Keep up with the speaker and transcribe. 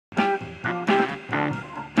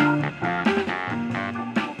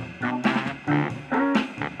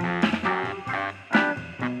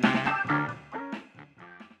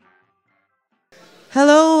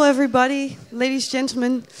everybody, ladies and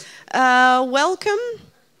gentlemen. Welcome.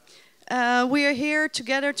 We are here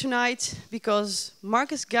together tonight because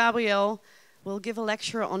Markus Gabriel will give a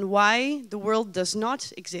lecture on why the world does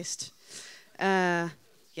not exist.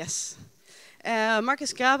 Yes.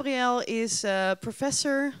 Markus Gabriel is a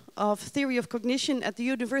professor of theory of cognition at the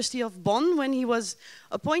University of Bonn. When he was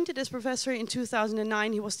appointed as professor in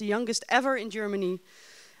 2009, he was the youngest ever in Germany.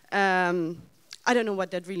 I don't know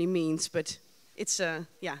what that really means, but it's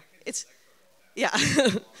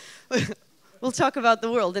we'll talk about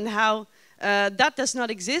the world and how that does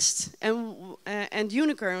not exist and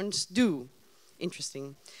unicorns do.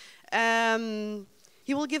 Interesting.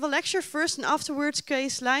 He will give a lecture first, and afterwards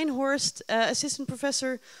Kees Leinhorst, assistant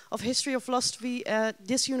professor of history of philosophy at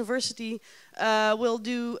this university, will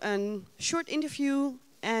do a short interview,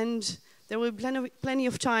 and there will be plenty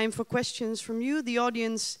of time for questions from you, the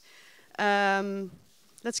audience.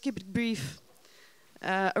 Let's keep it brief.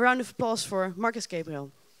 A round of applause for Markus Gabriel.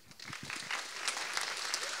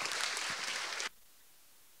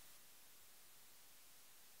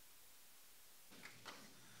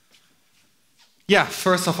 Yeah,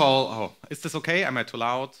 first of all, is this okay? Am I too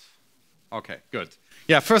loud? Okay, good.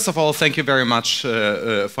 Yeah, first of all, thank you very much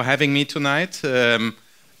for having me tonight.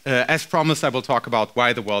 As promised, I will talk about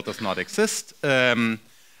why the world does not exist. I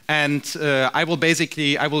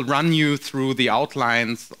will run you through the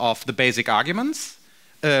outlines of the basic arguments.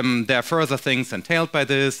 There are further things entailed by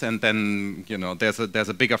this, and then there's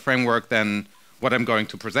a bigger framework than what I'm going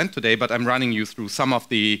to present today. But I'm running you through some of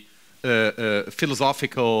the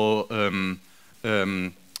philosophical,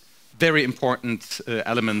 very important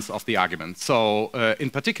elements of the argument. So,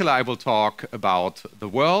 in particular, I will talk about the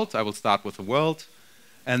world. I will start with the world,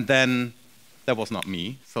 and then. That was not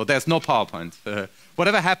me, so there's no PowerPoint.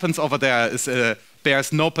 Whatever happens over there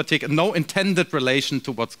bears no intended relation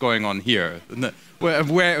to what's going on here.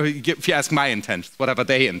 If you ask my intentions, whatever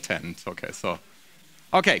they intend.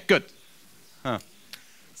 Okay, good.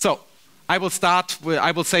 So I will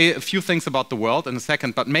say a few things about the world in a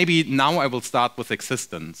second, but maybe now I will start with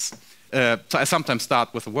existence. So I sometimes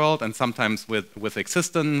start with the world and sometimes with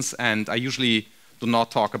existence, and I usually do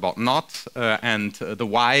not talk about not, and the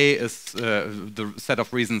why is the set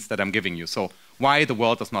of reasons that I'm giving you. So why the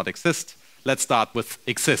world does not exist. Let's start with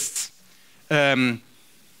exists. Okay,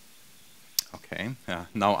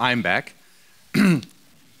 now I'm back.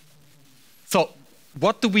 So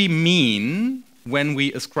what do we mean when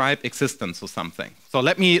we ascribe existence to something? So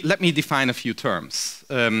let me define a few terms.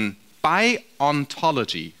 By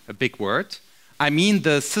ontology, a big word, I mean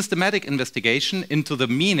the systematic investigation into the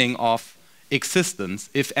meaning of existence,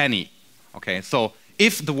 if any. Okay, so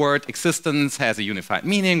if the word existence has a unified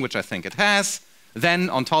meaning, which I think it has, then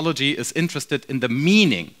ontology is interested in the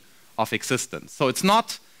meaning of existence. So it's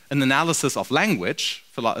not an analysis of language.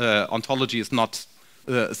 Ontology is not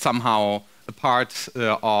somehow a part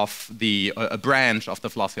of a branch of the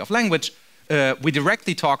philosophy of language. We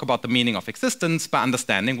directly talk about the meaning of existence by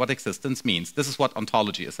understanding what existence means. This is what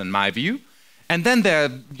ontology is, in my view. And then there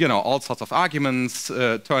are, all sorts of arguments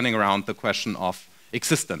turning around the question of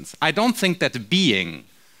existence. I don't think that being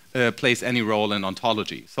plays any role in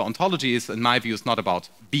ontology. So ontology is, in my view, is not about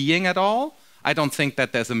being at all. I don't think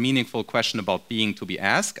that there's a meaningful question about being to be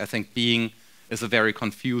asked. I think being is a very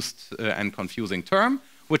confused and confusing term,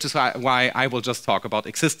 which is why I will just talk about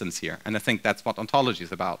existence here. And I think that's what ontology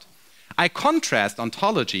is about. I contrast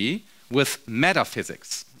ontology with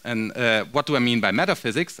metaphysics. And what do I mean by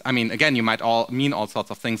metaphysics? I mean, again, you might mean all sorts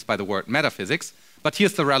of things by the word metaphysics, but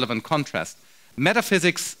here's the relevant contrast.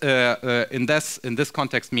 Metaphysics in this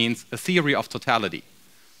context means a theory of totality.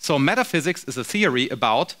 So metaphysics is a theory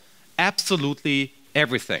about absolutely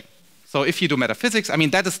everything. So if you do metaphysics, I mean,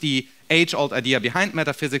 that is the age-old idea behind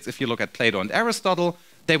metaphysics. If you look at Plato and Aristotle,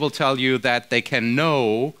 they will tell you that they can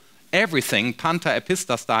know everything, panta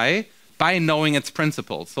epistastai, by knowing its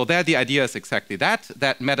principles. So there the idea is exactly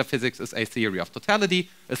that metaphysics is a theory of totality,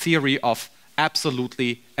 a theory of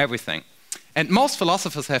absolutely everything. And most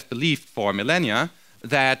philosophers have believed for millennia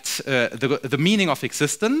that the meaning of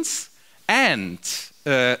existence and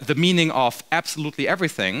the meaning of absolutely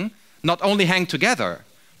everything not only hang together,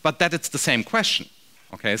 but that it's the same question.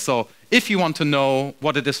 Okay, so if you want to know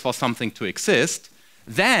what it is for something to exist,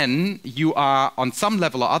 then you are on some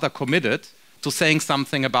level or other committed to saying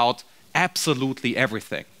something about absolutely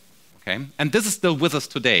everything. Okay? And this is still with us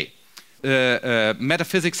today.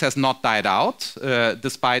 Metaphysics has not died out,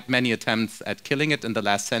 despite many attempts at killing it in the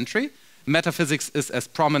last century. Metaphysics is as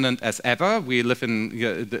prominent as ever. We live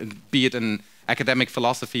in, be it in academic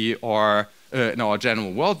philosophy or in our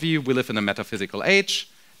general worldview, we live in a metaphysical age.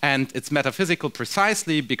 And it's metaphysical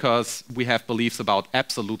precisely because we have beliefs about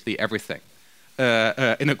absolutely everything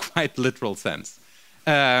in a quite literal sense.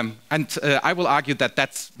 I will argue that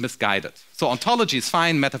that's misguided. So ontology is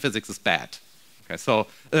fine, metaphysics is bad. Okay, so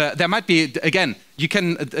there might be, again, you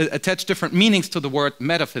can attach different meanings to the word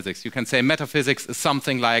metaphysics. You can say metaphysics is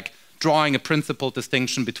something like drawing a principled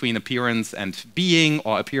distinction between appearance and being,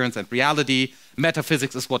 or appearance and reality.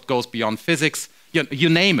 Metaphysics is what goes beyond physics. You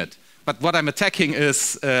name it. But what I'm attacking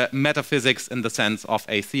is metaphysics in the sense of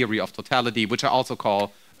a theory of totality, which I also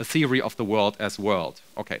call a theory of the world as world.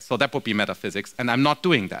 Okay, so that would be metaphysics, and I'm not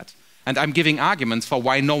doing that. And I'm giving arguments for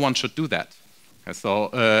why no one should do that. Okay, so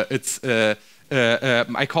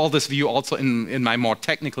I call this view also in my more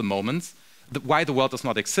technical moments, why the world does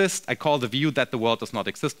not exist. I call the view that the world does not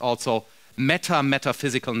exist also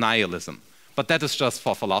metaphysical nihilism. But that is just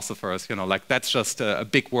for philosophers, like that's just a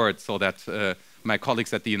big word so that my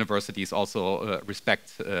colleagues at the universities also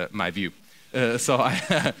respect my view. So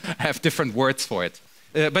I have different words for it.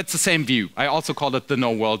 But it's the same view. I also call it the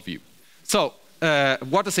no world view. So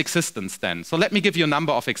what is existence then? So let me give you a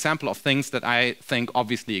number of examples of things that I think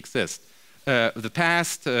obviously exist. The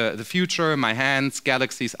past, the future, my hands,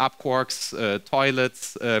 galaxies, up quarks,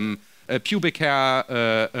 toilets, pubic hair,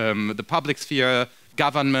 the public sphere,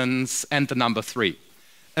 governments, and the number 3.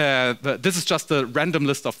 But this is just a random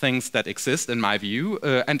list of things that exist in my view,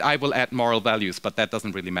 and I will add moral values, but that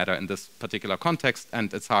doesn't really matter in this particular context,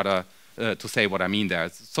 and it's harder to say what I mean there.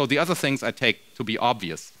 So the other things I take to be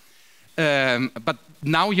obvious. But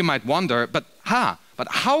now you might wonder, but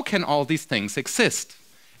how can all these things exist?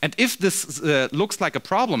 And if this looks like a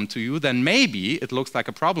problem to you, then maybe it looks like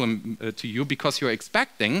a problem to you because you're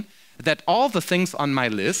expecting that all the things on my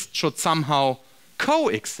list should somehow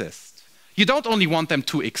coexist. You don't only want them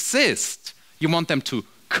to exist, you want them to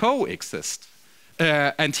coexist.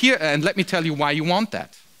 And let me tell you why you want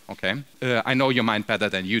that. Okay, I know your mind better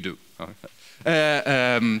than you do.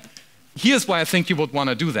 Here's why I think you would want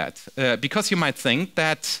to do that. Because you might think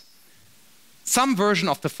that some version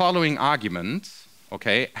of the following argument,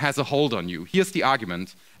 okay, has a hold on you. Here's the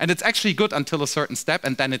argument, and it's actually good until a certain step,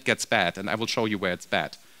 and then it gets bad, and I will show you where it's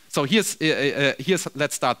bad. So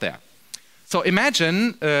let's start there. So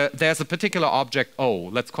imagine there's a particular object O,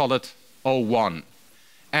 let's call it O1.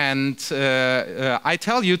 And I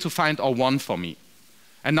tell you to find O1 for me.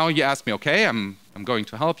 And now you ask me, okay, I'm going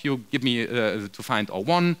to help you, give me to find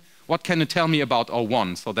O1. What can you tell me about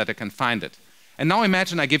O1 so that I can find it? And now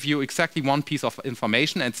imagine I give you exactly one piece of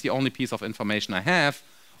information, and it's the only piece of information I have.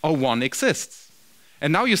 O1 exists.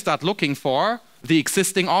 And now you start looking for the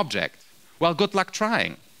existing object. Well, good luck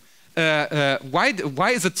trying.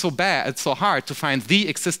 Why is it so bad, it's so hard to find the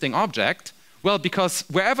existing object? Well, because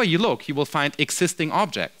wherever you look, you will find existing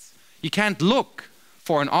objects. You can't look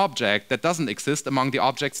for an object that doesn't exist among the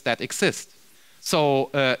objects that exist. So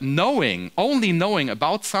only knowing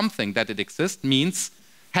about something that it exists means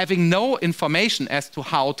having no information as to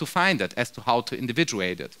how to find it, as to how to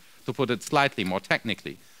individuate it, to put it slightly more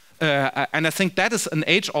technically. And I think that is an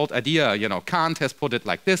age-old idea. Kant has put it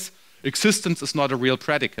like this: existence is not a real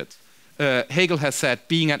predicate. Hegel has said,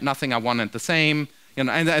 being and nothing are one and the same. And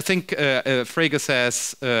I think Frege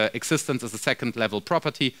says existence is a second-level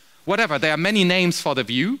property. Whatever, there are many names for the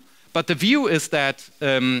view, but the view is that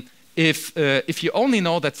if you only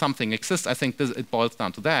know that something exists, I think it boils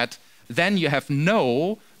down to that, then you have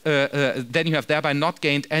thereby not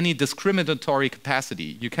gained any discriminatory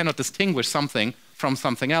capacity. You cannot distinguish something from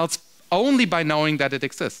something else only by knowing that it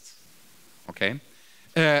exists. Okay?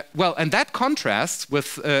 Well, and that contrasts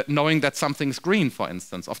with knowing that something's green, for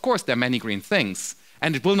instance. Of course, there are many green things,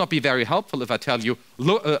 and it will not be very helpful if I tell you,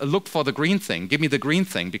 look for the green thing, give me the green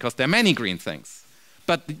thing, because there are many green things.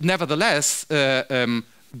 But nevertheless, the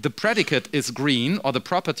predicate is green, or the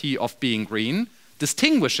property of being green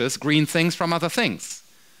distinguishes green things from other things.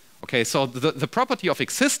 Okay, so the property of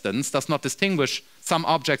existence does not distinguish some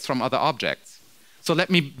objects from other objects. So let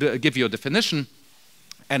me give you a definition,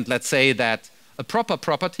 and let's say that a proper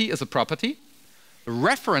property is a property,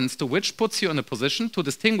 reference to which puts you in a position to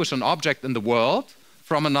distinguish an object in the world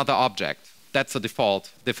from another object. That's the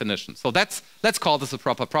default definition. So let's call this a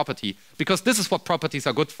proper property, because this is what properties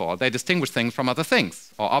are good for. They distinguish things from other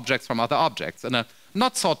things, or objects from other objects, in a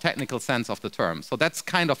not so technical sense of the term. So that's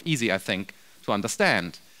kind of easy, I think, to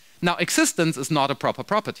understand. Now, existence is not a proper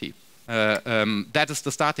property. That is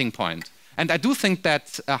the starting point. And I do think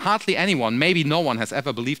that hardly anyone, maybe no one, has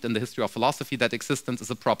ever believed in the history of philosophy that existence is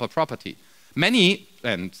a proper property. Many,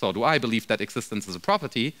 and so do I, believe that existence is a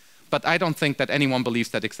property, but I don't think that anyone believes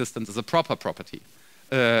that existence is a proper property.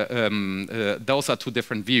 Those are two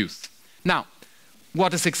different views. Now,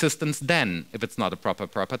 what is existence then, if it's not a proper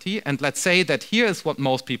property? And let's say that here is what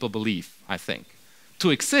most people believe, I think.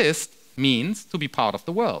 To exist means to be part of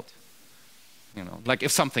the world. You know, like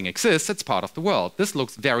if something exists, it's part of the world. This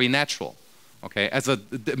looks very natural, okay,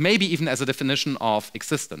 maybe even as a definition of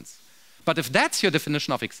existence. But if that's your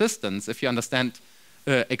definition of existence, if you understand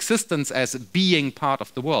existence as being part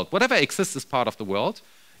of the world, whatever exists is part of the world,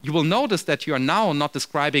 you will notice that you are now not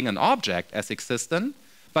describing an object as existent,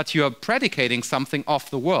 but you are predicating something of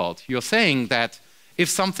the world. You're saying that if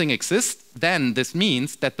something exists, then this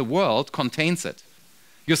means that the world contains it.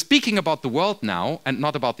 You're speaking about the world now and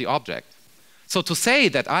not about the object. So to say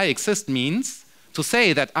that I exist means to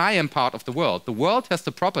say that I am part of the world. The world has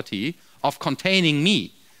the property of containing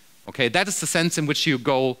me. Okay, that is the sense in which you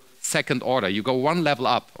go second order. You go one level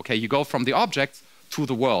up. Okay, you go from the object to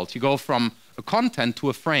the world. You go from a content to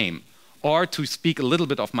a frame. Or to speak a little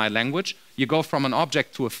bit of my language, you go from an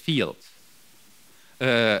object to a field.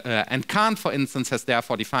 And Kant, for instance, has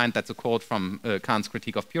therefore defined, that's a quote from Kant's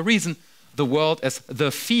Critique of Pure Reason, the world as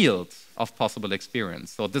the field of possible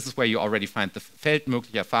experience. So this is where you already find the Feld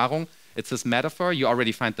möglicher Erfahrung. It's this metaphor. You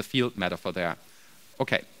already find the field metaphor there.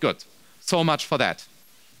 Okay, good. So much for that.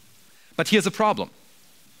 But here's a problem.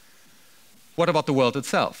 What about the world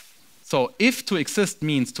itself? So if to exist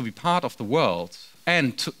means to be part of the world,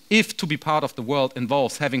 and if to be part of the world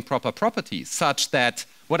involves having proper properties, such that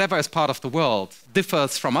whatever is part of the world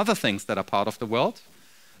differs from other things that are part of the world,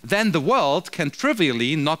 then the world can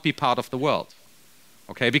trivially not be part of the world.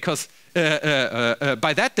 Okay, because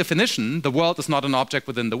by that definition, the world is not an object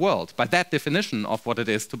within the world, by that definition of what it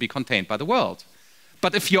is to be contained by the world.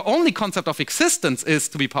 But if your only concept of existence is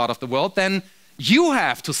to be part of the world, then you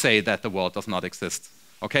have to say that the world does not exist.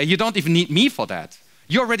 Okay, you don't even need me for that.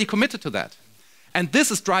 You're already committed to that. And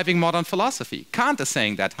this is driving modern philosophy. Kant is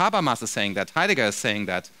saying that, Habermas is saying that, Heidegger is saying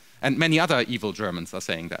that, and many other evil Germans are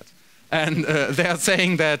saying that. And they are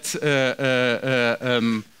saying that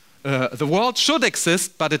the world should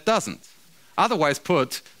exist, but it doesn't. Otherwise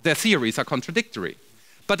put, their theories are contradictory.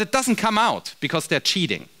 But it doesn't come out because they're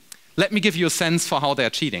cheating. Let me give you a sense for how they're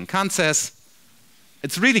cheating. Kant says,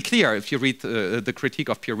 it's really clear if you read the Critique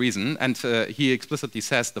of Pure Reason, and he explicitly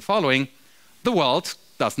says the following: the world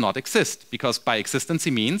does not exist, because by existence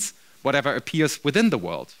he means whatever appears within the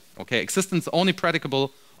world. Okay, existence is only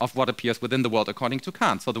predicable of what appears within the world according to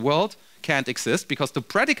Kant. So the world can't exist because the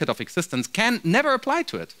predicate of existence can never apply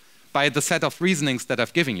to it by the set of reasonings that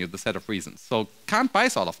I've given you, the set of reasons. So Kant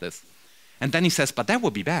buys all of this. And then he says, but that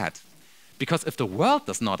would be bad, because if the world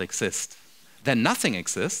does not exist, then nothing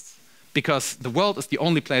exists, because the world is the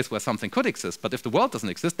only place where something could exist. But if the world doesn't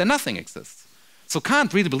exist, then nothing exists. So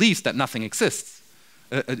Kant really believes that nothing exists.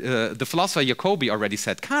 The philosopher Jacobi already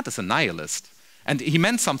said Kant is a nihilist, and he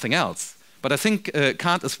meant something else. But I think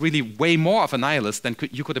Kant is really way more of a nihilist than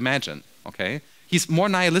you could imagine. Okay, he's more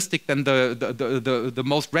nihilistic than the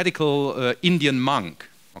most radical Indian monk.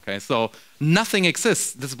 Okay, so nothing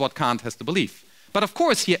exists. This is what Kant has to believe. But of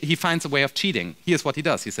course, he finds a way of cheating. Here's what he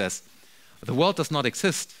does. He says, the world does not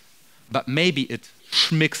exist, but maybe it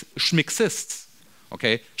schmixists.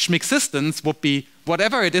 Okay, schmixistence would be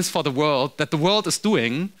whatever it is for the world that the world is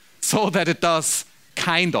doing so that it does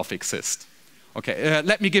kind of exist. Okay,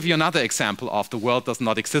 let me give you another example of the world does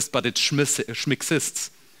not exist, but it schmixists.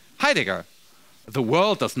 Heidegger, the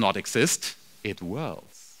world does not exist, it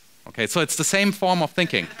whirls. Okay, so it's the same form of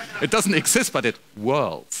thinking. It doesn't exist, but it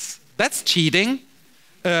whirls. That's cheating.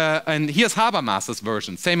 And here's Habermas's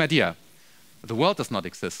version, same idea. The world does not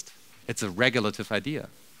exist. It's a regulative idea.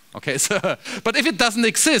 Okay, so, but if it doesn't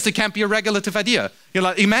exist, it can't be a regulative idea. You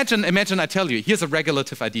know, imagine I tell you, here's a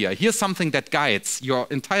regulative idea. Here's something that guides your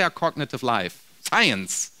entire cognitive life.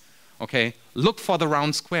 Science. Okay, look for the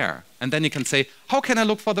round square. And then you can say, how can I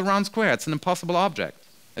look for the round square? It's an impossible object.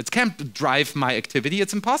 It can't drive my activity.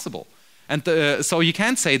 It's impossible. And so you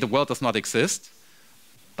can't say the world does not exist,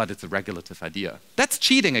 but it's a regulative idea. That's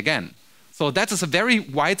cheating again. So that is a very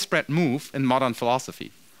widespread move in modern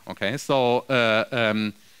philosophy. Okay, so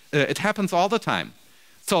it happens all the time.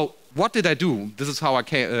 So what did I do? This is how I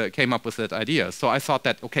came up with that idea. So I thought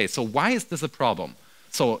that, okay, so why is this a problem?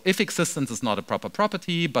 So if existence is not a proper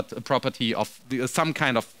property, but a property of some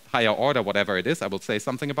kind of higher order, whatever it is, I will say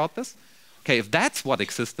something about this. Okay, if that's what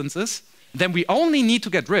existence is, then we only need to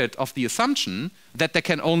get rid of the assumption that there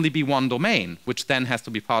can only be one domain, which then has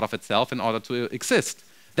to be part of itself in order to exist.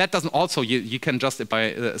 That doesn't also, you can just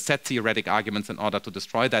by set theoretic arguments in order to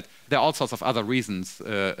destroy that. There are all sorts of other reasons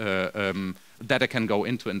that I can go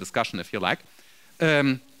into in discussion if you like.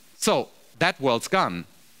 So that world's gone.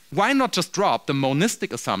 Why not just drop the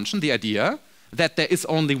monistic assumption, the idea that there is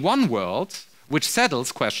only one world which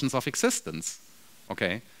settles questions of existence?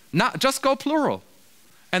 Okay, now just go plural,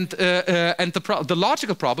 and the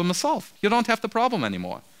logical problem is solved. You don't have the problem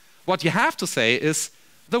anymore. What you have to say is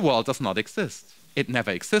the world does not exist. It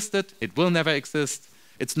never existed. It will never exist.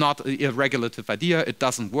 It's not a regulative idea. It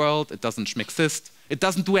doesn't world. It doesn't exist. It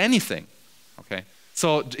doesn't do anything. Okay,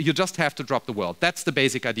 so you just have to drop the world. That's the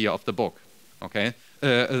basic idea of the book. Okay,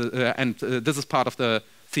 and this is part of the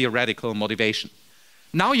theoretical motivation.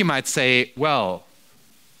 Now you might say, well,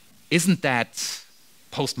 isn't that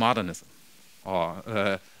postmodernism?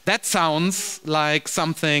 Or that sounds like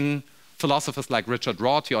something philosophers like Richard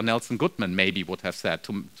Rorty or Nelson Goodman maybe would have said,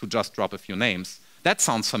 to just drop a few names. That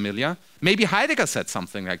sounds familiar. Maybe Heidegger said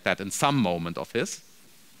something like that in some moment of his.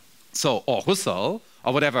 So, or Husserl,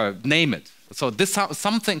 or whatever, name it. So this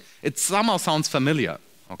something, it somehow sounds familiar,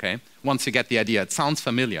 okay? Once you get the idea, it sounds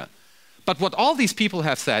familiar. But what all these people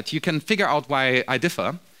have said, you can figure out why I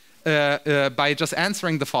differ by just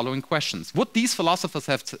answering the following questions. Would these philosophers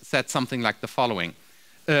have said something like the following?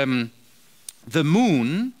 The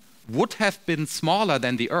moon would have been smaller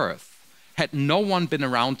than the Earth had no one been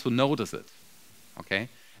around to notice it, okay?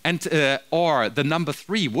 And, or the number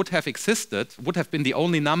 3 would have existed, would have been the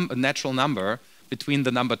only natural number between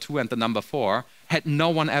the number 2 and the number 4, had no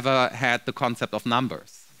one ever had the concept of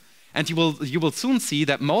numbers. And you will soon see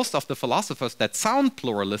that most of the philosophers that sound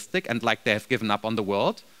pluralistic and like they have given up on the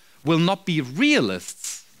world will not be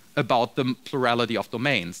realists about the plurality of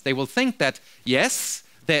domains. They will think that, yes,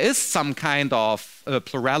 there is some kind of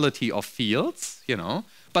plurality of fields, you know,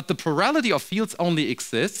 but the plurality of fields only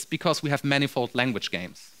exists because we have manifold language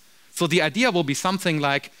games. So the idea will be something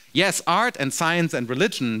like, yes, art and science and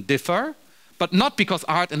religion differ, but not because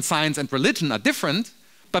art and science and religion are different,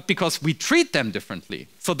 but because we treat them differently.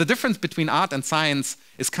 So the difference between art and science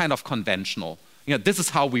is kind of conventional. You know, this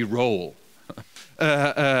is how we roll.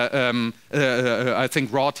 I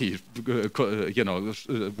think Rorty, you know,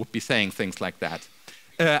 would be saying things like that.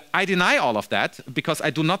 I deny all of that because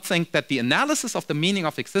I do not think that the analysis of the meaning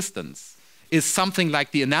of existence is something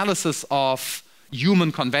like the analysis of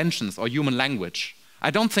human conventions or human language.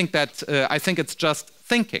 I don't think that, I think it's just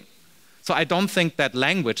thinking. So I don't think that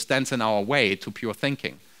language stands in our way to pure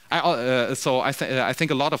thinking. So I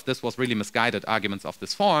think a lot of this was really misguided arguments of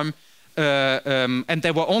this form. And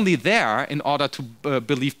they were only there in order to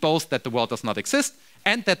believe both that the world does not exist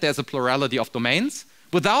and that there's a plurality of domains,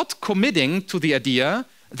 without committing to the idea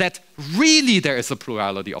that really there is a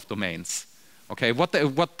plurality of domains. Okay, what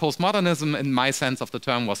postmodernism, in my sense of the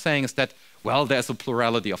term, was saying is that, well, there's a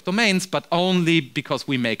plurality of domains, but only because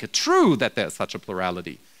we make it true that there's such a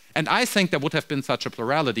plurality. And I think there would have been such a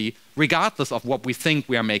plurality regardless of what we think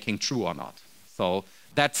we are making true or not. So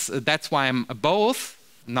that's why I'm both,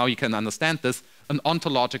 now you can understand this, an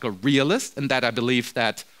ontological realist, in that I believe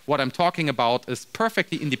that what I'm talking about is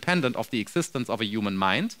perfectly independent of the existence of a human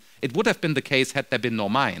mind. It would have been the case had there been no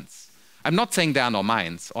minds. I'm not saying there are no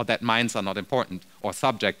minds, or that minds are not important, or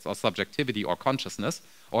subjects, or subjectivity, or consciousness,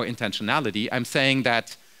 or intentionality. I'm saying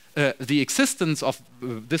that the existence of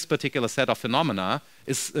this particular set of phenomena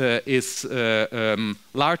is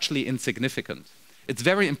largely insignificant. It's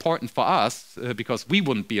very important for us because we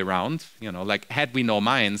wouldn't be around, you know, like had we no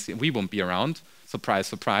minds, we wouldn't be around, surprise,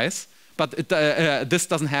 surprise. But this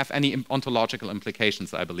doesn't have any ontological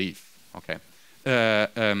implications, I believe, okay.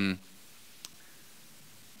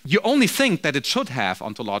 You only think that it should have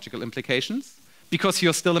ontological implications because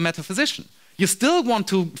you're still a metaphysician. You still want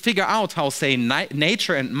to figure out how, say,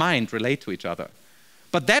 nature and mind relate to each other.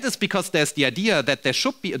 But that is because there's the idea that there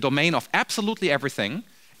should be a domain of absolutely everything,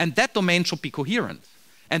 and that domain should be coherent.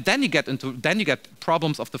 And then you get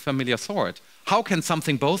problems of the familiar sort. How can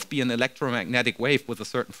something both be an electromagnetic wave with a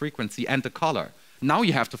certain frequency and a color? Now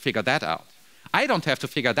you have to figure that out. I don't have to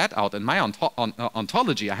figure that out in my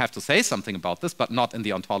ontology. I have to say something about this, but not in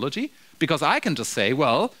the ontology, because I can just say,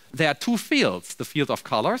 well, there are two fields, the field of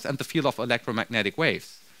colors and the field of electromagnetic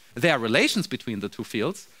waves. There are relations between the two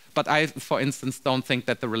fields, but I, for instance, don't think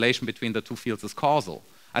that the relation between the two fields is causal.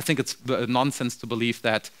 I think it's nonsense to believe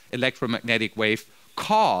that electromagnetic wave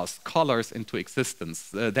cause colors into existence.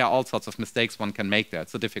 There are all sorts of mistakes one can make there.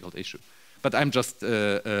 It's a difficult issue. But I'm just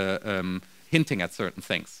hinting at certain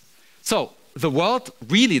things. So the world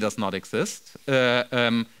really does not exist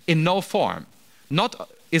in no form. Not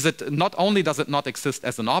only does it not exist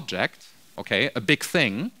as an object, okay, a big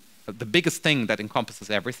thing, the biggest thing that encompasses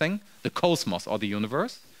everything, the cosmos or the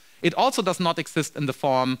universe, it also does not exist in the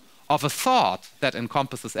form of a thought that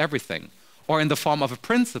encompasses everything, or in the form of a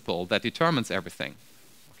principle that determines everything.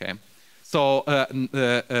 Okay, so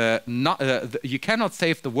you cannot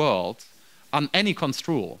save the world on any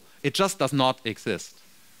construal. It just does not exist.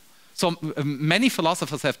 So many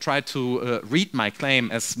philosophers have tried to read my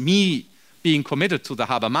claim as me being committed to the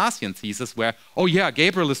Habermasian thesis where, oh yeah,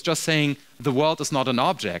 Gabriel is just saying the world is not an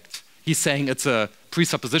object. He's saying it's a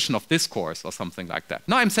presupposition of discourse or something like that.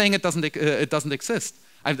 No, I'm saying it doesn't exist.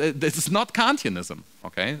 This is not Kantianism,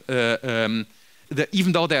 okay?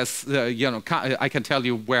 Even though there's, I can tell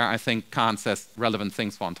you where I think Kant says relevant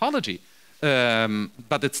things for ontology,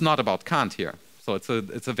 but it's not about Kant here. So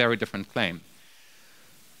it's a very different claim.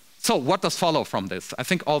 So what does follow from this? I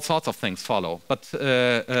think all sorts of things follow, but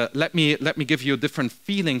let me give you a different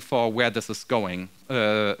feeling for where this is going.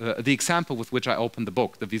 The example with which I opened the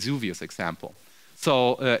book, the Vesuvius example.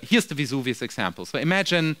 So here's the Vesuvius example. So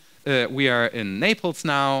imagine we are in Naples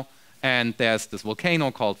now, and there's this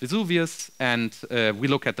volcano called Vesuvius, and we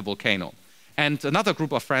look at the volcano. And another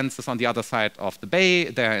group of friends is on the other side of the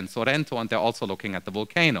bay, they're in Sorrento, and they're also looking at the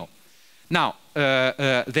volcano. Now,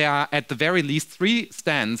 there are at the very least 3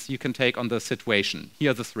 stands you can take on the situation.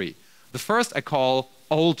 Here are the 3. The first I call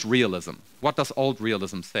old realism. What does old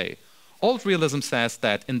realism say? Old realism says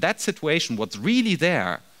that in that situation, what's really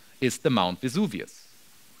there is the Mount Vesuvius.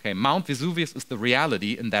 Okay, Mount Vesuvius is the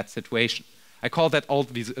reality in that situation. I call that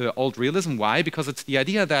old realism. Why? Because it's the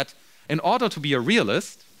idea that in order to be a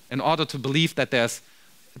realist, in order to believe that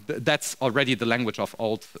that's already the language of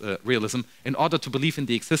old realism. In order to believe in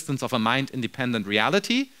the existence of a mind-independent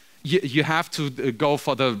reality, you have to go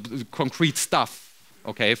for the concrete stuff,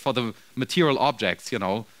 okay, for the material objects,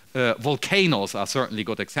 volcanoes are certainly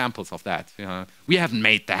good examples of that. We haven't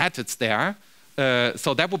made that, it's there.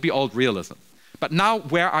 So that would be old realism. But now,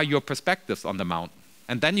 where are your perspectives on the mountain?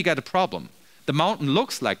 And then you get a problem. The mountain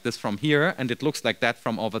looks like this from here, and it looks like that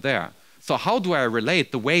from over there. So how do I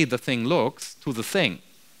relate the way the thing looks to the thing?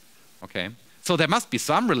 Okay, so there must be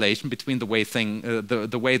some relation between the way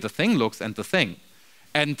the thing looks and the thing.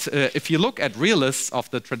 And if you look at realists of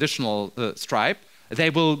the traditional stripe, they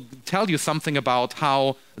will tell you something about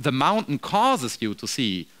how the mountain causes you to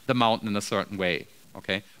see the mountain in a certain way.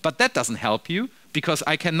 Okay, but that doesn't help you because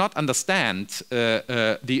I cannot understand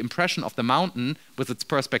the impression of the mountain with its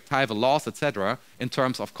perspectival laws, etc., in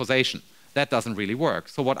terms of causation. That doesn't really work.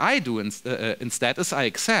 So what I do instead is I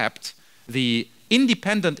accept the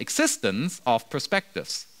independent existence of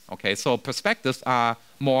perspectives. Okay, so perspectives are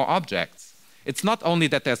more objects. It's not only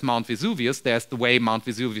that there's Mount Vesuvius, there's the way Mount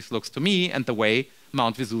Vesuvius looks to me and the way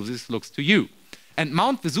Mount Vesuvius looks to you. And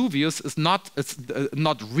Mount Vesuvius is not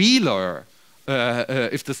realer,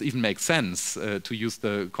 if this even makes sense to use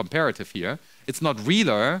the comparative here. It's not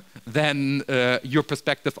realer than your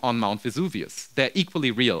perspective on Mount Vesuvius. They're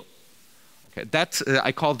equally real. Okay,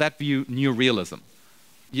 I call that view new realism.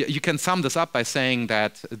 You can sum this up by saying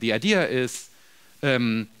that the idea is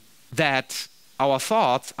that our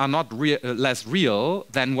thoughts are not less real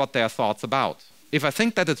than what they are thoughts about. If I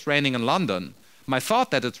think that it's raining in London, my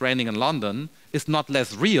thought that it's raining in London is not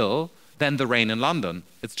less real than the rain in London.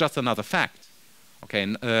 It's just another fact.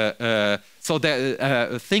 Okay, so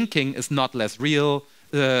thinking is not less real.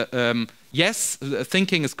 Yes,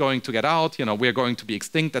 thinking is going to get out. We're going to be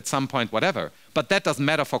extinct at some point, whatever. But that doesn't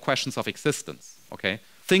matter for questions of existence. Okay.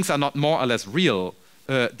 Things are not more or less real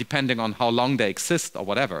depending on how long they exist or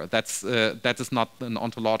whatever. That is not an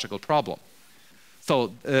ontological problem.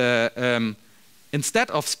 So instead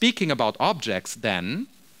of speaking about objects then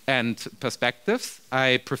and perspectives,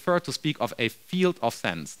 I prefer to speak of a field of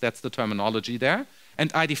sense. That's the terminology there.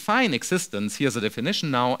 And I define existence, here's a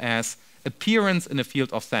definition now, as appearance in a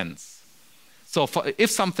field of sense. So if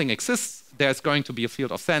something exists, there's going to be a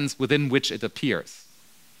field of sense within which it appears.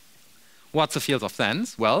 What's a field of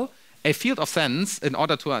sense? Well, a field of sense, in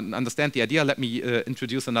order to understand the idea, let me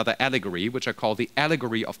introduce another allegory, which I call the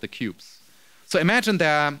allegory of the cubes. So imagine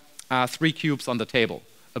there are 3 cubes on the table,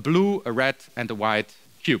 a blue, a red, and a white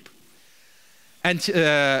cube. And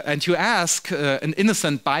you ask an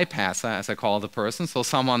innocent bypasser, as I call the person, so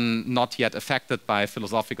someone not yet affected by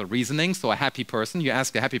philosophical reasoning, so a happy person, you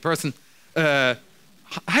ask a happy person,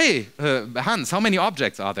 hey, Hans, how many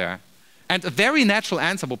objects are there? And a very natural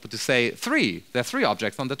answer would be to say 3. There are 3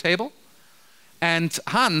 objects on the table. And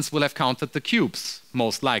Hans will have counted the cubes,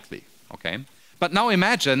 most likely. Okay. But now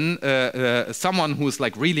imagine someone who's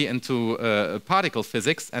like really into particle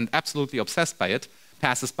physics and absolutely obsessed by it,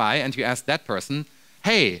 passes by, and you ask that person,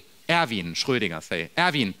 hey, Erwin, Schrödinger, say,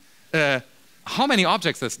 Erwin, how many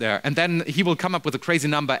objects is there? And then he will come up with a crazy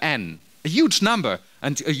number, n, a huge number,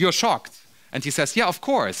 and you're shocked. And he says, yeah, of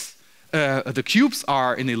course. The cubes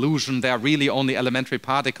are an illusion. They're really only elementary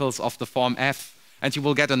particles of the form F, and you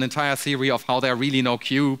will get an entire theory of how there are really no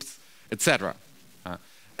cubes, etc.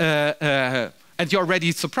 And you're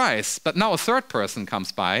already surprised. But now a third person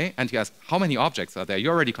comes by and you ask, how many objects are there?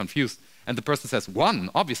 You're already confused. And the person says, one,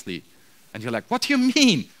 obviously. And you're like, what do you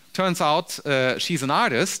mean? Turns out she's an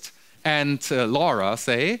artist, and Laura,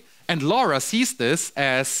 say, and Laura sees this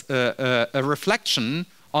as a reflection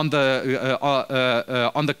on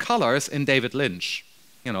the colors in David Lynch.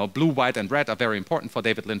 You know, blue, white, and red are very important for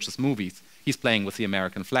David Lynch's movies. He's playing with the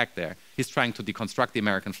American flag there. He's trying to deconstruct the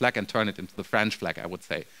American flag and turn it into the French flag, I would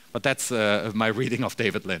say. But that's my reading of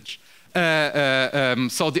David Lynch.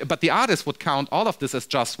 But the artist would count all of this as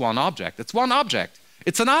just one object. It's one object.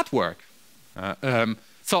 It's an artwork.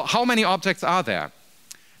 So how many objects are there?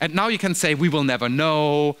 And now you can say, we will never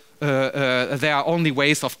know. There are only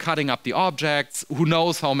ways of cutting up the objects. Who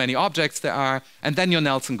knows how many objects there are? And then you're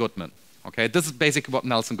Nelson Goodman. Okay, this is basically what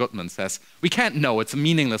Nelson Goodman says. We can't know. It's a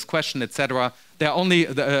meaningless question, etc.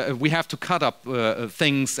 We have to cut up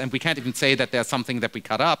things, and we can't even say that there's something that we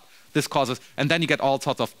cut up. This causes, and then you get all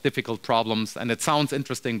sorts of difficult problems, and it sounds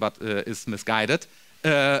interesting, but is misguided.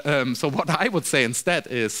 So what I would say instead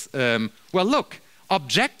is, well, look,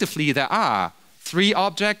 objectively there are 3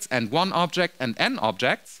 objects and 1 object and n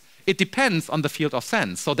objects. It depends on the field of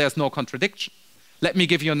sense, so there's no contradiction. Let me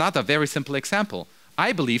give you another very simple example.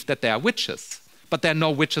 I believe that there are witches, but there are no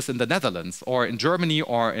witches in the Netherlands, or in Germany,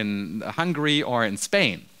 or in Hungary, or in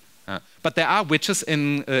Spain. But there are witches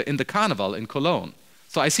in the carnival in Cologne.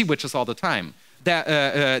 So I see witches all the time.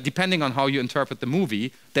 Depending on how you interpret the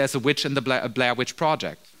movie, there's a witch in the Blair Witch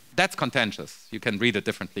Project. That's contentious. You can read it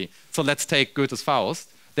differently. So let's take Goethe's Faust,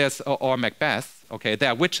 or Macbeth. Okay, there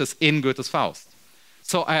are witches in Goethe's Faust.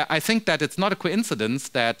 So I think that it's not a coincidence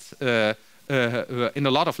that in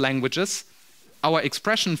a lot of languages, our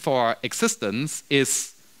expression for existence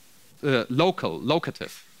is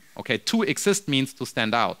locative. Okay, to exist means to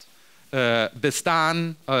stand out.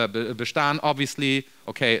 Bestaan, obviously,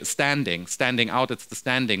 okay, standing out, it's the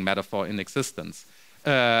standing metaphor in existence.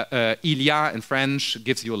 Il y a in French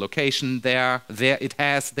gives you a location there, it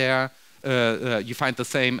has there. You find the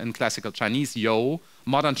same in classical Chinese, yo.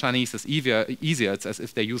 Modern Chinese is easier, it's as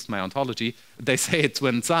if they used my ontology. They say it's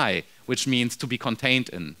wen zai, which means to be contained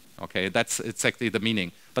in. Okay, that's exactly the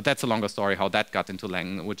meaning. But that's a longer story how that got into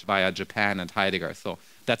language via Japan and Heidegger. So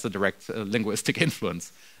that's a direct linguistic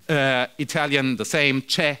influence. Italian, the same,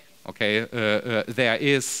 c'è, okay, there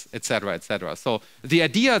is, etc., etc. So the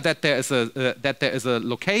idea that there is a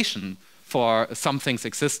location for something's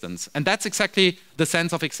existence, and that's exactly the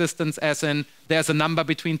sense of existence as in there's a number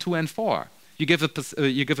between 2 and 4. You give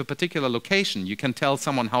a particular location, you can tell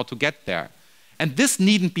someone how to get there. And this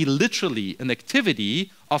needn't be literally an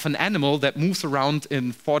activity of an animal that moves around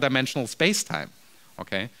in 4-dimensional space-time.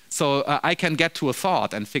 Okay? So I can get to a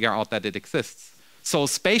thought and figure out that it exists. So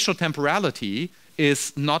spatial temporality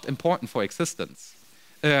is not important for existence.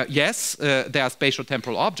 Yes, there are spatial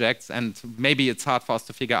temporal objects, and maybe it's hard for us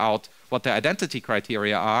to figure out what their identity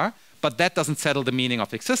criteria are, but that doesn't settle the meaning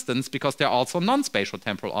of existence because they're also non-spatial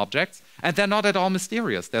temporal objects, and they're not at all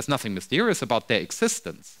mysterious. There's nothing mysterious about their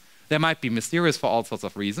existence. They might be mysterious for all sorts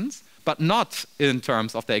of reasons, but not in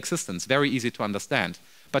terms of their existence. Very easy to understand.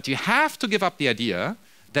 But you have to give up the idea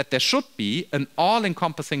that there should be an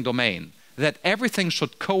all-encompassing domain, that everything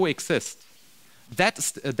should coexist. That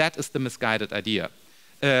is the misguided idea.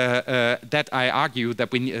 That I argue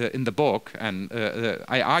that we, in the book, and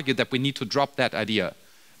I argue that we need to drop that idea.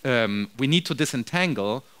 We need to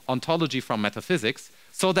disentangle ontology from metaphysics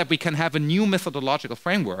so that we can have a new methodological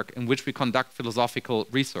framework in which we conduct philosophical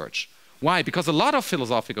research. Why? Because a lot of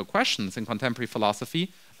philosophical questions in contemporary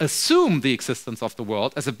philosophy assume the existence of the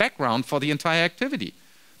world as a background for the entire activity.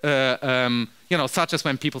 You know, such as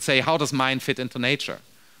when people say, how does mind fit into nature?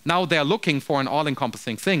 Now they're looking for an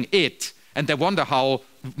all-encompassing thing, it, and they wonder how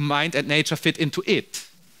mind and nature fit into it.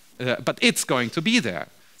 But it's going to be there.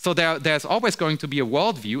 So there's always going to be a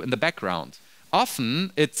worldview in the background.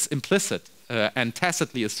 Often it's implicit and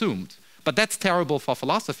tacitly assumed. But that's terrible for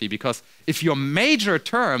philosophy, because if your major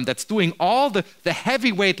term that's doing all the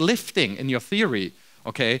heavyweight lifting in your theory,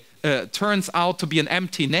 okay, turns out to be an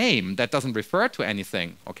empty name that doesn't refer to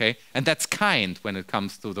anything, okay, and that's kind when it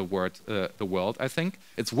comes to the word, the world, I think.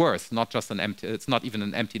 It's worse, not just an empty, it's not even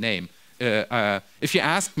an empty name. If you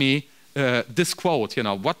ask me this quote, you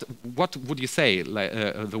know, what would you say,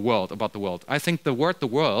 the world, about the world? I think the word the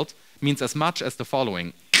world means as much as the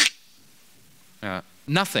following.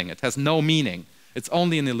 Nothing, it has no meaning. It's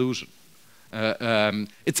only an illusion.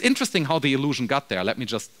 It's interesting how the illusion got there. Let me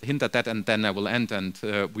just hint at that, and then I will end, and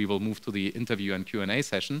we will move to the interview and Q&A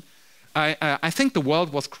session. I think the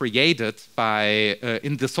world was created by,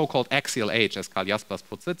 in the so-called axial age, as Karl Jaspers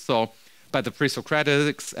puts it, so by the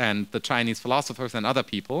pre-Socratics and the Chinese philosophers and other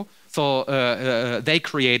people. So they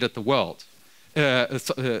created the world.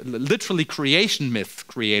 Literally, creation myth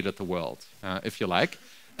created the world, if you like.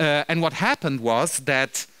 And what happened was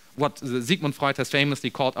that what Sigmund Freud has famously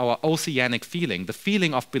called our oceanic feeling, the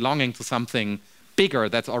feeling of belonging to something bigger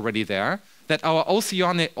that's already there, that our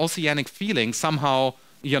oceanic feeling somehow,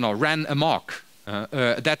 ran amok.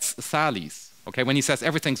 That's Thales. Okay, when he says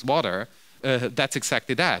everything's water, that's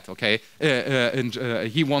exactly that. Okay, and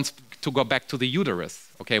he wants to go back to the uterus.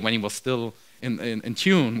 Okay, when he was still in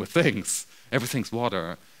tune with things, everything's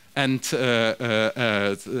water. And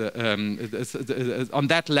on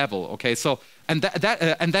that level, okay. So and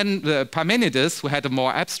then Parmenides, who had a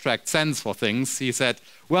more abstract sense for things, he said,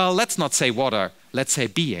 well, let's not say water, let's say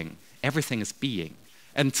being. Everything is being.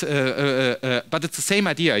 And but it's the same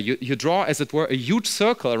idea. You draw, as it were, a huge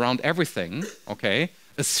circle around everything, okay,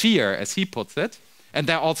 a sphere, as he puts it. And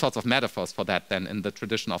there are all sorts of metaphors for that then in the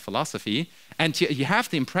tradition of philosophy. And you have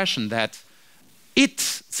the impression that it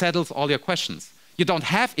settles all your questions. You don't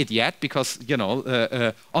have it yet because,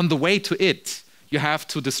 on the way to it, you have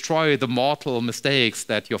to destroy the mortal mistakes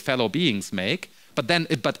that your fellow beings make,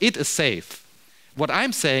 but it is safe. What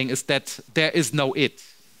I'm saying is that there is no it,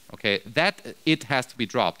 okay? That it has to be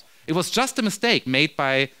dropped. It was just a mistake made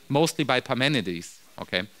mostly by Parmenides,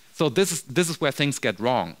 okay? So this is where things get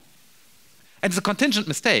wrong. And it's a contingent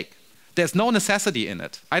mistake. There's no necessity in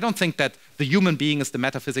it. I don't think that the human being is the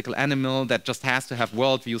metaphysical animal that just has to have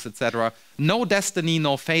worldviews, etc. No destiny,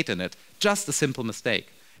 no fate in it. Just a simple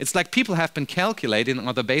mistake. It's like people have been calculating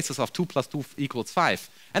on the basis of 2 + 2 = 5.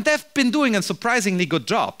 And they've been doing a surprisingly good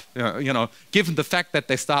job, given the fact that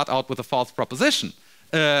they start out with a false proposition.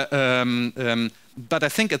 But I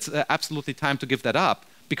think it's absolutely time to give that up,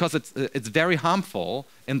 because it's very harmful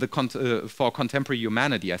for contemporary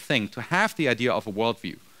humanity, I think, to have the idea of a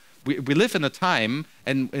worldview. We live in a time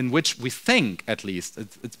in which we think, at least,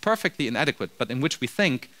 it's perfectly inadequate, but in which we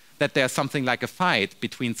think that there's something like a fight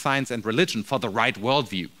between science and religion for the right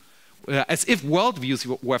worldview. As if worldviews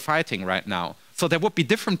were fighting right now. So there would be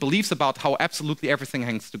different beliefs about how absolutely everything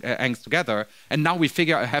hangs together, and now we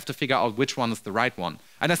have to figure out which one is the right one.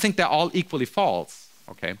 And I think they're all equally false,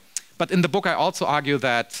 okay? But in the book I also argue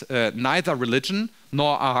that neither religion,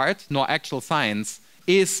 nor art, nor actual science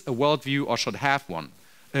is a worldview or should have one.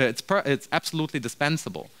 It's absolutely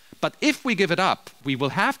dispensable. But if we give it up, we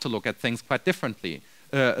will have to look at things quite differently.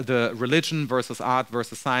 The religion versus art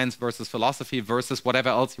versus science versus philosophy versus whatever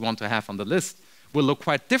else you want to have on the list will look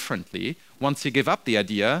quite differently once you give up the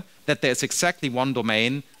idea that there's exactly one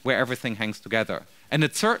domain where everything hangs together. And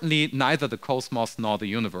it's certainly neither the cosmos nor the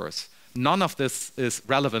universe. None of this is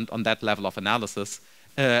relevant on that level of analysis,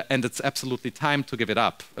 and it's absolutely time to give it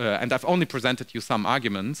up. And I've only presented you some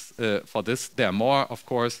arguments for this. There are more, of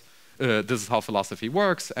course. This is how philosophy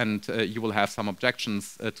works, and you will have some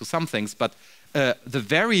objections to some things. But the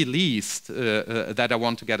very least that I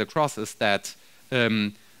want to get across is that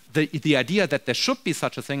the idea that there should be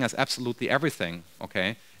such a thing as absolutely everything,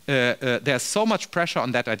 okay, there's so much pressure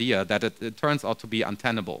on that idea that it turns out to be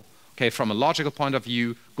untenable. Okay, from a logical point of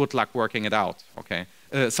view, good luck working it out. Okay,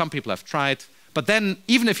 some people have tried, but then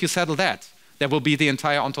even if you settle that, there will be the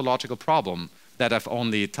entire ontological problem that I've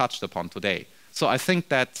only touched upon today. So I think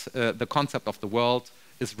that the concept of the world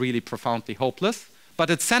is really profoundly hopeless, but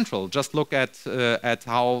it's central. Just look at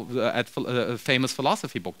famous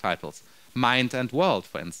philosophy book titles, Mind and World,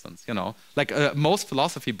 for instance. Like most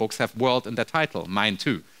philosophy books have world in their title, Mind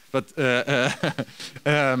too. But the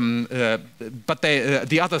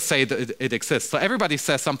others say that it exists. So everybody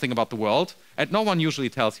says something about the world, and no one usually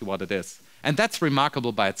tells you what it is. And that's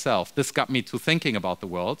remarkable by itself. This got me to thinking about the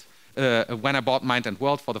world. When I bought Mind and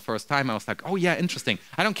World for the first time, I was like, oh yeah, interesting.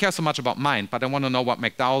 I don't care so much about mind, but I want to know what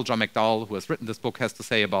John McDowell, who has written this book, has to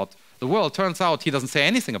say about the world. Turns out he doesn't say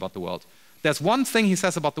anything about the world. There's one thing he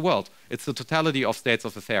says about the world. It's the totality of states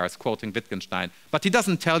of affairs, quoting Wittgenstein. But he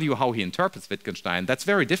doesn't tell you how he interprets Wittgenstein. That's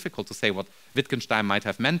very difficult to say what Wittgenstein might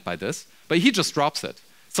have meant by this. But he just drops it.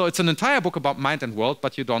 So it's an entire book about mind and world,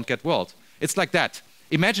 but you don't get world. It's like that.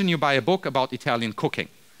 Imagine you buy a book about Italian cooking.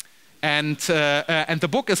 And the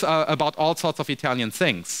book is about all sorts of Italian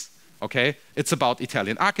things. Okay? It's about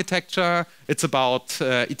Italian architecture. It's about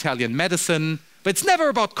Italian medicine. But it's never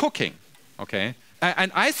about cooking. Okay?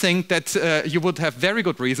 And I think that you would have very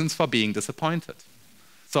good reasons for being disappointed.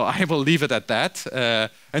 So I will leave it at that,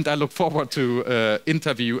 and I look forward to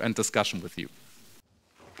interview and discussion with you.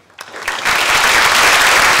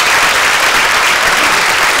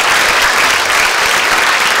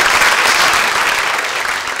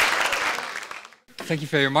 Thank you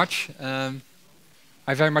very much.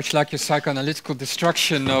 I very much like your psychoanalytical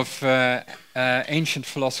destruction of ancient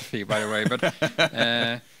philosophy, by the way. But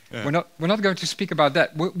we're not going to speak about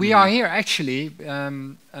that. We are here actually.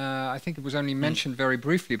 I think it was only mentioned very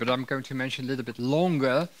briefly, but I'm going to mention a little bit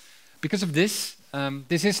longer because of this.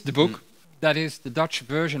 This is the book. That is the Dutch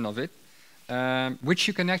version of it, which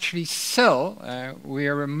you can actually sell. We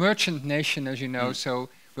are a merchant nation, as you know, so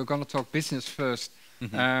we're going to talk business first.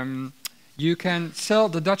 You can sell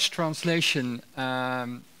the Dutch translation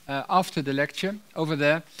after the lecture over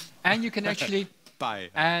there, and you can actually buy.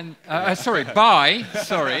 And sorry, buy.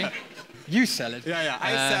 Sorry, you sell it. Yeah,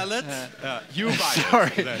 I sell it. You buy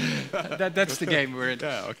sorry. it. That's the game we're in.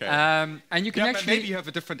 Yeah, okay. And you can actually maybe you have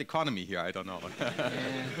a different economy here. I don't know.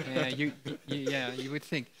 you would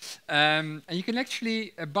think. And you can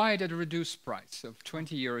actually buy it at a reduced price of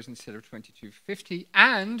 20 euros instead of 22.50,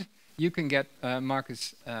 and you can get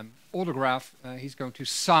Markus' autograph. He's going to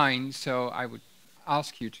sign, so I would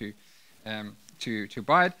ask you to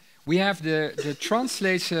buy it. We have the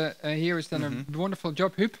translator here has done a wonderful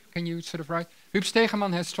job. Huub, can you sort of write? Huub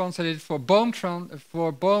Stegeman has translated for Boom.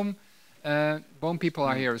 Boom people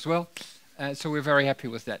are here as well. So we're very happy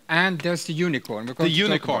with that. And there's the unicorn. We're going to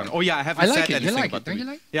unicorn. Oh yeah, I haven't said anything. You like about it, don't you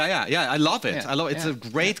like it? Yeah. I love it. Yeah. I love. It's a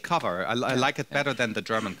great cover. I like it better than the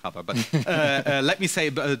German cover. But let me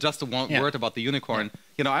say just one word about the unicorn.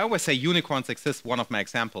 You know, I always say unicorns exist. One of my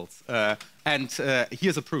examples. And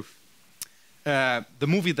here's a proof. The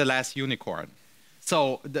movie The Last Unicorn.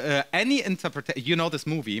 So any interpretation, you know this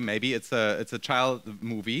movie, maybe it's a child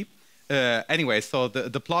movie. Anyway, so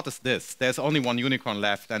the plot is this: there's only one unicorn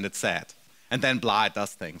left, and it's sad. And then blah, it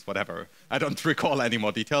does things, whatever. I don't recall any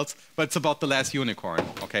more details, but it's about the last unicorn.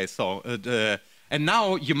 Okay, so and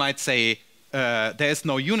now you might say there is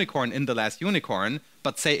no unicorn in The Last Unicorn,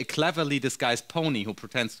 but say a cleverly disguised pony who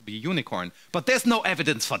pretends to be a unicorn. But there's no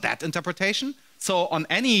evidence for that interpretation. So on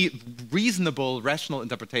any reasonable, rational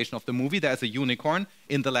interpretation of the movie, there's a unicorn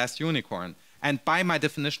in The Last Unicorn. And by my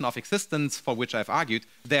definition of existence, for which I've argued,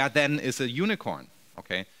 there then is a unicorn,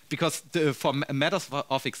 okay? Because for matters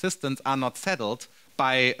of existence are not settled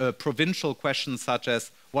by provincial questions such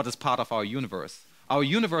as what is part of our universe. Our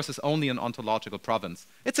universe is only an ontological province.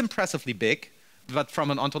 It's impressively big, but from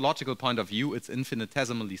an ontological point of view, it's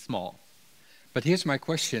infinitesimally small. But here's my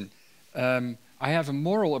question. I have a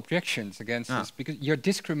moral objections against this because you're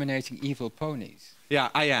discriminating evil ponies. Yeah,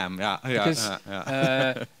 I am. Yeah, because,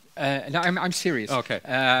 no, I'm serious. Okay.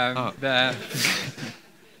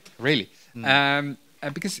 Really.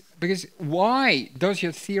 Because why does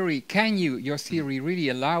your theory? Can your theory really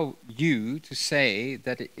allow you to say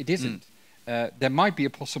that it isn't? There might be a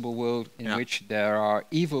possible world in which there are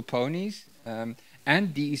evil ponies,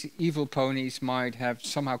 and these evil ponies might have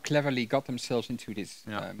somehow cleverly got themselves into this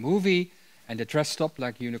movie. And they're dressed up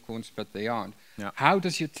like unicorns, but they aren't. Yeah. How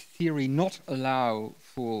does your theory not allow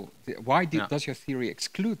for? Why does your theory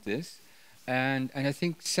exclude this? And I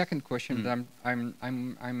think second question. I'm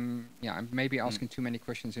maybe asking too many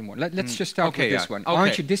questions in one. Let's just start with this one.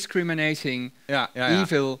 Aren't you discriminating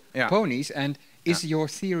evil ponies? And is your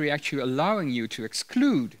theory actually allowing you to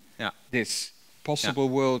exclude this possible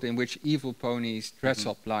world in which evil ponies dress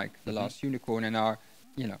up like the last unicorn and are,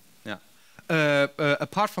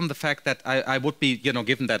 apart from the fact that I would be,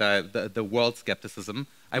 given that the world skepticism,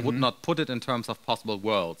 I would not put it in terms of possible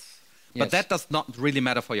worlds. Yes. But that does not really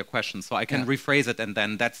matter for your question, so I can rephrase it, and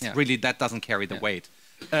then that's really, that doesn't carry the weight.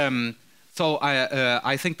 So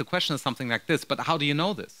I think the question is something like this, but how do you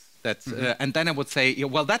know this? That's, and then I would say,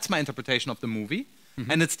 well, that's my interpretation of the movie,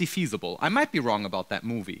 and it's defeasible. I might be wrong about that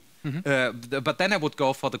movie. But then I would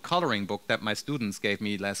go for the coloring book that my students gave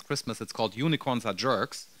me last Christmas. It's called Unicorns Are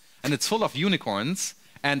Jerks. And it's full of unicorns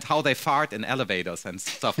and how they fart in elevators and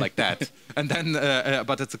stuff like that. And then,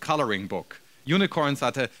 but it's a coloring book. Unicorns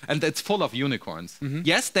are, and it's full of unicorns.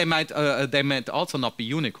 Yes, they might also not be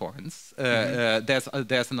unicorns.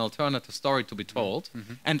 There's an alternative story to be told,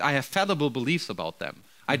 and I have fallible beliefs about them.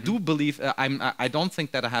 I do believe I don't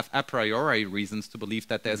think that I have a priori reasons to believe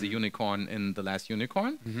that there's a unicorn in The Last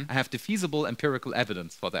Unicorn. I have defeasible empirical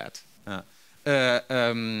evidence for that.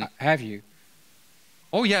 Have you?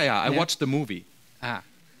 Oh yeah. I watched the movie. That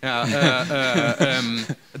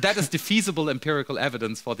is defeasible empirical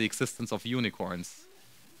evidence for the existence of unicorns,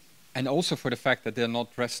 and also for the fact that they're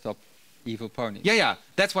not dressed up evil ponies. Yeah.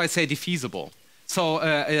 That's why I say defeasible. So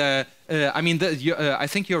I mean, I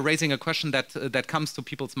think you're raising a question that comes to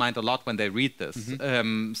people's mind a lot when they read this.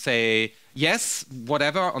 Say yes,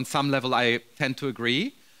 whatever. On some level, I tend to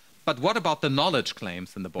agree. But what about the knowledge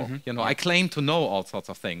claims in the book? I claim to know all sorts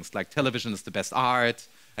of things, like television is the best art,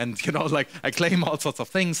 and like I claim all sorts of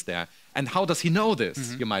things there. And how does he know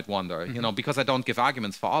this? You might wonder, because I don't give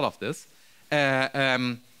arguments for all of this.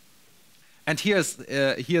 And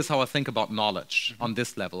here's how I think about knowledge on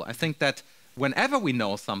this level. I think that whenever we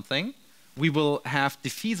know something, we will have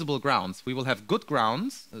defeasible grounds. We will have good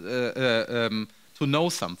grounds to know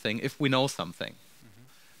something if we know something.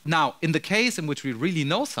 Now, in the case in which we really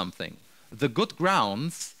know something, the good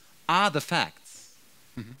grounds are the facts.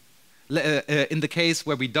 In the case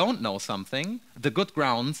where we don't know something, the good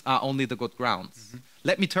grounds are only the good grounds.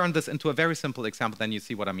 Let me turn this into a very simple example, then you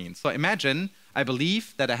see what I mean. So imagine I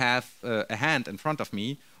believe that I have a hand in front of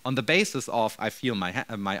me on the basis of I feel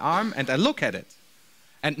my arm and I look at it.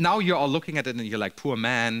 And now you're all looking at it and you're like, poor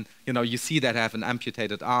man, you know, you see that I have an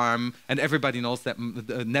amputated arm, and everybody knows that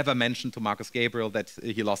never mentioned to Markus Gabriel that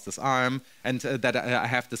he lost his arm, and that I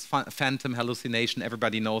have this phantom hallucination,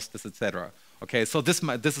 everybody knows this, etc. Okay, so this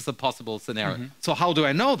is a possible scenario. So how do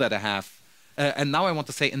I know that I have? And now I want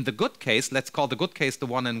to say in the good case, let's call the good case the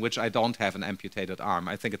one in which I don't have an amputated arm.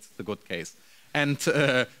 I think it's the good case. And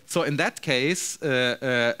so in that case,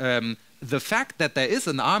 the fact that there is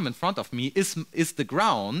an arm in front of me is the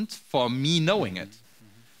ground for me knowing it.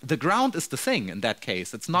 The ground is the thing in that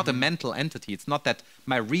case. It's not a mental entity. It's not that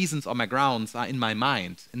my reasons or my grounds are in my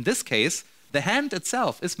mind. In this case, the hand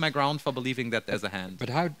itself is my ground for believing that there's a hand.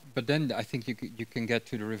 But then I think you can get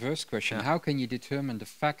to the reverse question. How can you determine the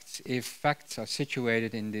facts if facts are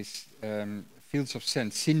situated in these fields of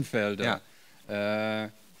sense, Zinvelden?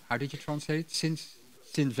 How did you translate it?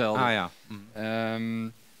 Zinvelden.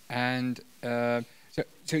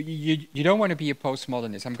 So you don't want to be a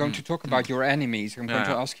postmodernist. I'm going to talk about your enemies. I'm going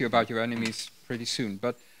to ask you about your enemies pretty soon.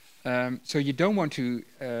 But so you don't want to,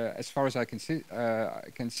 as far as I can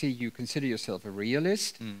see, you consider yourself a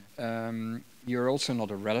realist. You're also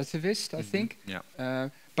not a relativist, I think.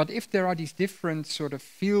 But if there are these different sort of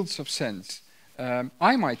fields of sense,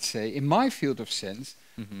 I might say, in my field of sense,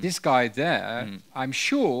 this guy there, I'm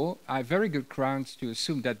sure I have very good grounds to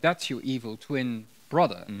assume that that's your evil twin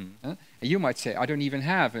brother. And you might say, I don't even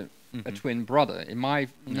have a twin brother. In my,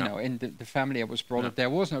 you know, in the family I was brought up, there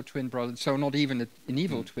was no twin brother, so not even an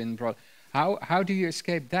evil twin brother. How do you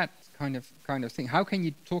escape that kind of thing? How can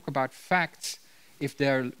you talk about facts if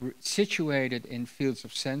they're situated in fields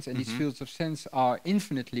of sense, and these fields of sense are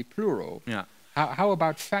infinitely plural? How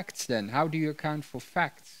about facts then? How do you account for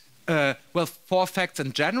facts? Well, for facts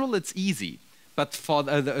in general, it's easy. But for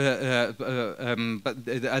there's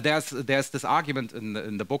this argument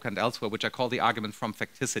in the book and elsewhere, which I call the argument from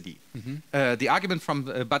facticity. The argument from,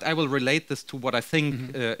 but I will relate this to what I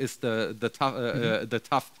think is the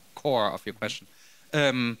tough core of your question.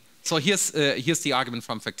 So here's the argument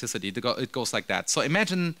from facticity. It goes like that. So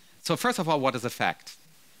imagine. So first of all, what is a fact?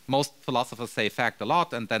 Most philosophers say fact a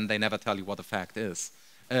lot, and then they never tell you what a fact is.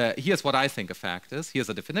 Here's what I think a fact is. Here's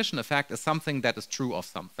a definition. A fact is something that is true of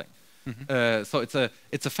something. So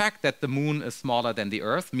it's a fact that the moon is smaller than the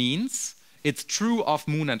Earth means it's true of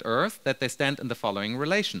moon and Earth that they stand in the following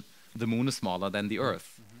relation. The moon is smaller than the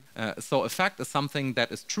Earth. So a fact is something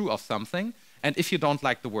that is true of something. And if you don't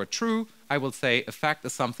like the word true, I will say a fact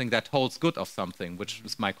is something that holds good of something, which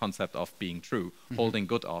is my concept of being true, holding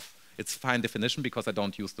good of. It's fine definition because I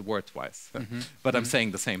don't use the word twice. But I'm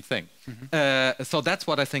saying the same thing. So that's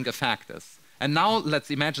what I think a fact is. And now let's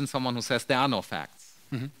imagine someone who says there are no facts.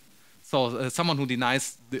 So someone who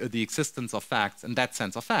denies the existence of facts in that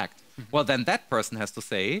sense of fact. Well, then that person has to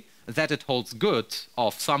say that it holds good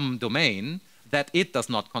of some domain that it does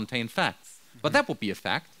not contain facts. But that would be a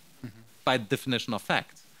fact by definition of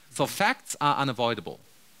fact. So facts are unavoidable.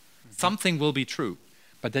 Something will be true.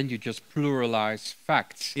 But then you just pluralize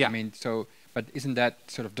facts. I mean, so, but isn't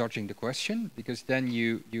that sort of dodging the question? Because then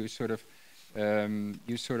you sort of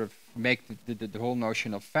make the whole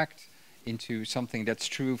notion of fact into something that's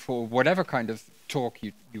true for whatever kind of talk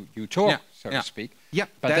you talk, so to speak.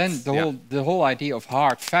 But then the whole idea of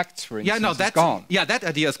hard facts, for instance, is gone. That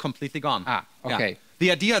idea is completely gone. Okay.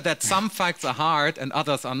 The idea that some facts are hard and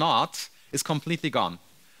others are not is completely gone.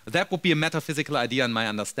 That would be a metaphysical idea in my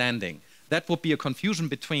understanding. That would be a confusion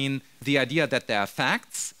between the idea that there are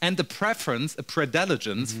facts and the preference, a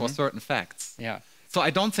prediligence for certain facts. So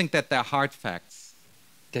I don't think that they're hard facts.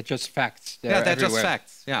 They're just facts. They're just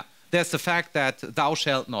facts. There's the fact that thou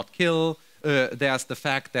shalt not kill. There's the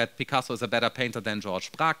fact that Picasso is a better painter than Georges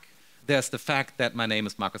Braque. There's the fact that my name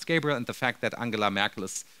is Markus Gabriel, and the fact that Angela Merkel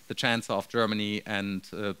is the Chancellor of Germany and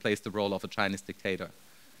plays the role of a Chinese dictator.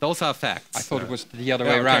 Those are facts. I thought it was the other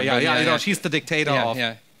way around. You know, she's the dictator of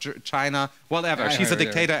China, whatever. She's a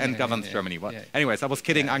dictator and governs Germany. Anyways, I was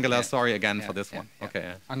kidding Angela. Sorry again for this one.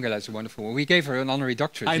 Angela is a wonderful one. We gave her an honorary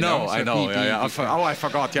doctorate. I know. I forgot. I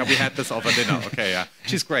forgot this over dinner.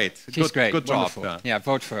 She's great. She's great. Good job.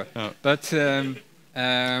 Vote for her. But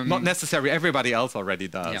not necessary. Everybody else already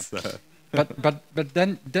does. but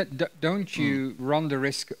then don't you run the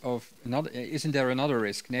risk of another? Isn't there another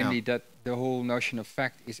risk, namely that the whole notion of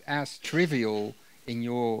fact is as trivial in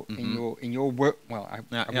your in your world? Well,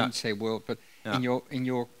 I wouldn't say world, but in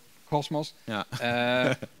your cosmos.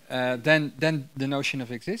 Then the notion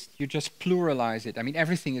of exist, you just pluralize it. I mean,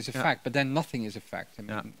 everything is a fact, but then nothing is a fact. I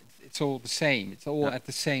mean, it's all the same. It's all at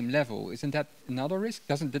the same level. Isn't that another risk?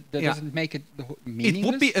 Doesn't make it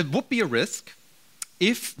meaningless? It would be a risk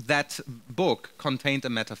if that book contained a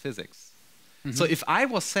metaphysics. So if I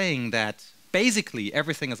was saying that basically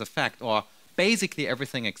everything is a fact, or basically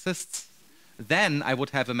everything exists, then I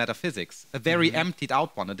would have a metaphysics, a very emptied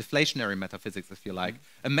out one, a deflationary metaphysics, if you like,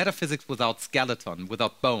 a metaphysics without skeleton,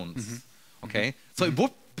 without bones. Okay, so it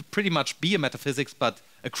would pretty much be a metaphysics, but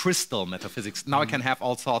a crystal metaphysics. Now I can have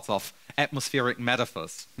all sorts of atmospheric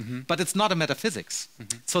metaphors, but it's not a metaphysics.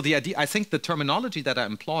 So the idea, I think, the terminology that I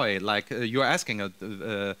employ, like you're asking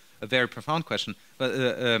a very profound question,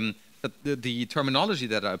 but the terminology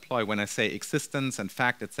that I employ when I say existence and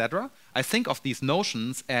fact, etc., I think of these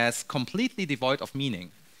notions as completely devoid of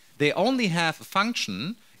meaning. They only have a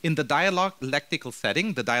function in the dialectical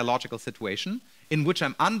setting, the dialogical situation, in which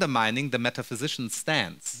I'm undermining the metaphysician's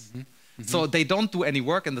stance. So they don't do any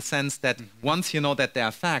work in the sense that once you know that they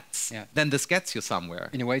are facts, then this gets you somewhere.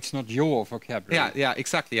 In a way, it's not your vocabulary. Yeah,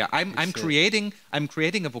 exactly. Yeah. I'm creating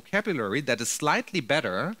a vocabulary that is slightly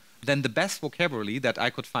better than the best vocabulary that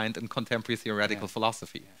I could find in contemporary theoretical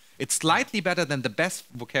philosophy. It's slightly better than the best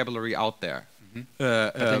vocabulary out there.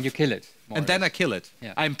 But then you kill it. And then I kill it.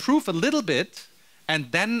 I improve a little bit,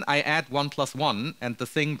 and then I add 1 + 1, and the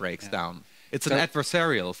thing breaks down. It's an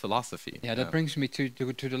adversarial philosophy. Yeah, that brings me to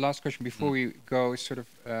the last question before we go sort of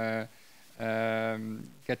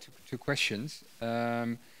get to questions.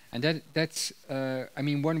 And that's, I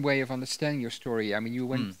mean, one way of understanding your story. I mean, you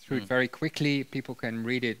went through it very quickly. People can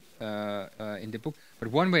read it in the book. But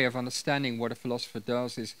one way of understanding what a philosopher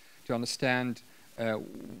does is to understand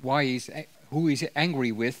who he's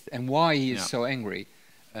angry with and why he is so angry.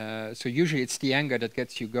 So usually it's the anger that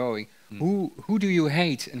gets you going. Who do you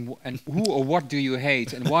hate, and who or what do you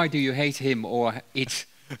hate, and why do you hate him or it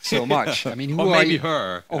so much? I mean, who or are maybe you?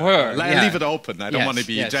 her. Or her. Leave it open. I don't want to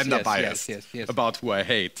be gender biased about who I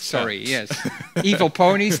hate. Sorry. Yes. Evil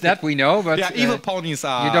ponies, that we know, but evil ponies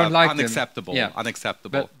are you don't like unacceptable. Them.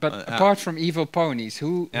 Unacceptable. But apart from evil ponies,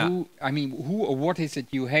 who or what is it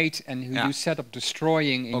you hate and who you set up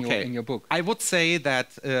destroying in your book? I would say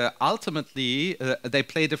that ultimately they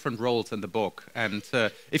play different roles in the book, and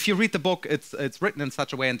if you read the book, it's written in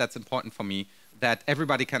such a way, and that's important for me, that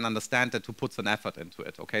everybody can understand it who puts an effort into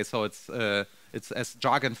it. Okay, so it's as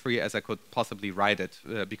jargon-free as I could possibly write it,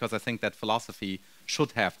 because I think that philosophy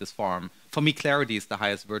should have this form. For me, clarity is the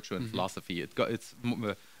highest virtue in philosophy. It's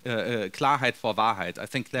Klarheit vor Wahrheit. I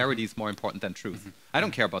think clarity is more important than truth. I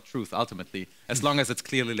don't care about truth ultimately, as long as it's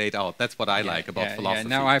clearly laid out. That's what I like about philosophy.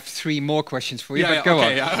 Now I have 3 more questions for you, but go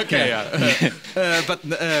on. But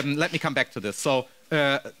let me come back to this. So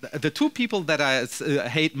the 2 people that I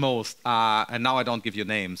hate most are, and now I don't give you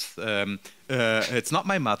names, it's not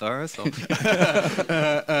my mother, so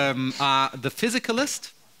are the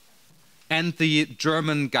physicalist and the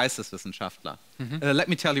German Geisteswissenschaftler. Let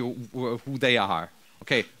me tell you who they are.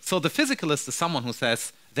 Okay, so the physicalist is someone who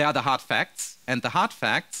says they are the hard facts, and the hard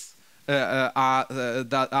facts are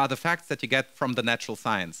the facts that you get from the natural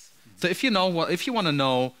science. So if you want to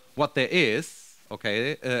know what there is,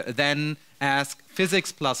 okay, then ask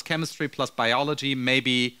physics plus chemistry plus biology,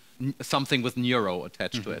 maybe something with neuro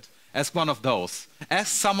attached to it. Ask one of those. Ask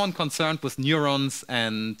someone concerned with neurons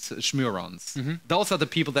and schmurons. Those are the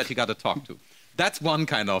people that you got to talk to. That's one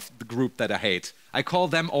kind of group that I hate. I call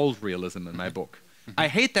them old realism in my book. I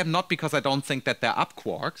hate them not because I don't think that they're up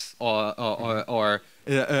quarks or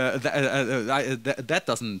that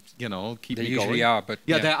doesn't, keep me going. They usually are, but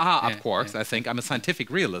there are up quarks. I think I'm a scientific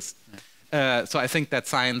realist. So I think that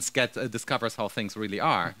science discovers how things really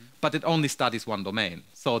are, but it only studies one domain.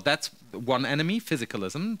 So that's one enemy,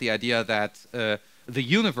 physicalism, the idea that the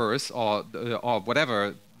universe or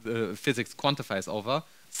whatever physics quantifies over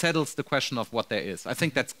settles the question of what there is. I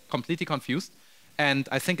think that's completely confused, and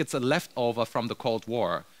I think it's a leftover from the Cold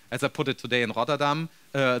War. As I put it today in Rotterdam,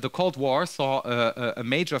 the Cold War saw a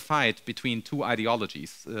major fight between 2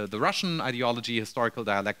 ideologies. The Russian ideology, historical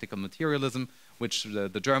dialectical materialism, which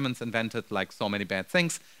the Germans invented, like so many bad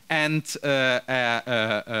things, and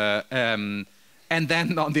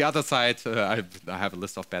then on the other side, I have a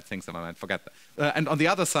list of bad things in my mind. Forget that. And on the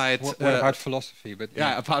other side, what about philosophy? But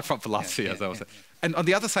apart from philosophy, as I was saying. and on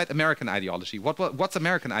the other side, American ideology. What's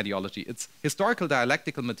American ideology? It's historical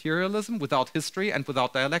dialectical materialism without history and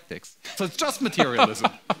without dialectics. So it's just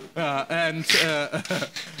materialism. And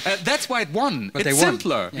that's why it won. But it's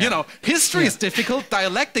simpler. Yeah. You know, history is difficult.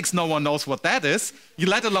 Dialectics, no one knows what that is. You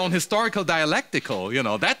let alone historical dialectical. You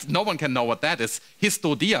know, that no one can know what that is.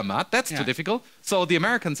 Histodiamat, that's too difficult. So the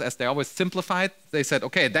Americans, as they always simplified, they said,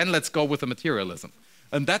 okay, then let's go with the materialism.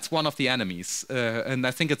 And that's one of the enemies, and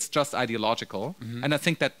I think it's just ideological. And I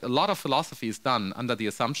think that a lot of philosophy is done under the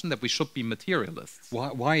assumption that we should be materialists.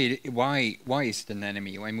 Why is it an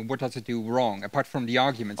enemy? I mean, what does it do wrong, apart from the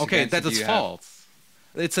arguments? Okay, that is false.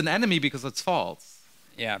 It's an enemy because it's false.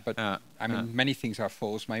 Yeah, but I mean, many things are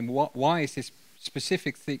false. I mean, why is this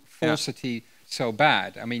specific falsity so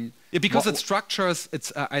bad? I mean, because it structures.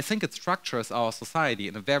 I think it structures our society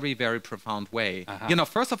in a very, very profound way. You know,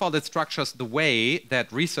 first of all, it structures the way that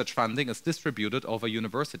research funding is distributed over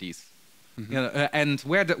universities. You know, and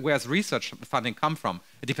where's research funding come from?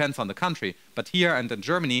 It depends on the country. But here and in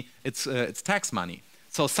Germany, it's tax money.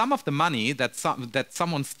 So some of the money that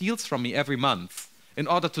someone steals from me every month in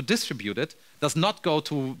order to distribute it does not go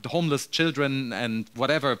to the homeless children and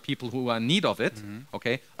whatever people who are in need of it.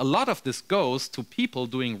 Okay, a lot of this goes to people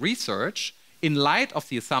doing research in light of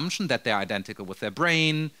the assumption that they're identical with their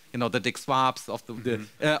brain, you know, the Dick Swabs of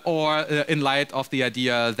or in light of the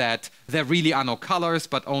idea that there really are no colors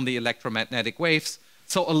but only electromagnetic waves.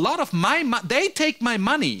 So a lot of they take my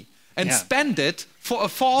money and spend it for a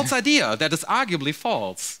false idea that is arguably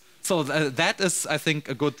false. So that is, I think,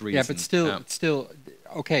 a good reason. Yeah, but still,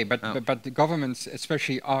 okay. But the governments,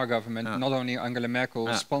 especially our government, not only Angela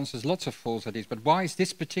Merkel, sponsors lots of false ideas. But why is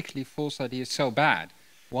this particularly false idea so bad?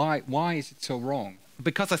 Why is it so wrong?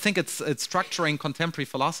 Because I think it's structuring contemporary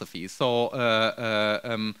philosophy. So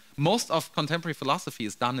most of contemporary philosophy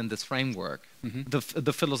is done in this framework.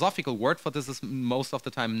 The philosophical word for this is most of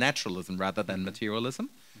the time naturalism rather than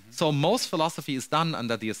materialism. So most philosophy is done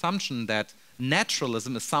under the assumption that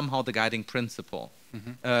naturalism is somehow the guiding principle.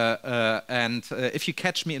 And if you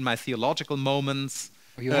catch me in my theological moments,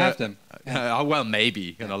 you have them. Well,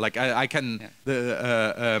 maybe, you know, like I can.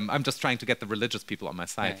 I'm just trying to get the religious people on my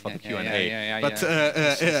side for the Q&A. But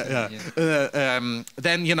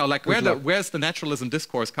then, you know, like where's the naturalism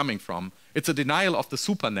discourse coming from? It's a denial of the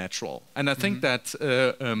supernatural, and I think that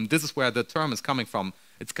this is where the term is coming from.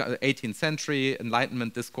 It's 18th century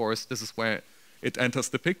Enlightenment discourse. This is where it enters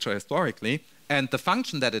the picture historically, and the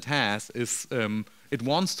function that it has is it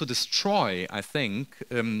wants to destroy, I think,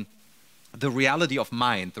 the reality of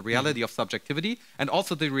mind, the reality of subjectivity, and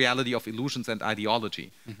also the reality of illusions and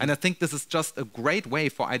ideology. And I think this is just a great way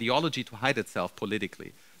for ideology to hide itself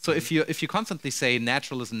politically. So if you constantly say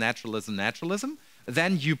naturalism, naturalism, naturalism,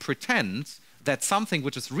 then you pretend that something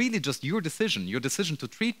which is really just your decision to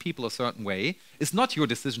treat people a certain way, is not your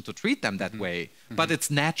decision to treat them that way, but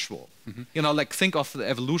it's natural. You know, like think of the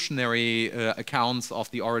evolutionary accounts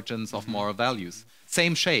of the origins of moral values.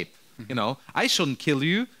 Same shape. You know, I shouldn't kill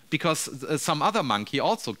you because some other monkey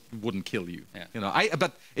also wouldn't kill you. You know, I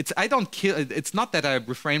don't kill. It's not that I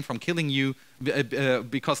refrain from killing you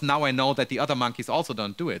because now I know that the other monkeys also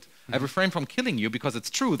don't do it. I refrain from killing you because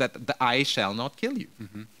it's true that I shall not kill you.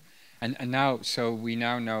 And now, so we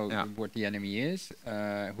now know what the enemy is,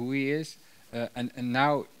 who he is, and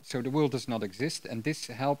now, so the world does not exist, and this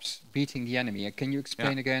helps beating the enemy. Can you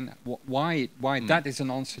explain again why that is an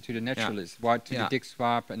answer to the naturalist, why to the Dick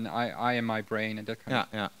Swab and I am my brain and that kind of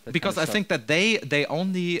stuff? Because I think that the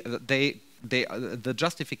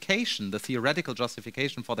justification, the theoretical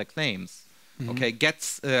justification for their claims, okay,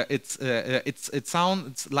 gets it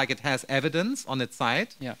sounds like it has evidence on its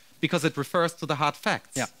side, because it refers to the hard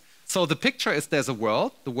facts. So the picture is there's a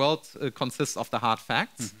world. The world consists of the hard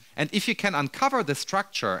facts. And if you can uncover the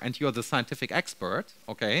structure and you're the scientific expert,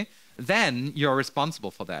 okay, then you're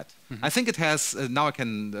responsible for that. I think it has, now I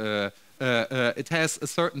can, it has a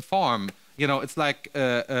certain form. You know, it's like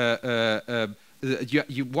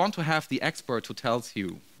you want to have the expert who tells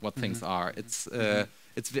you what things are. It's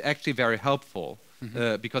actually very helpful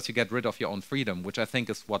because you get rid of your own freedom, which I think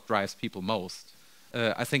is what drives people most.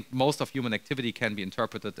 I think most of human activity can be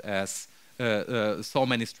interpreted as so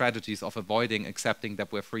many strategies of avoiding accepting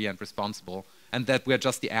that we're free and responsible and that we're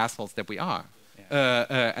just the assholes that we are.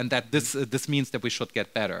 And that this means that we should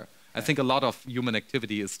get better. I think a lot of human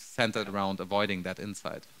activity is centered around avoiding that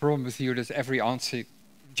insight. The problem with you is every answer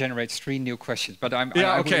generates 3 new questions, but I'm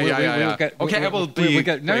no, that's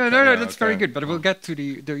very good, but we'll get to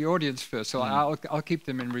the audience first, so I'll keep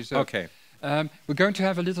them in reserve. Okay. We're going to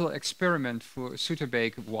have a little experiment for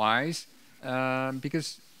Soeterbeeck wise,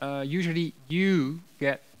 because usually you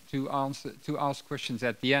get to ask questions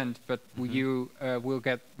at the end, but you will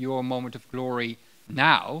get your moment of glory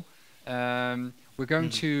now. We're going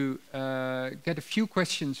to get a few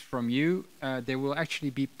questions from you. They will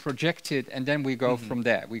actually be projected, and then we go from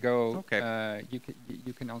there. We go. Okay.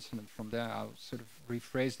 You can answer them from there. I'll sort of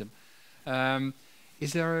rephrase them.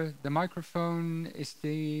 Is there the microphone?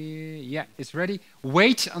 It's ready.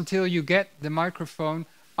 Wait until you get the microphone.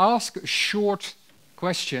 Ask a short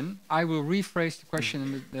question. I will rephrase the question,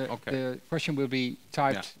 and the question will be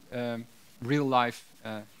typed real life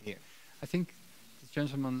here. I think the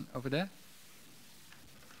gentleman over there.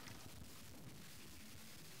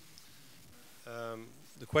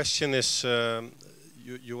 The question is,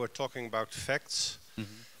 you were talking about facts,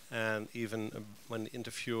 and even when the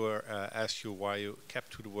interviewer asked you why you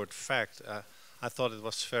kept to the word fact, I thought it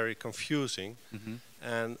was very confusing.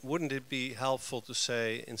 And wouldn't it be helpful to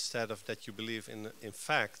say, instead of that you believe in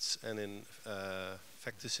facts and in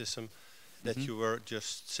facticism, that you were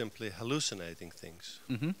just simply hallucinating things?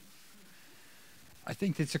 I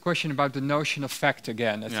think it's a question about the notion of fact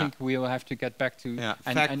again. I think we'll have to get back to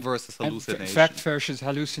fact versus hallucination. Fact versus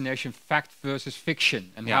hallucination, fact versus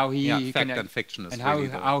fiction, and how he fact can and fiction is and really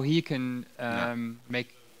how he can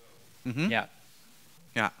make.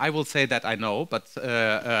 Yeah, I will say that I know, but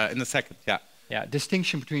in a second. Yeah,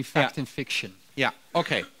 distinction between fact and fiction. Yeah.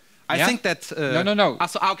 Okay. I think that. No.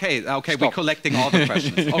 Okay. We're collecting all the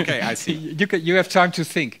questions. Okay, I see. You have time to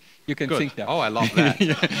think. You can think now. Oh, I love that.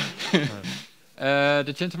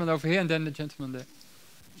 The gentleman over here, and then the gentleman there.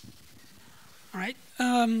 All right.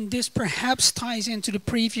 This perhaps ties into the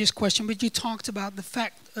previous question, but you talked about the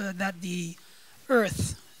fact that the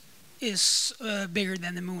Earth is bigger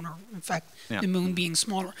than the moon, or in fact, the moon being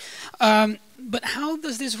smaller. But how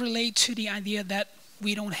does this relate to the idea that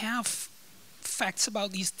we don't have facts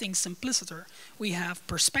about these things simpliciter? We have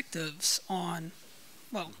perspectives on,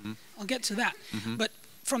 well, I'll get to that. But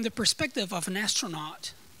from the perspective of an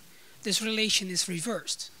astronaut, this relation is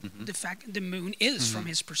reversed. The fact the moon is, from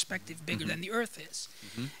his perspective, bigger than the Earth is.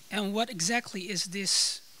 And what exactly is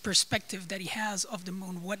this perspective that he has of the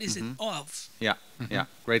moon? What is it of? Yeah,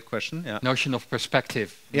 great question. Notion of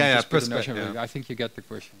perspective. Perspective. I think you get the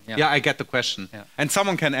question. I get the question. And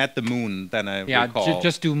someone can add the moon, then I recall.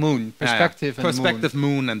 Just do moon, perspective and perspective,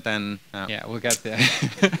 moon, and then... Yeah, we'll get there.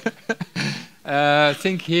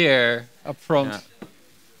 Think here, up front.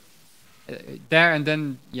 There and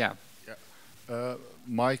then,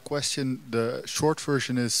 my question, the short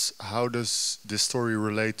version is, how does this story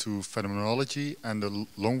relate to phenomenology? And the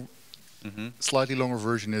slightly longer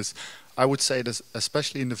version is, I would say that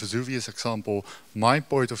especially in the Vesuvius example, my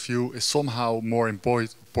point of view is somehow more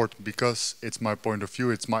important because it's my point of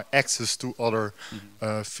view, it's my access to other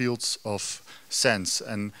fields of sense.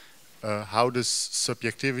 And how does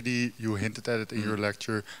subjectivity, you hinted at it in your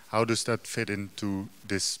lecture, how does that fit into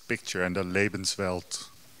this picture and the Lebenswelt?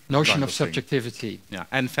 Notion of subjectivity. Yeah,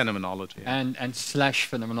 and phenomenology. And slash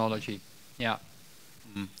phenomenology. Yeah.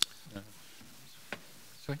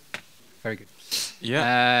 Sorry? Very good.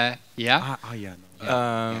 Yeah.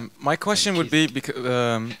 My question would be,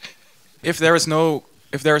 if there is no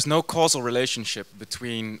causal relationship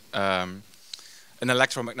between an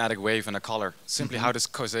electromagnetic wave and a color, simply how does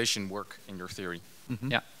causation work in your theory?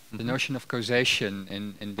 Yeah, the notion of causation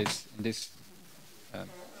in this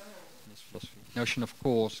philosophy, notion of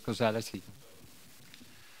causality.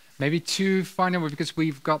 Maybe two final, because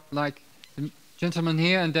we've got like the gentleman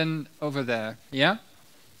here and then over there. Yeah.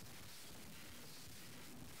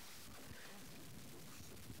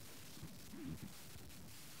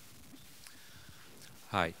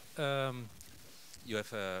 Hi. You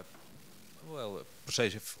have a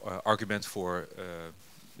persuasive argument for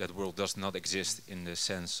that the world does not exist in the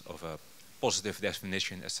sense of a positive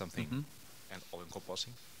definition as something and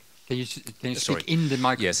all-encompassing. Can you speak in the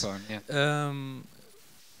microphone? Yes. Yeah.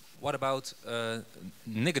 What about a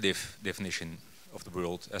negative definition of the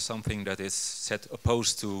world as something that is set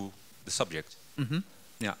opposed to the subject?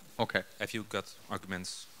 Yeah. Okay. Have you got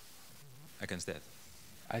arguments against that?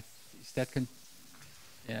 Is that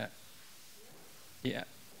yeah. Yeah.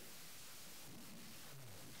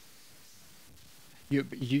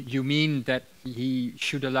 You mean that he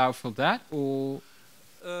should allow for that, or?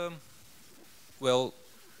 Well,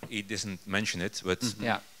 he doesn't mention it, but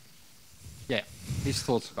yeah, his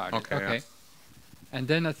thoughts about it. Okay. Yeah. And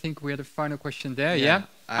then I think we had a final question there. Yeah.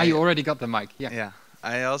 You already got the mic. Yeah. Yeah.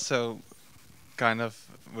 I also kind of,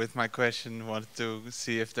 with my question, wanted to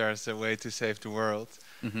see if there's a way to save the world.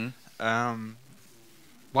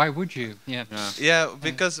 Why would you? Yeah,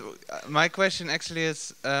 because my question actually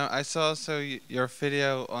is, I saw also your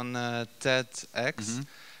video on TEDx,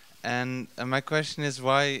 And my question is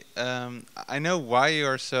why, I know why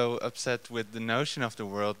you're so upset with the notion of the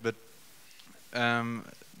world, but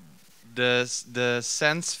the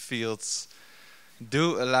sense fields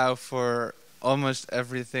do allow for almost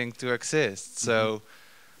everything to exist. So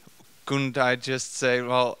couldn't I just say,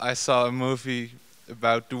 well, I saw a movie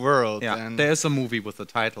about the world? Yeah, And there is a movie with the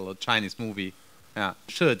title, a Chinese movie. Yeah,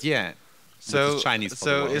 yeah. so, which is Chinese for the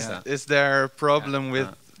so world, is, yeah. is there a problem Yeah, with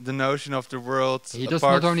the notion of the world? He does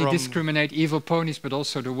apart not only from discriminate evil ponies, but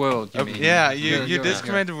also the world. You mean? Yeah, you You're-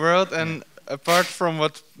 discriminate the world, and apart from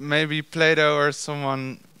what maybe Plato or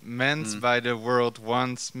someone meant by the world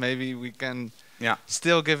once, maybe we can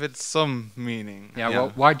still give it some meaning. Yeah,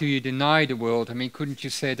 well, why do you deny the world? I mean, couldn't you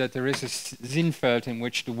say that there is a Zinfeld in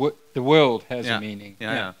which the world has a meaning?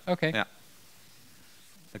 Okay. Yeah.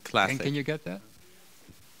 A classic. And can you get that?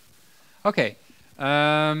 Okay.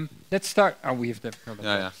 Let's start. Oh, we have the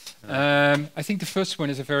problem. I think the first one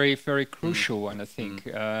is a very, very crucial one. I think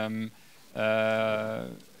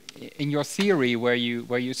in your theory, where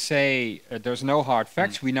you say there's no hard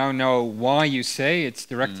facts, we now know why you say it's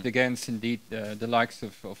directed against indeed the likes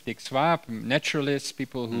of Dick Swaap, naturalists,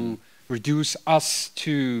 people who reduce us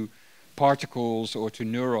to particles or to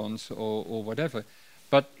neurons or whatever.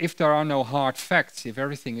 But if there are no hard facts, if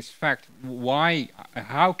everything is fact, why?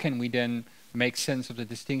 How can we then make sense of the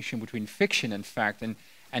distinction between fiction and fact? And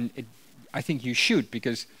I think you should,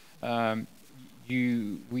 because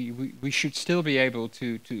we should still be able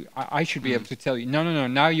to I should be able to tell you, no,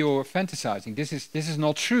 now you're fantasizing. This is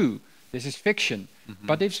not true. This is fiction.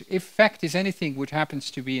 But if fact is anything which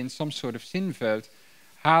happens to be in some sort of Zinfeld,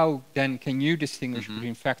 how then can you distinguish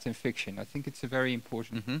between fact and fiction? I think it's a very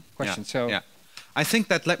important question. I think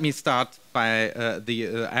that let me start by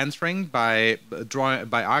answering by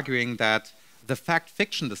arguing that the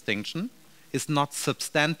fact-fiction distinction is not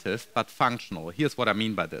substantive but functional. Here's what I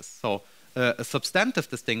mean by this. So a substantive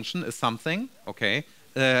distinction is something,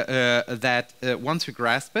 that once we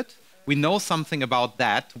grasp it, we know something about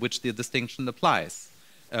that which the distinction applies.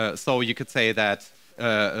 So you could say that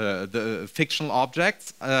the fictional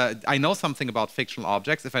objects, I know something about fictional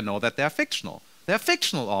objects if I know that they're fictional. They're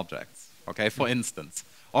fictional objects. Okay, for instance,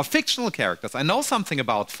 or fictional characters. I know something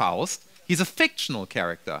about Faust. He's a fictional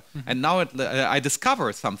character, and now I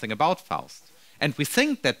discover something about Faust. And we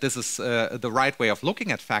think that this is the right way of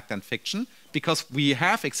looking at fact and fiction because we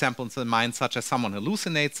have examples in mind, such as someone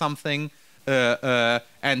hallucinates something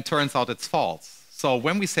and turns out it's false. So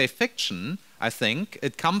when we say fiction, I think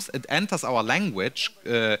it enters our language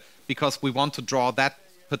because we want to draw that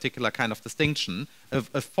particular kind of distinction,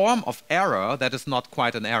 a form of error that is not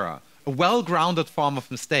quite an error. A well-grounded form of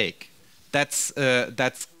mistake. That's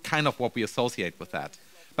kind of what we associate with that.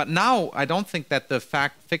 But now I don't think that the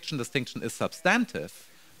fact-fiction distinction is substantive,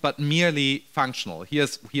 but merely functional.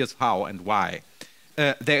 Here's how and why.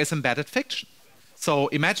 There is embedded fiction. So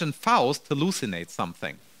imagine Faust hallucinates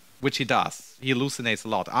something, which he does. He hallucinates a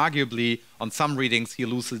lot. Arguably, on some readings, he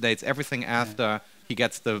hallucinates everything after he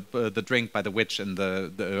gets the drink by the witch in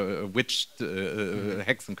the witch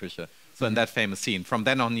Hexenküche. So in that famous scene, from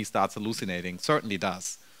then on he starts hallucinating, certainly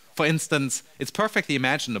does. For instance, it's perfectly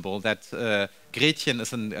imaginable that Gretchen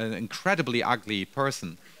is an incredibly ugly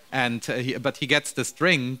person, and but he gets this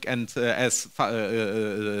drink, and as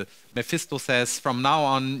Mephisto says, from now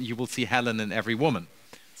on you will see Helen in every woman.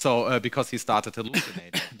 So because he started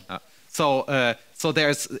hallucinating. So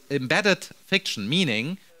there's embedded fiction,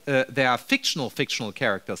 meaning there are fictional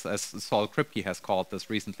characters, as Saul Kripke has called this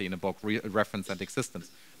recently in a book, Reference and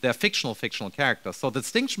Existence. They are fictional characters. So the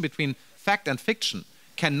distinction between fact and fiction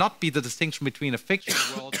cannot be the distinction between a fictional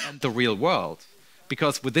world and the real world,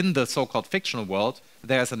 because within the so-called fictional world,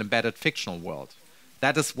 there's an embedded fictional world.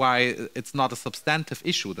 That is why it's not a substantive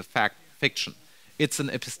issue, the fact-fiction. It's an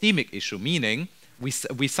epistemic issue, meaning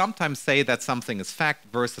we sometimes say that something is fact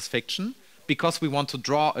versus fiction because we want to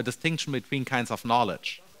draw a distinction between kinds of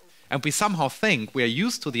knowledge. And we somehow think we are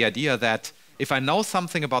used to the idea that if I know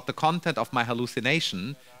something about the content of my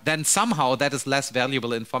hallucination, then somehow that is less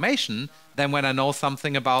valuable information than when I know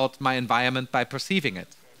something about my environment by perceiving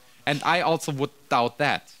it. And I also would doubt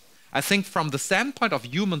that. I think from the standpoint of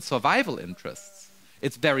human survival interests,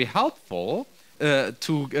 it's very helpful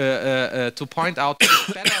to point out,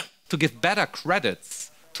 to give better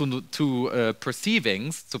credits to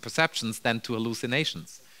perceivings, to perceptions, than to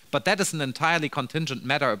hallucinations. But that is an entirely contingent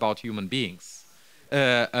matter about human beings.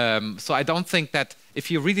 So I don't think that if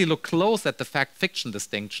you really look close at the fact-fiction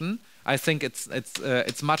distinction, I think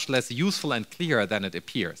it's much less useful and clear than it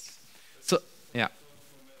appears. So yeah.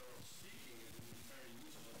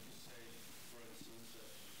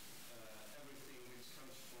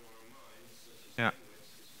 Yeah.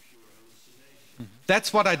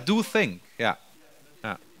 That's what I do think. Yeah.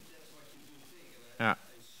 Yeah. Yeah.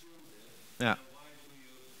 Yeah.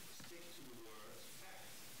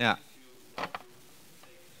 Yeah.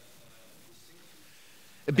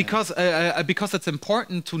 Because it's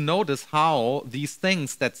important to notice how these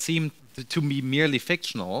things that seem to be merely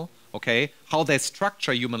fictional, okay, how they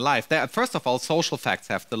structure human life. First of all, social facts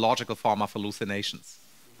have the logical form of hallucinations.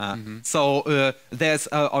 So there's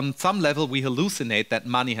on some level we hallucinate that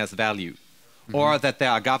money has value, or that there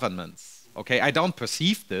are governments. Okay, I don't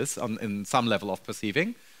perceive this in some level of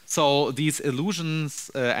perceiving. So these illusions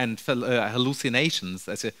and hallucinations,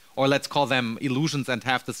 or let's call them illusions and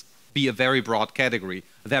have this be a very broad category.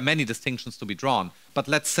 There are many distinctions to be drawn, but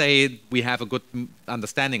let's say we have a good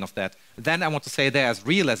understanding of that. Then I want to say they're as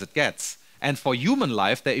real as it gets. And for human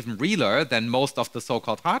life, they're even realer than most of the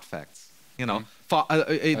so-called hard facts. You know,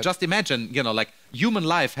 just imagine, you know, like human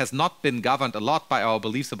life has not been governed a lot by our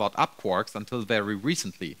beliefs about up quarks until very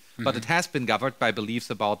recently, but it has been governed by beliefs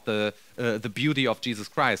about the beauty of Jesus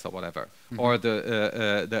Christ or whatever. Or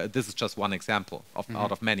this is just one example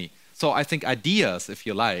out of many. So I think ideas, if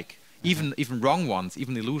you like, even wrong ones,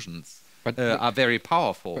 even illusions, are very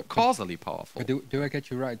powerful, causally powerful. But do I get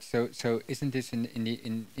you right? So isn't this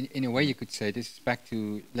in a way you could say this is back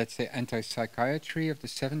to, let's say, anti-psychiatry of the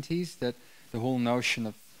 70s, that the whole notion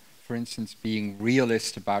of, for instance, being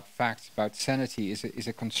realist about facts, about sanity is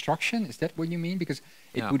a construction? Is that what you mean? Because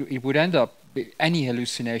it would end up any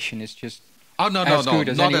hallucination is just not at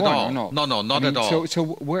all. So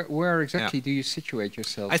where exactly do you situate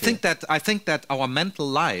yourself? I think that our mental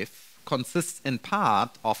life consists in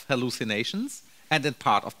part of hallucinations and in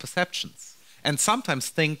part of perceptions, and sometimes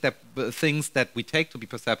think that things that we take to be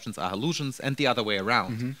perceptions are illusions, and the other way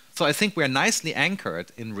around. So I think we're nicely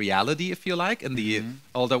anchored in reality, if you like,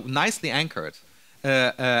 although nicely anchored.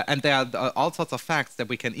 And there are all sorts of facts that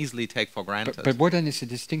we can easily take for granted. But what then is a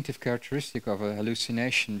distinctive characteristic of a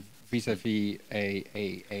hallucination vis-à-vis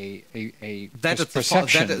a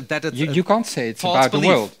perception? You can't say it's about belief.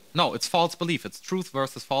 The world. No, it's false belief. It's truth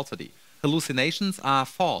versus falsity. Hallucinations are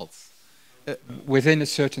false. Within a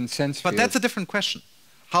certain sense But field. that's a different question.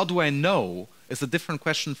 How do I know is a different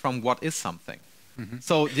question from what is something.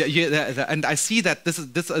 So, and I see that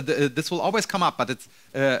this will always come up, but it's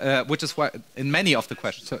which is why in many of the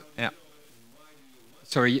questions. So,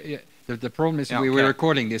 sorry, the problem is we're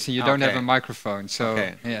recording this and you don't have a microphone. So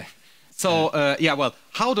well,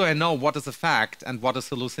 how do I know what is a fact and what is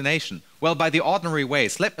hallucination? Well, by the ordinary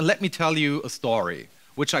ways. Let me tell you a story,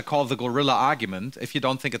 which I call the gorilla argument. If you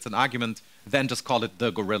don't think it's an argument, then just call it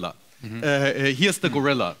the gorilla. Here's the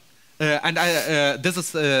gorilla, and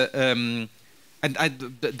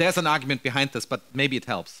there's an argument behind this, but maybe it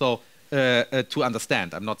helps. So to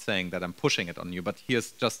understand, I'm not saying that I'm pushing it on you, but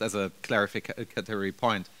here's just as a clarificatory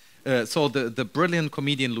point. So the brilliant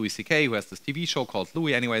comedian Louis C.K., who has this TV show called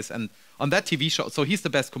Louis anyways, and on that TV show, so he's the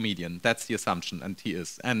best comedian, that's the assumption, and he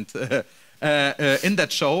is. And in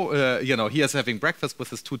that show, he is having breakfast with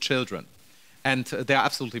his 2 children. And they're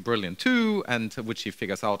absolutely brilliant too, and which he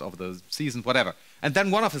figures out over the season, whatever. And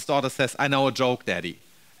then one of his daughters says, "I know a joke, Daddy."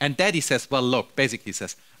 And Daddy says, "Well, look," basically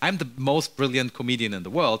says, "I'm the most brilliant comedian in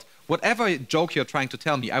the world. Whatever joke you're trying to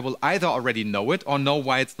tell me, I will either already know it or know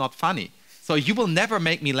why it's not funny. So you will never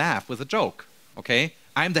make me laugh with a joke, okay?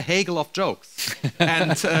 I'm the Hegel of jokes."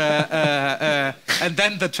 And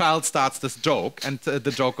then the child starts this joke, and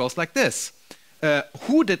the joke goes like this.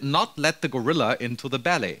 Who did not let the gorilla into the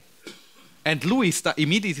ballet? And Louis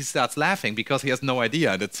immediately starts laughing because he has no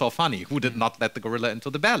idea, and it's so funny. Who did not let the gorilla into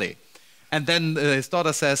the ballet? And then his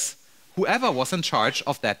daughter says, whoever was in charge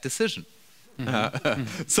of that decision.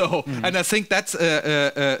 And I think that's,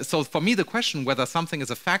 so for me the question whether something is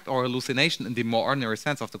a fact or hallucination in the more ordinary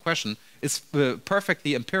sense of the question is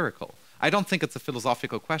perfectly empirical. I don't think it's a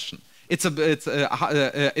philosophical question. It's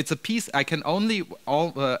a piece, I can only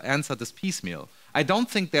answer this piecemeal. I don't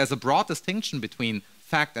think there's a broad distinction between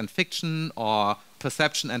fact and fiction or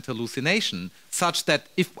perception and hallucination, such that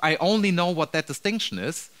if I only know what that distinction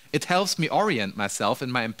is, it helps me orient myself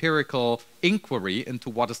in my empirical inquiry into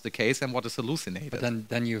what is the case and what is hallucinated. But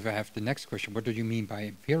then you have the next question. What do you mean by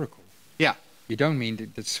empirical? Yeah. You don't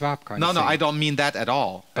mean the swap kind of thing. No, I don't mean that at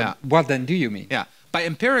all. What then do you mean? Yeah. By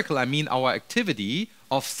empirical, I mean our activity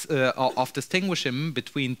of distinguishing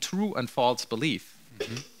between true and false belief.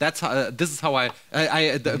 That's how, this is how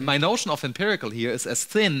my notion of empirical here is as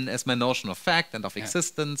thin as my notion of fact and of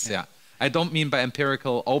existence. Yeah. I don't mean by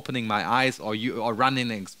empirical opening my eyes or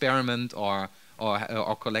running an experiment or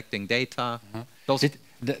collecting data.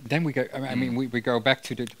 Then we go. I mean, we go back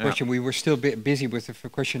to the question. We were still busy with the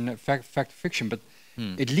question fact fiction, but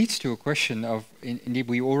it leads to a question of, indeed,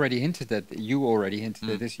 we already hinted that, you already hinted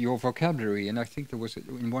at this, your vocabulary, and I think there was,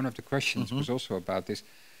 in one of the questions was also about this.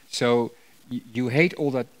 So you hate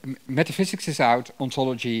all that, metaphysics is out,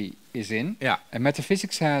 ontology is in, and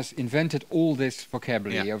metaphysics has invented all this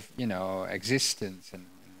vocabulary of, you know, existence and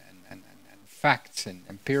facts and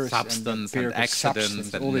substance and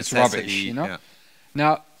accidents and all this rubbish, you know.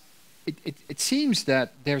 Now, it seems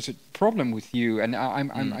that there's a problem with you, and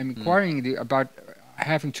I'm inquiring about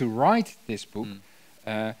having to write this book.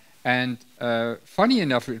 And funny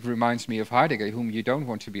enough, it reminds me of Heidegger, whom you don't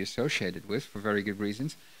want to be associated with for very good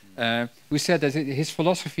reasons, who said that his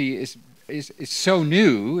philosophy is so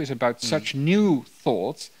new, is about such new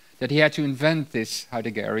thoughts, that he had to invent this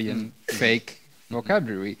Heideggerian fake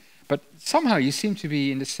vocabulary. But somehow you seem to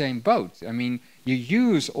be in the same boat. I mean, you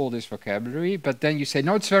use all this vocabulary, but then you say,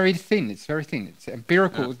 no, it's very thin, it's very thin. It's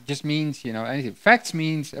empirical, it just means, you know, anything. Facts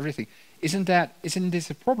means everything. Isn't this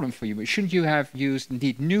a problem for you? But shouldn't you have used,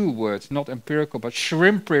 indeed, new words, not empirical, but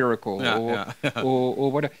shrimpirical,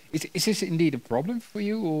 or whatever? Is this indeed a problem for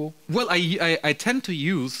you? Or? Well, I tend to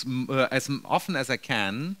use, as often as I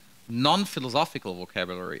can, non-philosophical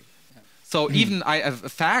vocabulary. So even a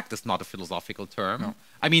fact is not a philosophical term. No.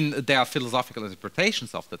 I mean, there are philosophical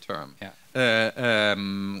interpretations of the term,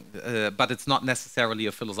 but it's not necessarily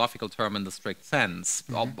a philosophical term in the strict sense.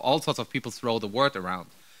 All sorts of people throw the word around.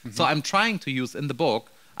 So I'm trying to use, in the book,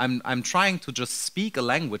 I'm trying to just speak a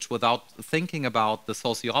language without thinking about the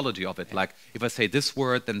sociology of it. Like, if I say this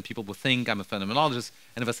word, then people will think I'm a phenomenologist,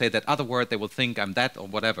 and if I say that other word, they will think I'm that or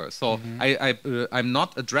whatever. So I'm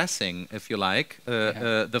not addressing, if you like,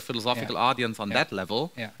 the philosophical audience on that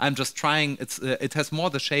level. I'm just trying, it has more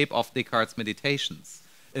the shape of Descartes' Meditations.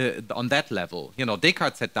 On that level, you know,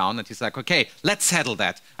 Descartes sat down and he's like, okay, let's settle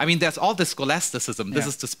that. I mean, there's all this scholasticism. This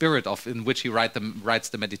is the spirit in which he writes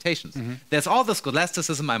the Meditations. There's all the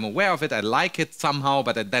scholasticism. I'm aware of it. I like it somehow,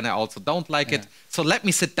 but then I also don't like it. So let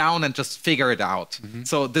me sit down and just figure it out.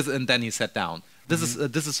 So this, and then he sat down. This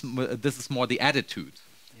is more the attitude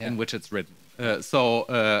in which it's written.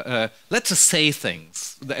 Let's just say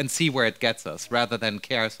things and see where it gets us, rather than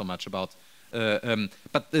care so much about.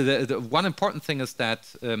 But the one important thing is that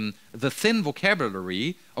the thin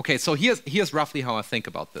vocabulary. Okay, so here's roughly how I think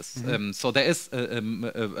about this. So there is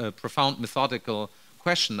a profound methodical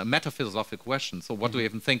question, a metaphilosophical question. So what do we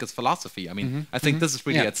even think is philosophy? I mean, I think this is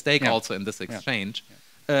really at stake also in this exchange.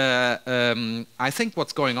 I think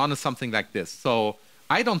what's going on is something like this. So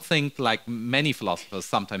I don't think, like many philosophers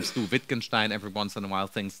sometimes do, Wittgenstein every once in a while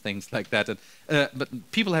thinks things like that.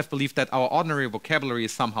 But people have believed that our ordinary vocabulary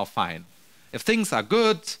is somehow fine. If things are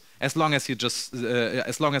good, as long as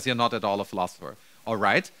you're not at all a philosopher, all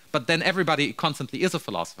right. But then everybody constantly is a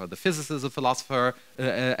philosopher. The physicist is a philosopher.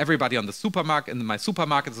 Everybody on the supermarket, in my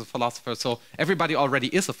supermarket, is a philosopher. So everybody already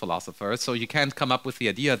is a philosopher. So you can't come up with the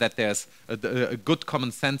idea that there's a good,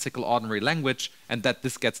 commonsensical, ordinary language, and that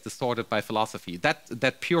this gets distorted by philosophy.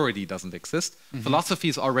 That purity doesn't exist. Philosophy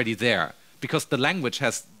is already there because the language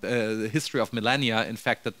has a history of millennia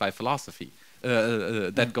infected by philosophy.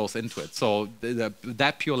 That goes into it. So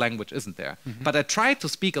that pure language isn't there. But I try to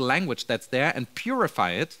speak a language that's there and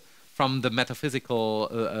purify it from the metaphysical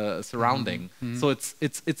surrounding. So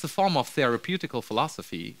it's a form of therapeutical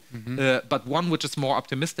philosophy, but one which is more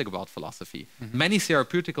optimistic about philosophy. Many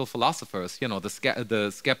therapeutical philosophers, you know,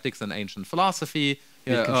 the skeptics in ancient philosophy,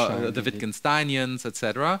 the Wittgensteinians,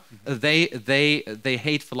 etc., they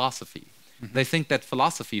hate philosophy. They think that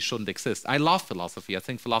philosophy shouldn't exist. I love philosophy. I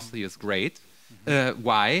think philosophy is great.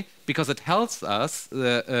 Why? Because it helps us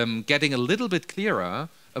getting a little bit clearer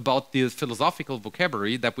about the philosophical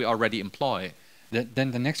vocabulary that we already employ.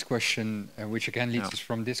 Then the next question, which again leads us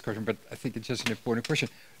from this question, but I think it's just an important question.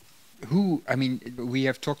 I mean, we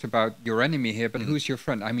have talked about your enemy here, but who's your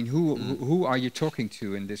friend? I mean, who are you talking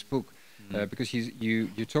to in this book? Because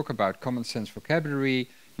you talk about common sense vocabulary.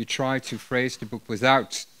 You try to phrase the book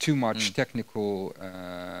without too much technical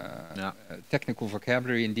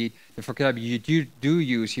vocabulary. Indeed, the vocabulary you do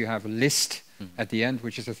use, you have a list at the end,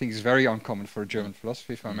 which I think is very uncommon for German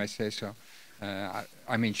philosophy, if I may say so.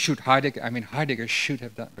 I mean, Heidegger should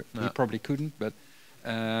have done, but he probably couldn't. But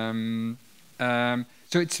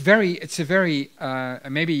so it's a very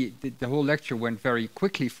maybe the whole lecture went very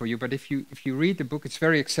quickly for you, but if you read the book, it's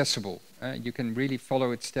very accessible. You can really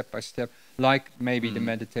follow it step by step, like maybe the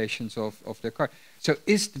Meditations of Descartes. So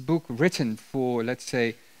is the book written for, let's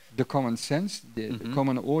say, the common sense, the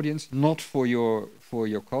common audience, not for your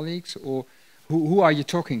colleagues, or who are you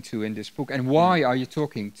talking to in this book, and why are you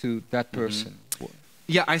talking to that person?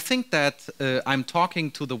 Yeah, I think that I'm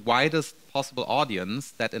talking to the widest possible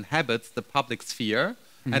audience that inhabits the public sphere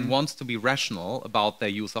and wants to be rational about their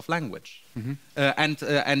use of language.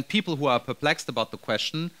 And people who are perplexed about the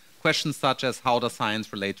questions such as how does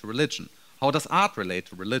science relate to religion? How does art relate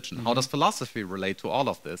to religion? How does philosophy relate to all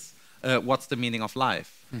of this? What's the meaning of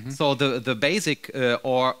life? So the basic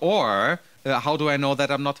how do I know that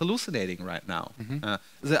I'm not hallucinating right now?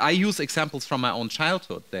 I use examples from my own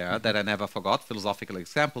childhood there that I never forgot, philosophical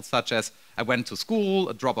examples such as I went to school,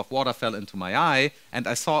 a drop of water fell into my eye, and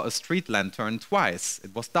I saw a street lantern twice.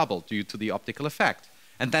 It was double due to the optical effect.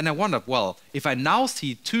 And then I wondered, well, if I now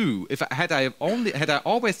see two, had I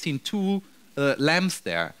always seen two lamps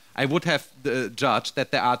there, I would have judged that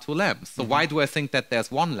there are two lamps. So why do I think that there's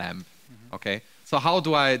one lamp? Okay. So how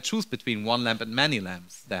do I choose between one lamp and many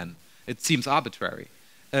lamps then? It seems arbitrary,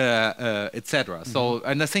 etc. So,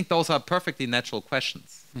 and I think those are perfectly natural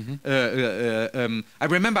questions. I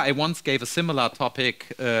remember I once gave a similar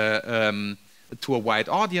topic to a wide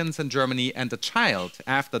audience in Germany, and a child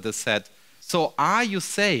after this said, "So are you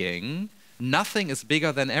saying nothing is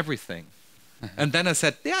bigger than everything?" And then I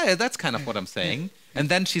said, "Yeah, that's kind of what I'm saying." And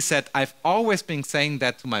then she said, "I've always been saying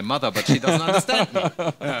that to my mother, but she doesn't understand me."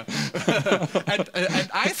 And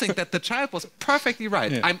I think that the child was perfectly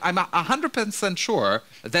right. I'm 100% sure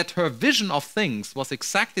that her vision of things was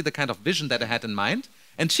exactly the kind of vision that I had in mind.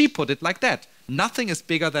 And she put it like that. Nothing is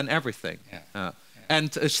bigger than everything.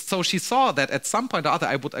 And so she saw that at some point or other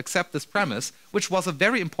I would accept this premise, which was a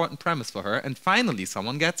very important premise for her. And finally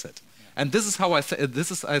someone gets it. And this is how I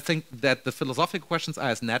think that the philosophical questions are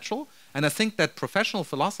as natural, and I think that professional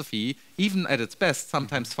philosophy, even at its best,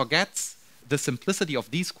 sometimes forgets the simplicity of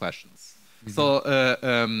these questions. So,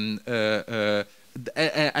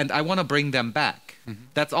 and I want to bring them back.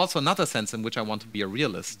 That's also another sense in which I want to be a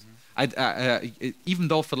realist. Even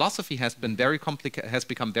though philosophy has become very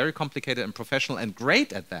complicated and professional and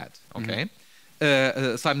great at that, okay.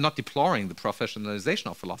 So I'm not deploring the professionalization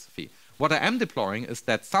of philosophy. What I am deploring is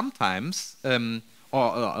that sometimes, or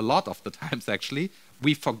a lot of the times actually,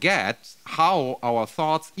 we forget how our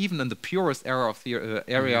thoughts, even in the purest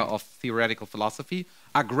area of theoretical philosophy,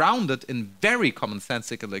 are grounded in very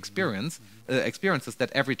commonsensical experiences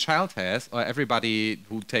that every child has, or everybody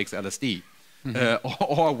who takes LSD,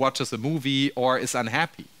 or watches a movie, or is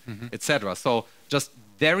unhappy, etc. So just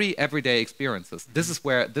very everyday experiences. This is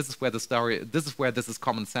where this is this is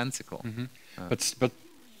commonsensical. But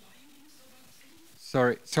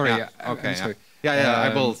sorry. Yeah, I'm sorry. Yeah, I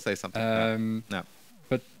will say something.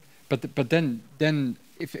 But then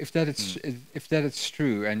if that is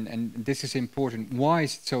true, and this is important, why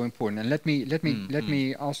is it so important? And let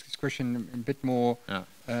me ask this question in a bit more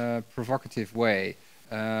provocative way.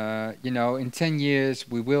 You know, in 10 years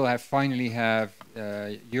we will finally have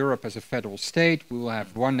Europe as a federal state. We will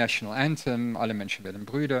have one national anthem, alle Menschen werden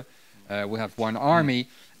Brüder. We'll have one army.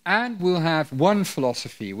 And we'll have one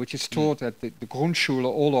philosophy, which is taught at the Grundschule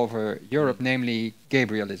all over Europe, namely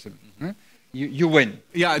Gabrielism. You win.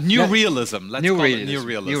 Yeah, new realism. Let's call it new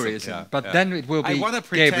realism. New realism. But then it will be I want to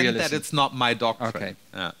pretend Gabrielism. that it's not my doctrine. Okay.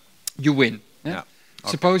 Yeah. You win. Yeah. Okay.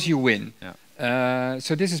 Suppose you win. Yeah.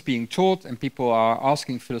 So this is being taught, and people are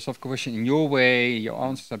asking philosophical questions in your way. Your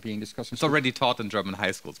answers are being discussed. It's already taught in German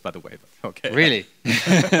high schools, by the way. But okay. Really?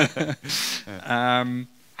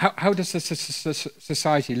 How does the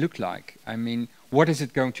society look like? I mean, what is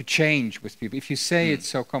it going to change with people? If you say it's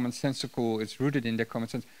so commonsensical, it's rooted in their common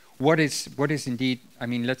sense. What is indeed? I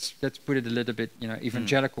mean, let's put it a little bit,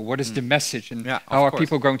 evangelical. What is the message, and how are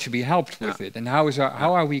people going to be helped with it? And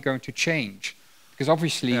how are we going to change? Because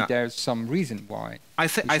obviously there's some reason why. I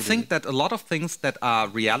think that a lot of things that are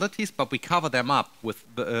realities, but we cover them up with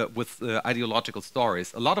ideological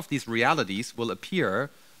stories. A lot of these realities will appear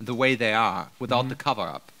the way they are without the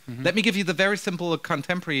cover-up. Let me give you the very simple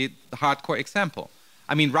contemporary hardcore example.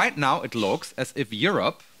 I mean, right now it looks as if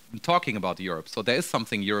Europe, I'm talking about Europe, so there is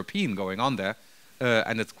something European going on there,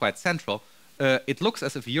 and it's quite central. It looks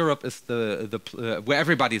as if Europe is where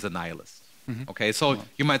everybody's a nihilist. Okay, so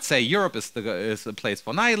you might say Europe is a place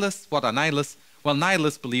for nihilists. What are nihilists? Well,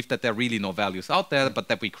 nihilists believe that there are really no values out there, but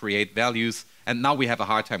that we create values, and now we have a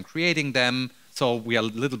hard time creating them. So we are a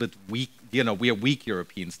little bit weak, we are weak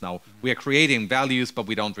Europeans now. We are creating values, but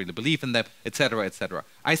we don't really believe in them, etc., etc.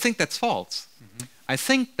 I think that's false. I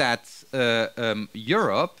think that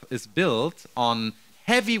Europe is built on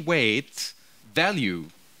heavyweight value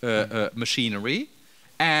machinery,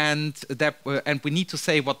 and we need to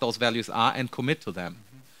say what those values are and commit to them.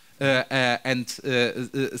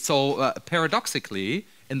 So paradoxically,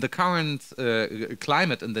 in the current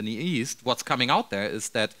climate in the Near East, what's coming out there is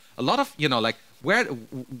that a lot of,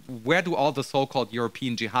 where do all the so-called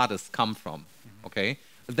European jihadists come from? Okay,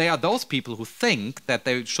 they are those people who think that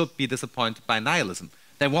they should be disappointed by nihilism.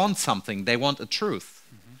 They want something. They want a truth.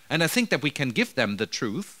 And I think that we can give them the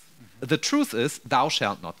truth. The truth is, thou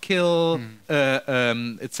shalt not kill,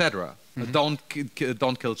 etc.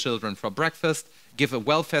 Don't kill children for breakfast. Give a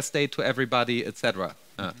welfare state to everybody, etc.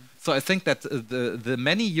 So I think that the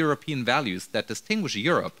many European values that distinguish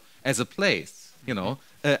Europe as a place, you know,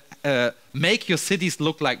 make your cities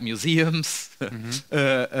look like museums,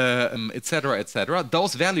 etc., etc.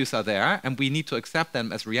 Those values are there, and we need to accept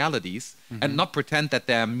them as realities and not pretend that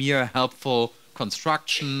they're mere helpful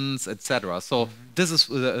constructions, etc. So this is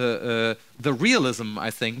the realism,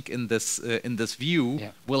 I think, in this view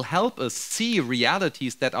will help us see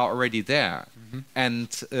realities that are already there, and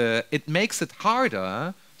it makes it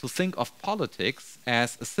harder to think of politics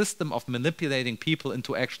as a system of manipulating people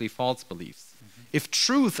into actually false beliefs. If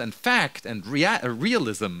truth and fact and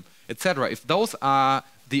realism, etc., if those are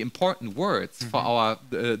the important words for our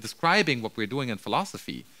describing what we're doing in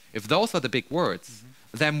philosophy, if those are the big words,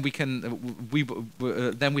 then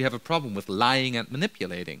then we have a problem with lying and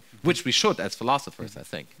manipulating, which we should as philosophers, I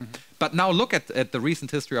think. But now look at the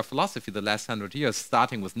recent history of philosophy, the last 100 years,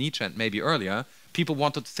 starting with Nietzsche and maybe earlier. People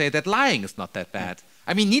wanted to say that lying is not that bad.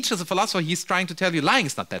 I mean, Nietzsche is a philosopher. He's trying to tell you lying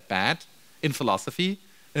is not that bad in philosophy.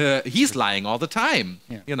 He's lying all the time.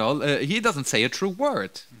 You know, he doesn't say a true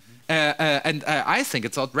word. And I think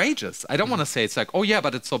it's outrageous. I don't want to say it's like, oh yeah,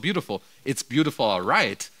 but it's so beautiful. It's beautiful, all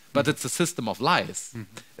right. But it's a system of lies,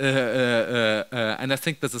 and I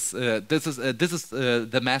think this is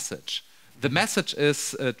the message. The message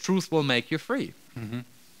is truth will make you free.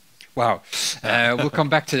 Wow, we'll come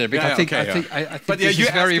back to that because I think but this is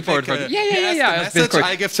very important. Message,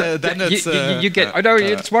 I give then it's you get. I know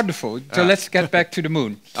it's wonderful. So let's get back to the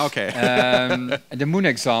moon. Okay. The moon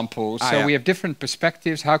example. So we have different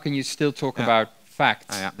perspectives. How can you still talk about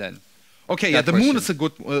facts then? Okay. The moon is a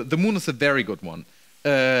good. The moon is a very good one.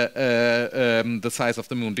 The size of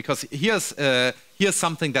the moon, because here's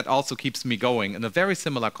something that also keeps me going in a very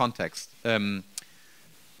similar context.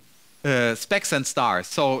 Specks and stars.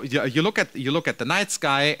 So you look at the night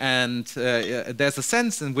sky, and there's a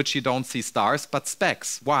sense in which you don't see stars but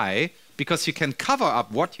specks. Why? Because you can cover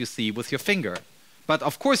up what you see with your finger, but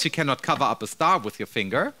of course you cannot cover up a star with your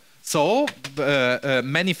finger. So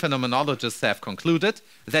many phenomenologists have concluded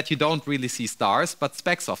that you don't really see stars but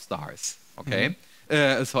specks of stars. Okay.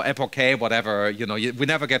 So epoche, whatever, you know, we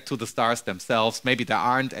never get to the stars themselves. Maybe there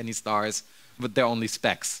aren't any stars, but they're only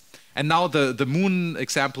specks. And now the moon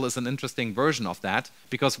example is an interesting version of that,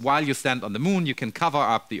 because while you stand on the moon, you can cover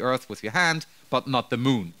up the Earth with your hand, but not the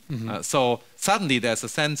moon. So suddenly there's a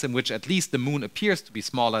sense in which at least the moon appears to be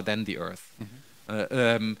smaller than the Earth.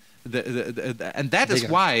 And that is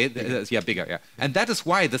why, and that is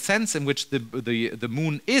why the sense in which the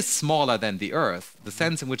moon is smaller than the Earth, the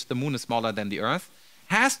sense in which the moon is smaller than the Earth,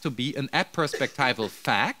 has to be an aperspectival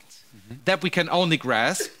fact that we can only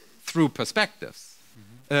grasp through perspectives.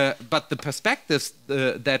 But the perspectives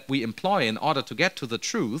that we employ in order to get to the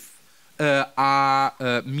truth are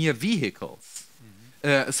mere vehicles.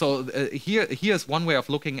 So here's one way of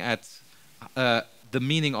looking at the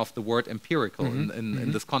meaning of the word empirical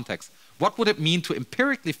in this context. What would it mean to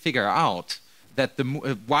empirically figure out that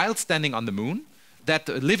while standing on the moon, that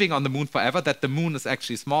living on the moon forever, that the moon is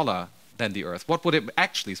actually smaller than the Earth? What would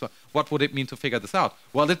it mean to figure this out?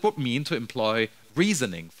 Well, it would mean to employ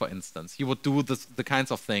reasoning, for instance. You would do the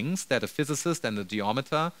kinds of things that a physicist and a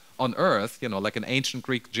geometer on Earth, you know, like an ancient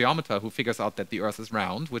Greek geometer who figures out that the Earth is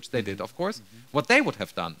round, which they did, of course, what they would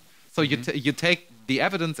have done. So you take the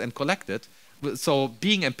evidence and collect it. So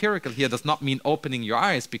being empirical here does not mean opening your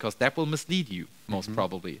eyes, because that will mislead you, most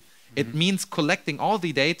probably. It means collecting all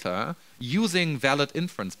the data, using valid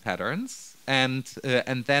inference patterns, and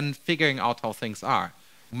then figuring out how things are.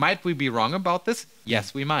 Might we be wrong about this?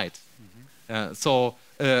 Yes, we might. But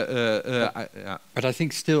I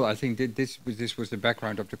think that this was the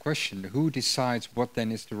background of the question. Who decides what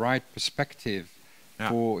then is the right perspective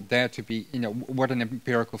for there to be, you know, what an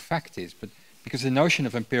empirical fact is? But because the notion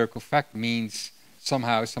of empirical fact means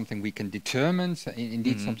somehow something we can determine,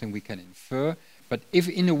 indeed something we can infer. But if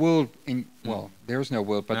in a world, well, there is no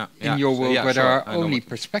world, but in your world where there are only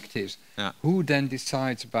perspectives, who then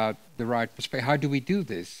decides about the right perspective? How do we do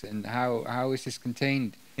this, and how is this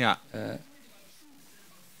contained? But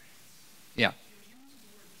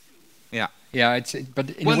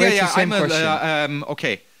in a way it's the same question.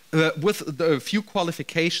 With a few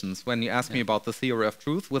qualifications, when you asked me about the theory of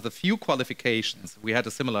truth, with a few qualifications, we had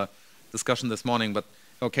a similar discussion this morning, but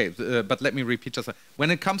but let me repeat just.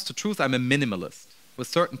 When it comes to truth, I'm a minimalist with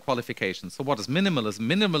certain qualifications. So what is minimalism?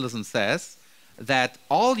 Minimalism says that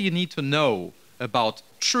all you need to know about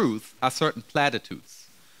truth are certain platitudes.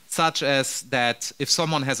 such as that if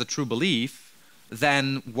someone has a true belief,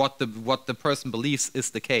 then what the person believes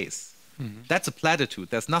is the case. That's a platitude.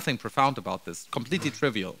 There's nothing profound about this. Completely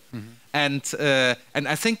trivial. And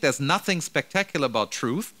I think there's nothing spectacular about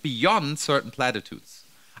truth beyond certain platitudes.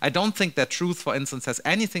 I don't think that truth, for instance, has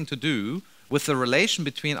anything to do with the relation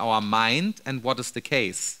between our mind and what is the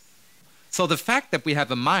case. So the fact that we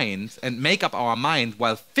have a mind and make up our mind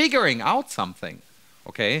while figuring out something,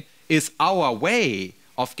 okay, is our way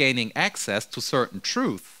of gaining access to certain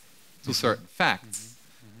truth, to certain facts.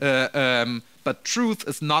 But truth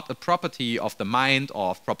is not a property of the mind,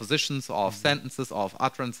 or of propositions, or of sentences, or of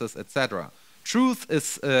utterances, etc. Truth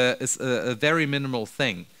is a very minimal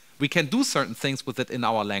thing. We can do certain things with it in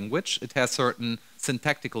our language. It has certain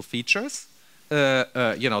syntactical features.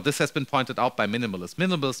 This has been pointed out by minimalists.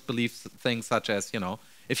 Minimalists believe things such as,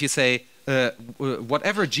 if you say,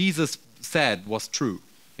 whatever Jesus said was true.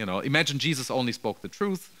 Imagine Jesus only spoke the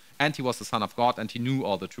truth, and he was the Son of God, and he knew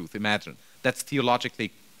all the truth. Imagine. That's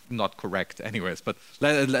theologically not correct anyways, but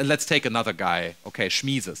let's take another guy, okay,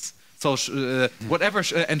 Schmieses. So whatever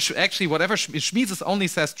Schmieses only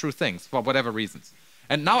says true things for whatever reasons.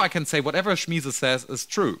 And now I can say whatever Schmieses says is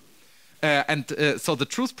true. So the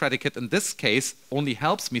truth predicate in this case only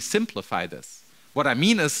helps me simplify this. What I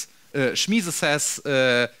mean is Schmieses says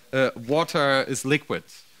water is liquid,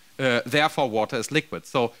 therefore water is liquid.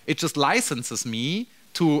 So it just licenses me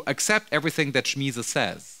to accept everything that Schmieses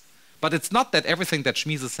says. But it's not that everything that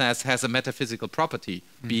Schmieses says has a metaphysical property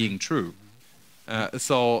being true. You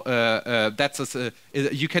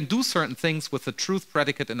can do certain things with the truth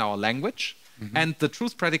predicate in our language, and the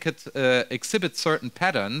truth predicate exhibits certain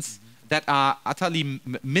patterns that are utterly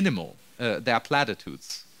minimal. They are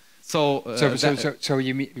platitudes. So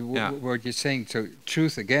you mean what you're saying? So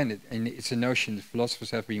truth again, and it's a notion that philosophers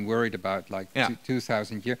have been worried about, like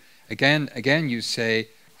 2,000 years. Again, you say.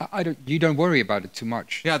 You don't worry about it too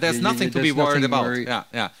much. Yeah, there's nothing to be worried about.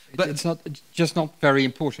 But it's just not very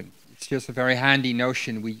important. It's just a very handy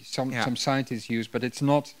notion some scientists use, but it's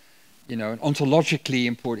not, ontologically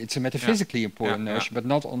important. It's a metaphysically important notion, but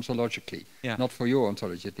not ontologically. Not for your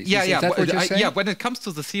ontology at least. Is that what you're saying? When it comes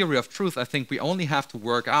to the theory of truth, I think we only have to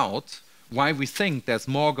work out why we think there's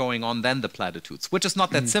more going on than the platitudes, which is not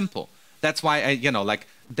that simple. That's why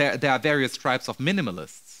there are various types of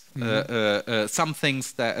minimalists. Some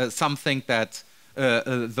think that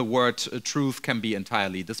the word truth can be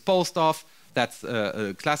entirely disposed of. That's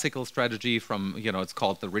a classical strategy from, it's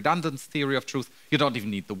called the redundance theory of truth. You don't even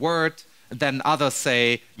need the word. Then others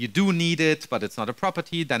say you do need it, but it's not a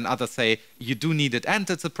property. Then others say you do need it and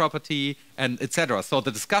it's a property, and etc. So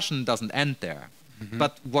the discussion doesn't end there.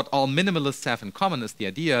 But what all minimalists have in common is the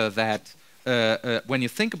idea that when you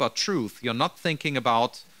think about truth, you're not thinking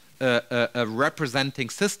about a representing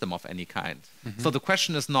system of any kind. So the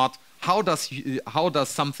question is not how does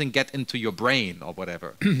something get into your brain or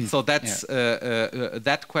whatever. So that's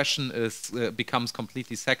that question becomes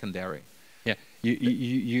completely secondary. Yeah,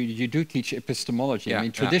 you do teach epistemology. I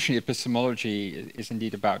mean, traditionally epistemology is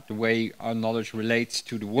indeed about the way our knowledge relates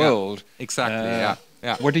to the world. Exactly.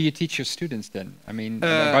 What do you teach your students then? I mean,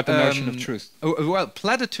 about the notion of truth. Well,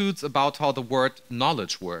 platitudes about how the word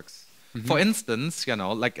knowledge works. For instance,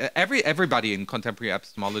 everybody in contemporary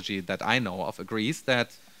epistemology that I know of agrees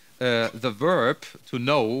that the verb to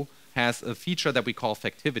know has a feature that we call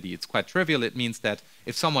factivity. It's quite trivial. It means that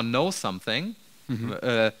if someone knows something,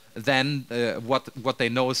 then what they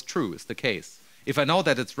know is true, is the case. If I know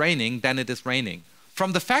that it's raining, then it is raining.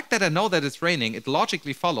 From the fact that I know that it's raining, it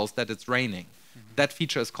logically follows that it's raining. That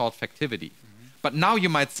feature is called factivity. But now you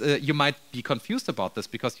might be confused about this,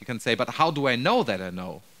 because you can say, but how do I know that I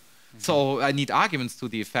know? So I need arguments to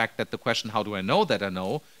the effect that the question, how do I know that I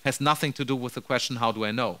know, has nothing to do with the question, how do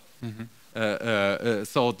I know?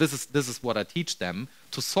 So this is what I teach them,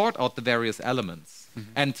 to sort out the various elements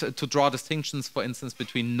and to draw distinctions, for instance,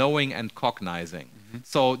 between knowing and cognizing.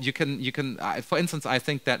 So you can for instance, I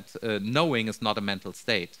think that knowing is not a mental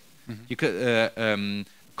state. You could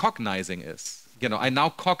cognizing is. I now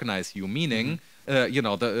cognize you, meaning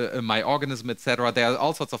my organism, etc. There are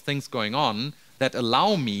all sorts of things going on that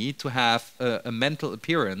allow me to have a mental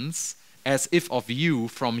appearance as if of you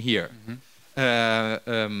from here.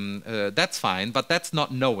 That's fine, but that's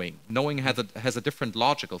not knowing. Knowing has a different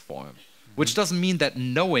logical form, which doesn't mean that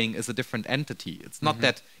knowing is a different entity. It's not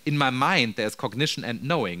that in my mind there's cognition and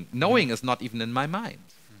knowing. Knowing is not even in my mind.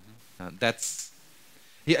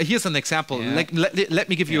 Here's an example. Let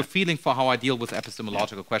me give you a feeling for how I deal with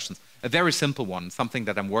epistemological questions. A very simple one, something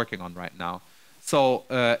that I'm working on right now. So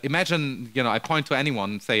imagine, I point to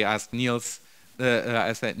anyone, say, ask Niels,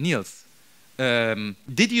 I say, Niels,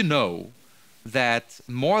 did you know that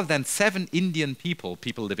more than 7 Indian people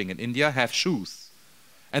living in India, have shoes.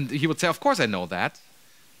 And he would say, of course I know that.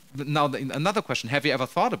 Now, another question, have you ever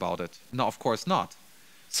thought about it? No, of course not.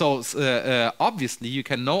 So obviously you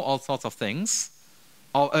can know all sorts of things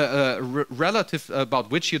relative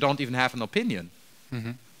about which you don't even have an opinion.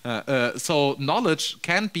 So knowledge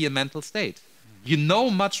can't be a mental state. You know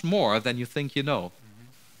much more than you think you know.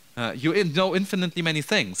 You know infinitely many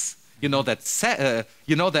things. You know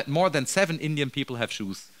that more than 7 Indian people have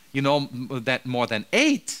shoes. You know that more than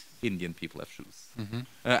 8 Indian people have shoes.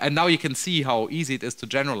 And now you can see how easy it is to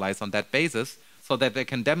generalize on that basis, so that they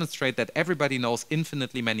can demonstrate that everybody knows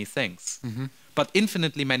infinitely many things. But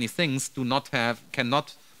infinitely many things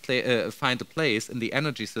cannot find a place in the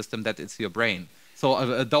energy system that is your brain.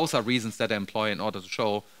 So those are reasons that I employ in order to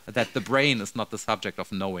show that the brain is not the subject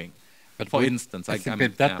of knowing. But for instance,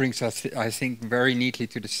 that brings us, I think, very neatly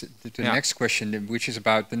to the next question, which is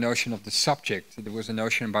about the notion of the subject. There was a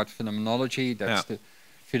notion about phenomenology. That's the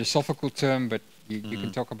philosophical term, but you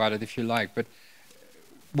can talk about it if you like. But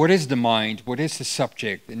what is the mind? What is the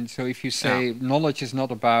subject? And so if you say knowledge is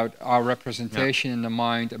not about our representation in the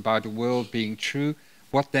mind, about the world being true,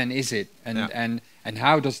 what then is it? And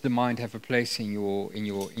how does the mind have a place in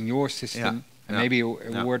your system? And maybe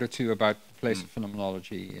a word or two about the place of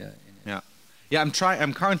phenomenology.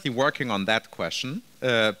 I'm currently working on that question.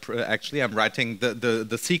 Actually, I'm writing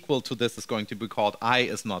the sequel to this is going to be called "I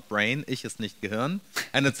is not brain, ich ist nicht Gehirn,"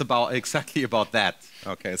 and it's exactly about that.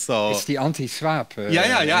 Okay, so it's the anti-swap.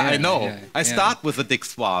 I know. I start with the Dick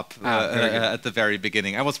Swap at the very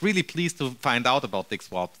beginning. I was really pleased to find out about Dick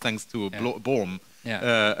Swap thanks to Bohm.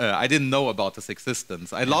 I didn't know about his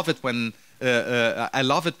existence. I love it when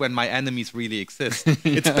my enemies really exist.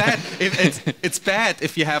 It's bad. It's bad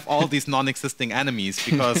if you have all these non-existing enemies,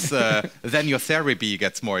 because then your therapy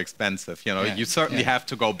gets more expensive. You know, you certainly have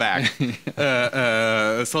to go back.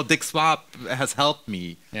 So Dick Swap has helped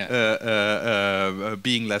me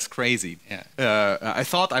being less crazy. I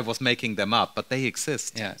thought I was making them up, but they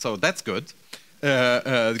exist. So that's good.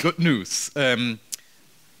 Good news.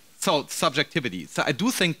 So subjectivity. So I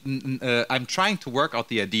do think I'm trying to work out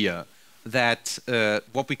the idea that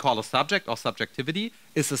what we call a subject or subjectivity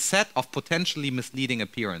is a set of potentially misleading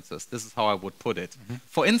appearances. This is how I would put it.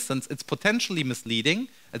 For instance, it's potentially misleading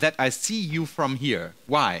that I see you from here.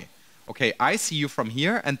 Why? Okay, I see you from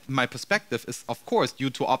here, and my perspective is, of course,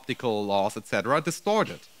 due to optical laws, etc.,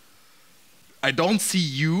 distorted. I don't see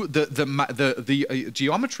you. The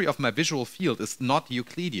geometry of my visual field is not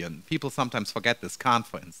Euclidean. People sometimes forget this. Kant,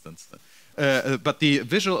 for instance. But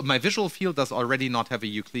my visual field does already not have a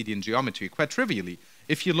Euclidean geometry. Quite trivially,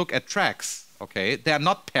 if you look at tracks, okay, they are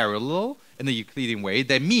not parallel in a Euclidean way.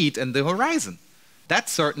 They meet in the horizon.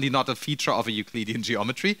 That's certainly not a feature of a Euclidean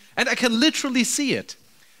geometry, and I can literally see it.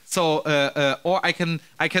 So, or I can,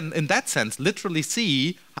 in that sense, literally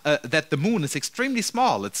see that the moon is extremely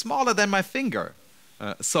small. It's smaller than my finger.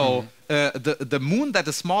 The moon that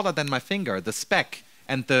is smaller than my finger, the speck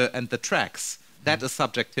and the tracks, that is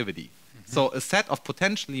subjectivity. So a set of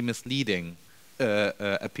potentially misleading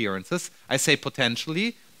appearances. I say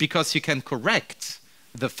potentially because you can correct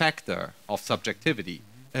the factor of subjectivity.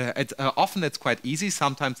 Often it's quite easy.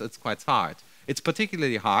 Sometimes it's quite hard. It's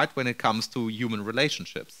particularly hard when it comes to human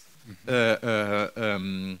relationships.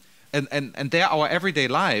 And there, our everyday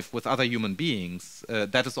life with other human beings,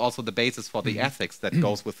 that is also the basis for the ethics that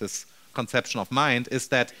goes with this conception of mind, is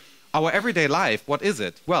that our everyday life, what is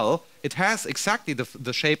it? Well, it has exactly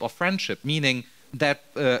the shape of friendship, meaning that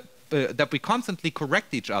we constantly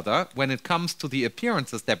correct each other when it comes to the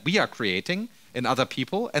appearances that we are creating in other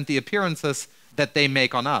people and the appearances that they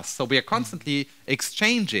make on us. So we are constantly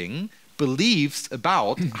exchanging beliefs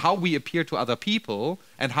about how we appear to other people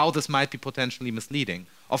and how this might be potentially misleading.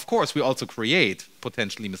 Of course, we also create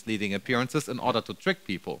potentially misleading appearances in order to trick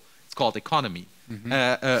people. It's called economy.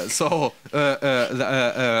 That's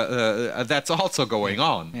also going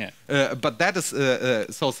on. But that is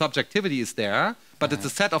so subjectivity is there, but it's a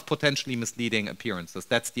set of potentially misleading appearances.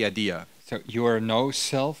 That's the idea. So you are no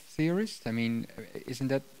self theorist? I mean, isn't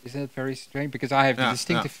that very strange? Because I have the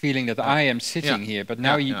distinctive feeling that I am sitting here, but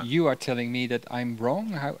now you are telling me that I'm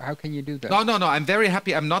wrong. How can you do that? No. I'm very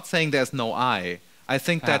happy. I'm not saying there's no I. I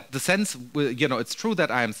think that the sense, you know, it's true that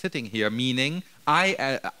I am sitting here, meaning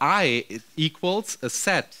I equals a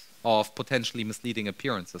set of potentially misleading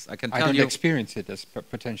appearances. I can tell you. I don't experience it as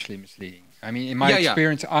potentially misleading. I mean, in my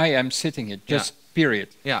experience, I am sitting here, just period.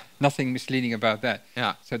 Nothing misleading about that.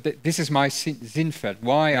 So this is my Zinfeld.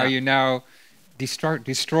 Why are you now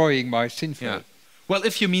destroying my Zinfeld? Well,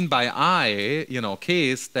 if you mean by I, you know,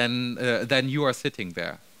 case, then you are sitting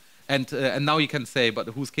there. And now you can say, but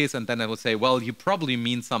whose case? And then I would say, well, you probably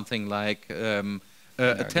mean something like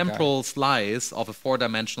a temporal slice of a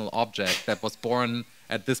four-dimensional object that was born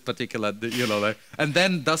at this particular, and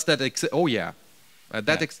then does that exist? Oh yeah,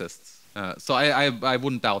 that exists. So I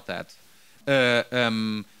wouldn't doubt that.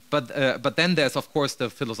 But then there's of course the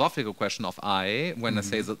philosophical question of I when I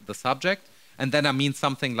say the subject, and then I mean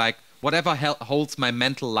something like whatever holds my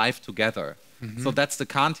mental life together. So that's the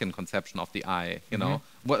Kantian conception of the I,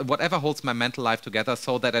 whatever holds my mental life together,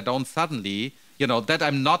 so that I don't suddenly, that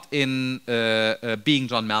I'm not in Being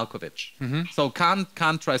John Malkovich. So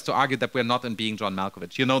Kant tries to argue that we're not in Being John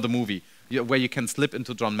Malkovich. You know the movie where you can slip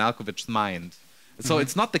into John Malkovich's mind. So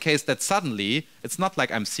it's not the case that suddenly, it's not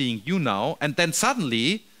like I'm seeing you now, and then suddenly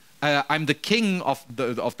I'm the king of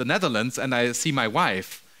the Netherlands and I see my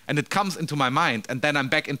wife. And it comes into my mind, and then I'm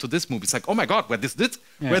back into this movie. It's like, oh my God, where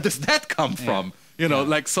does that come from?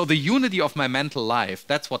 Like, so the unity of my mental life,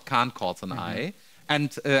 that's what Kant calls an I.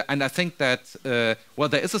 And I think that, well,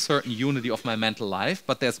 there is a certain unity of my mental life,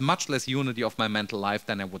 but there's much less unity of my mental life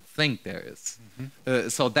than I would think there is.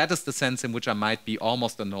 So that is the sense in which I might be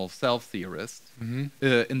almost a null self theorist,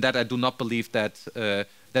 in that I do not believe that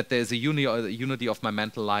there's a unity of my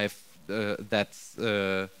mental life that's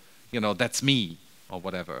me. Or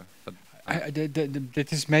whatever. But that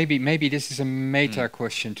is maybe this is a meta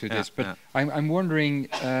question to this, but I'm wondering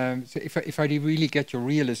so if I really get your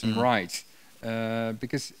realism right,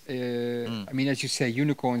 because I mean, as you say,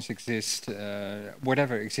 unicorns exist,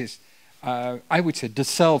 whatever exists. I would say the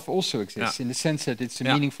self also exists in the sense that it's a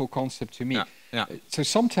meaningful concept to me. So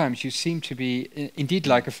sometimes you seem to be indeed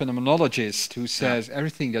like a phenomenologist who says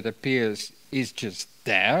everything that appears is just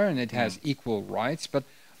there and it has equal rights, but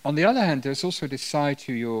on the other hand, there's also this side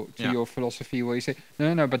to your philosophy where you say,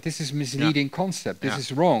 no, but this is misleading concept. This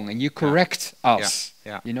is wrong, and you correct us.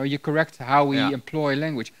 You correct how we employ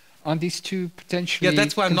language. Aren't these two potentially? Yeah,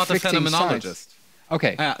 that's why I'm not a phenomenologist. Sides?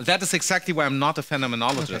 Okay. That is exactly why I'm not a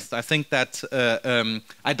phenomenologist. Okay. I think that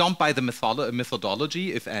I don't buy the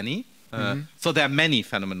methodology, if any. So there are many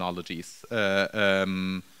phenomenologies.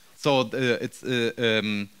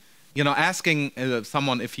 Asking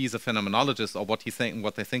someone if he's a phenomenologist or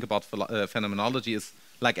what they think about phenomenology is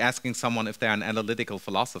like asking someone if they're an analytical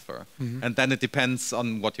philosopher. And then it depends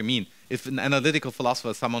on what you mean. If an analytical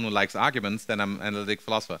philosopher is someone who likes arguments, then I'm an analytic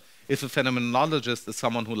philosopher. If a phenomenologist is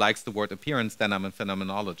someone who likes the word appearance, then I'm a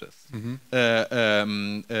phenomenologist.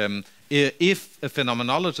 If a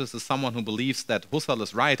phenomenologist is someone who believes that Husserl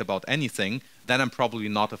is right about anything, then I'm probably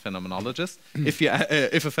not a phenomenologist. If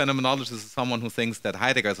a phenomenologist is someone who thinks that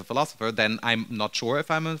Heidegger is a philosopher, then I'm not sure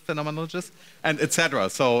if I'm a phenomenologist, and etc.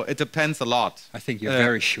 So it depends a lot. I think you're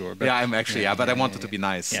very sure. But I'm actually, but I wanted to be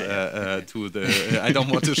nice to the. I don't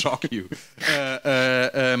want to shock you.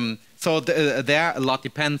 So there a lot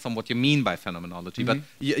depends on what you mean by phenomenology. But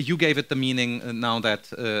you gave it the meaning now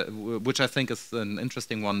that, which I think is an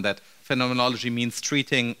interesting one, that phenomenology means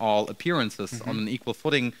treating all appearances on an equal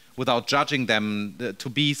footing without judging them to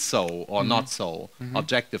be so or not so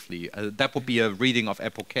objectively. That would be a reading of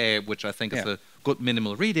Epoche, which I think is a good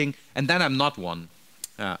minimal reading. And then I'm not one.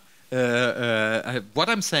 What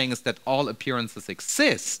I'm saying is that all appearances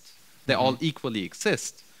exist. They all equally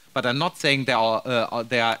exist. But I'm not saying they are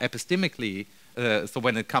epistemically, so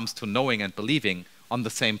when it comes to knowing and believing, on the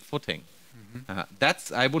same footing.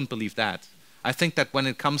 I wouldn't believe that. I think that when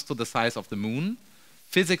it comes to the size of the moon,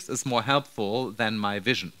 physics is more helpful than my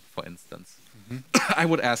vision, for instance. I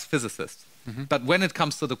would ask physicists. But when it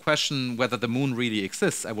comes to the question whether the moon really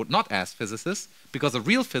exists, I would not ask physicists, because a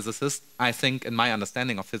real physicist, I think, in my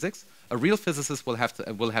understanding of physics, a real physicist will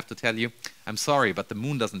have to tell you, I'm sorry, but the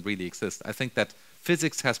moon doesn't really exist. I think that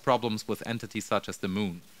physics has problems with entities such as the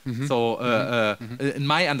moon. So in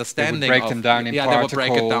my understanding, they would break them down in particles. They will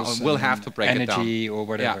break it down. We'll have to break it down. Energy or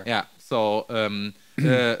whatever. So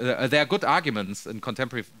there are good arguments in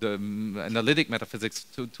contemporary analytic metaphysics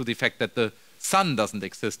to the effect that the sun doesn't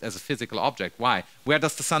exist as a physical object. Why? Where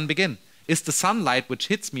does the sun begin? Is the sunlight which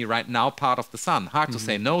hits me right now part of the sun? Hard to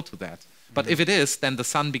say no to that. But if it is, then the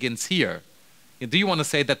sun begins here. Do you want to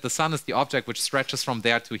say that the sun is the object which stretches from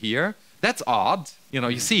there to here? That's odd.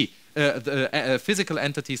 You see, physical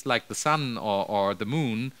entities like the sun or the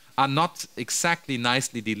moon are not exactly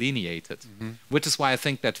nicely delineated, which is why I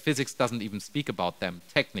think that physics doesn't even speak about them,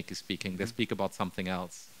 technically speaking. They speak about something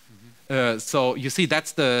else. So you see,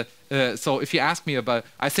 that's the. So if you ask me about,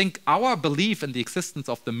 I think our belief in the existence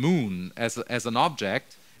of the moon as an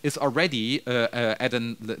object is already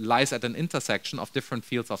lies at an intersection of different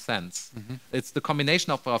fields of sense. It's the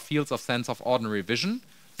combination of our fields of sense of ordinary vision,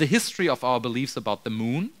 the history of our beliefs about the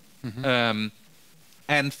moon,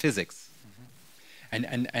 and physics.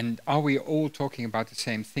 And are we all talking about the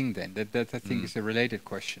same thing then? That I think is a related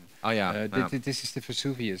question. Oh yeah. This is the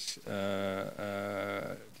Vesuvius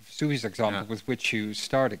example with which you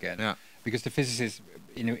start again. Yeah. Because the physicist,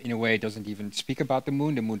 in a way, doesn't even speak about the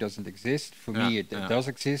moon. The moon doesn't exist. For me, it does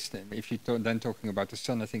exist. And if you're then talking about the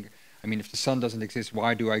sun, I mean, if the sun doesn't exist,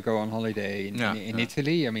 why do I go on holiday in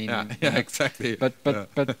Italy? I mean, exactly.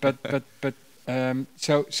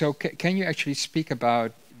 So can you actually speak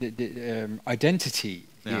about the identity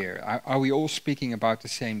here? Are we all speaking about the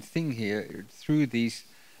same thing here through these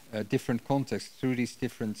different contexts, through these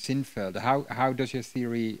different zinvelden? How does your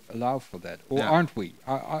theory allow for that? Or aren't we?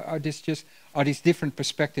 Are these different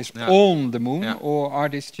perspectives on the moon, or are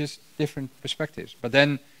these just different perspectives? But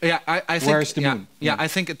then, I think, where's the moon? I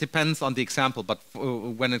think it depends on the example. But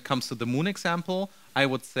when it comes to the moon example, I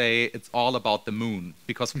would say it's all about the moon,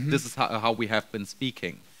 because this is how we have been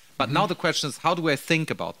speaking. But now the question is, how do I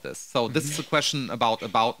think about this? So this is a question about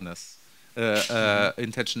aboutness,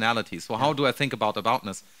 intentionality. So how do I think about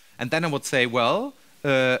aboutness? And then I would say, well,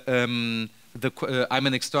 I'm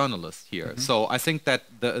an externalist here. So I think that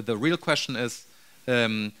the real question is,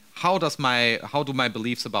 how do my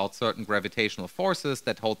beliefs about certain gravitational forces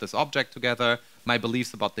that hold this object together, my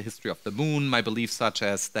beliefs about the history of the moon, my beliefs such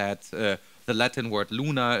as that the Latin word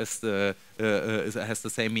luna has the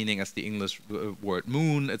same meaning as the English word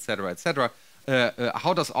moon, etc., etc.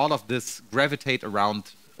 How does all of this gravitate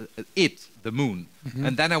around the moon?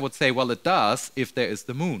 And then I would say, well, it does if there is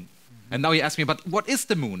the moon. And now you ask me, but what is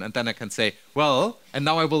the moon? And then I can say, well, and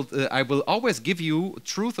now I will always give you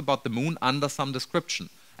truth about the moon under some description.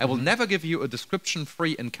 I will never give you a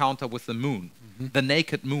description-free encounter with the moon, the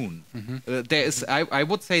naked moon. I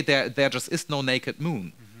would say there just is no naked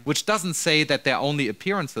moon, which doesn't say that there are only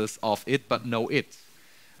appearances of it, but no it.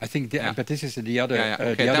 I think, but this is the other.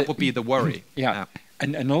 Okay, that would be the worry.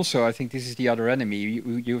 And also, I think this is the other enemy.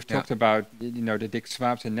 You've talked about, the Dick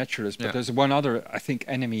Swaabs and naturalists, but there's one other, I think,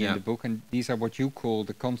 enemy in the book, and these are what you call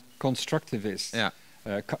the constructivists.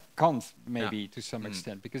 Kant, maybe to some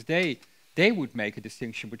extent, because they would make a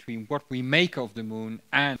distinction between what we make of the moon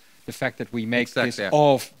and the fact that we make this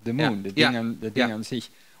of the moon, the ding an sich.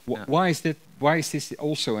 Why is this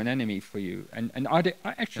also an enemy for you? And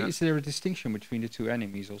is there a distinction between the two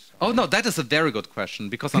enemies also? Oh no, that is a very good question,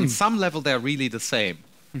 because on some level they're really the same.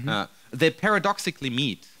 They paradoxically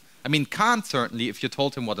meet. I mean, Kant certainly, if you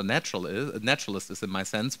told him what a naturalist is in my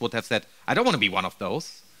sense, would have said, I don't want to be one of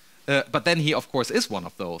those. But then he, of course, is one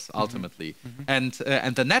of those ultimately. And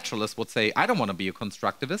the naturalist would say, I don't want to be a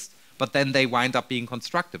constructivist, but then they wind up being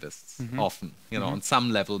constructivists often, on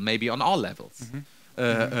some level, maybe on all levels.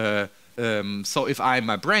 So if I'm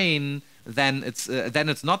my brain, then it's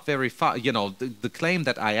not very far. The claim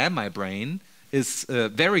that I am my brain is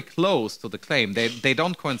very close to the claim. They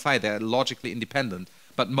don't coincide. They're logically independent.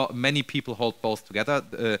 But many people hold both together.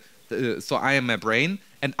 So I am my brain,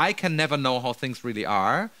 and I can never know how things really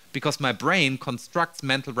are because my brain constructs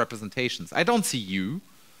mental representations. I don't see you.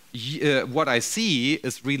 What I see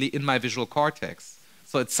is really in my visual cortex.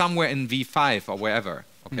 So it's somewhere in V5 or wherever.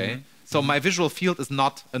 Okay. So my visual field is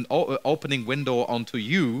not an opening window onto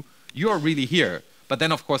you. You are really here. But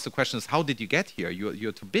then, of course, the question is, how did you get here?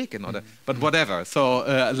 You're too big in order. But whatever. So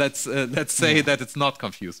let's say that it's not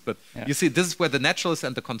confused. But you see, this is where the naturalists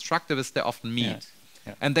and the constructivists, they often meet.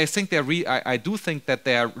 And they think I do think that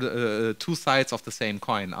they are two sides of the same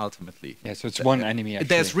coin ultimately. Yeah. So it's one enemy. Actually.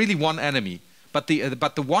 There's really one enemy. But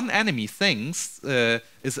the one enemy thinks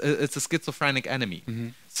it's a schizophrenic enemy.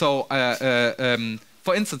 So.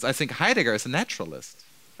 For instance, I think Heidegger is a naturalist.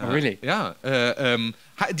 Oh, really? Yeah.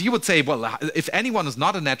 You would say, well, if anyone is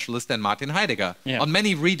not a naturalist, then Martin Heidegger. On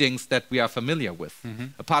many readings that we are familiar with.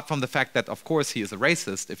 Apart from the fact that, of course, he is a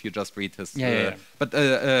racist, if you just read his... But,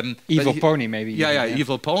 Evil Pony, maybe.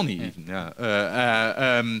 Evil Pony, even.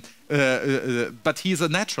 But he's a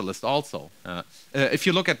naturalist also. If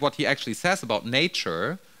you look at what he actually says about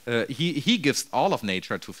nature, he gives all of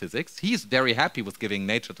nature to physics. He's very happy with giving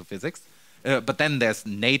nature to physics. But then there's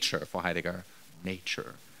nature for Heidegger,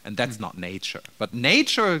 nature, and that's not nature. But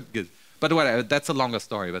nature, but whatever, that's a longer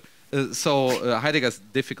story. But so Heidegger's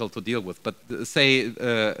difficult to deal with. But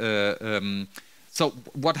so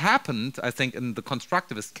what happened, I think, in the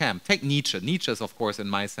constructivist camp? Take Nietzsche. Nietzsche is, of course, in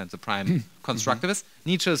my sense, a prime constructivist.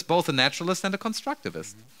 Nietzsche is both a naturalist and a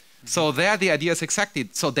constructivist. So there, the idea is exactly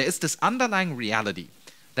so. There is this underlying reality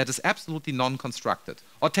that is absolutely non-constructed.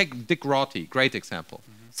 Or take Dick Rorty, great example.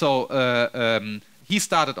 So he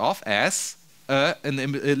started off as an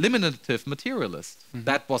eliminative materialist.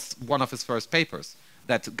 That was one of his first papers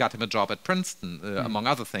that got him a job at Princeton, among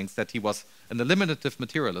other things, that he was an eliminative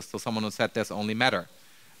materialist, so someone who said there's only matter.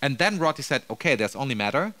 And then Rorty said, okay, there's only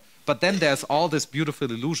matter, but then there's all this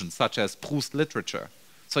beautiful illusions, such as Proust literature.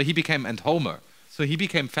 So he became, and Homer. So he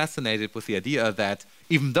became fascinated with the idea that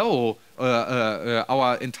even though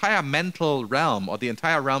our entire mental realm, or the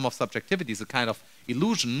entire realm of subjectivity, is a kind of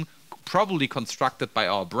illusion, probably constructed by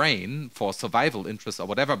our brain for survival interests or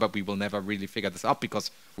whatever, but we will never really figure this out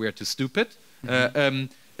because we are too stupid.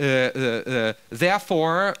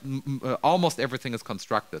 Therefore, almost everything is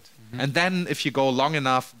constructed. And then if you go long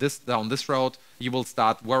enough down this road, you will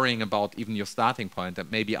start worrying about even your starting point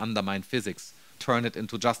and maybe undermine physics, turn it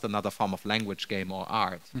into just another form of language game or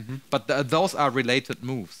art. But those are related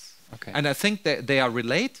moves. Okay. And I think that they are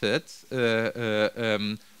related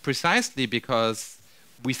precisely because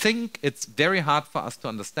we think it's very hard for us to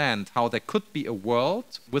understand how there could be a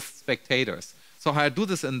world with spectators. So how I do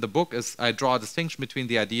this in the book is I draw a distinction between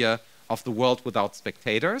the idea of the world without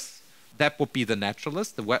spectators. That would be the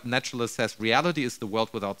naturalist. The naturalist says reality is the world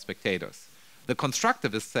without spectators. The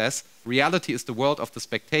constructivist says reality is the world of the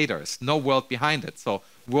spectators, no world behind it. So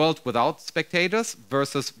world without spectators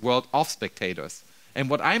versus world of spectators. And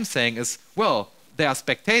what I'm saying is, well, there are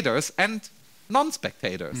spectators and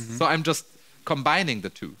non-spectators. So I'm just combining the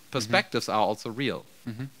two. Perspectives are also real.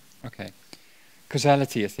 Okay.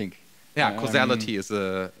 Causality, I think. Yeah, causality is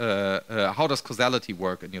how does causality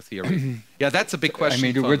work in your theory? Yeah, that's a big question.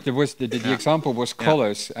 I mean, the example was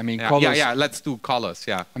colors. I mean, colors. Yeah, let's do colors.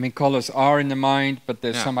 Yeah. I mean, colors are in the mind, but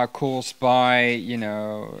they're somehow caused by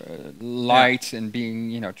light and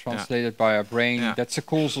being translated by our brain. That's a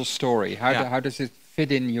causal story. How does it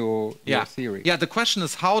fit in your theory? Yeah, the question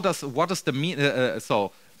is what is the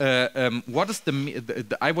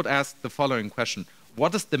I would ask the following question: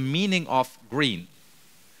 what is the meaning of green?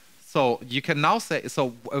 So you can now say,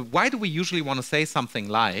 why do we usually want to say something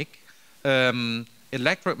like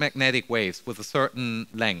electromagnetic waves with a certain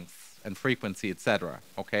length and frequency, etc.,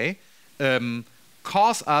 okay,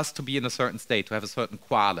 cause us to be in a certain state, to have a certain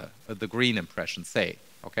quale, the green impression, say,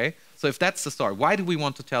 okay? So if that's the story, why do we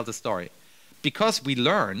want to tell the story? Because we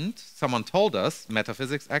learned, someone told us,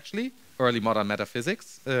 metaphysics actually, early modern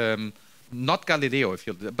metaphysics, not Galileo,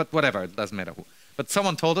 but whatever, it doesn't matter who. But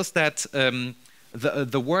someone told us that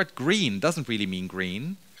the word green doesn't really mean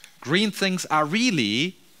green. Green things are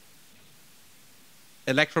really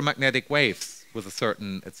electromagnetic waves with a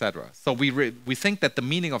certain etc. So we think that the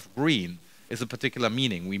meaning of green is a particular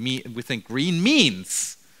meaning. We think green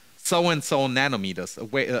means so and so nanometers,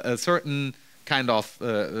 a certain kind of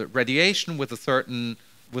radiation with certain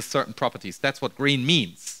properties. That's what green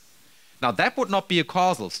means. Now that would not be a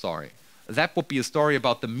causal story. That would be a story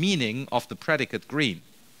about the meaning of the predicate green.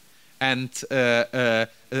 And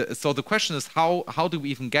so the question is, how do we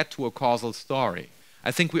even get to a causal story?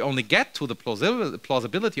 I think we only get to the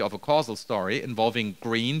plausibility of a causal story involving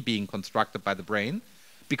green being constructed by the brain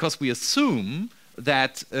because we assume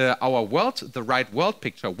that our world, the right world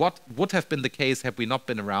picture, what would have been the case had we not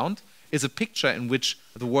been around, is a picture in which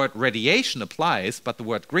the word radiation applies, but the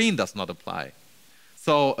word green does not apply.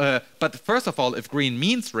 So, but first of all, if green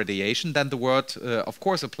means radiation, then the word, of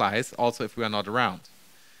course, applies also if we are not around.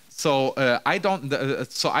 So I don't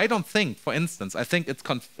think, for instance, I think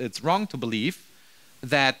it's wrong to believe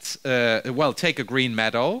that take a green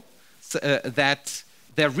meadow, that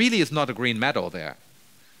there really is not a green meadow there.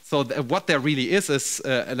 So what there really is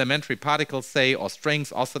elementary particles, say, or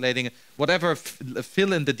strings oscillating, whatever.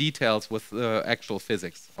 Fill in the details with actual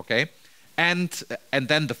physics, okay? And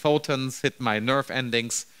then the photons hit my nerve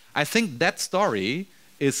endings. I think that story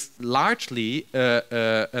is largely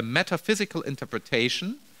a metaphysical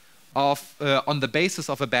interpretation of on the basis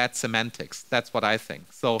of a bad semantics. That's what I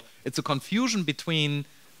think. So it's a confusion between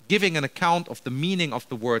giving an account of the meaning of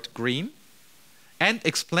the word green and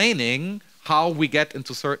explaining how we get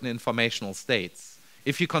into certain informational states.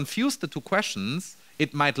 If you confuse the two questions,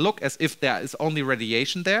 it might look as if there is only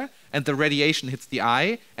radiation there and the radiation hits the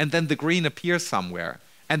eye and then the green appears somewhere.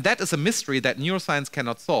 And that is a mystery that neuroscience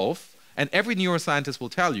cannot solve, and every neuroscientist will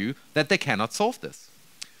tell you that they cannot solve this.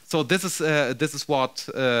 So this is what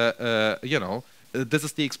this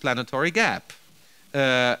is the explanatory gap,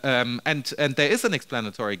 and there is an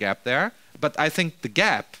explanatory gap there. But I think the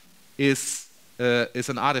gap is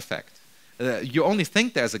an artifact. You only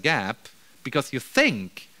think there's a gap because you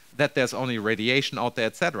think that there's only radiation out there,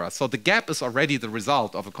 etc. So the gap is already the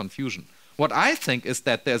result of a confusion. What I think is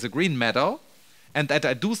that there's a green meadow, and that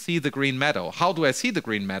I do see the green meadow. How do I see the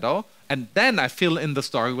green meadow? And then I fill in the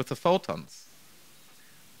story with the photons.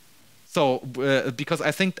 So, because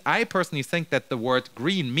I personally think that the word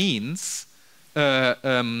green means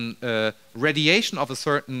radiation of a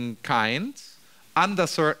certain kind under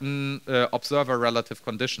certain observer relative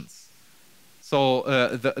conditions. So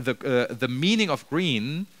the meaning of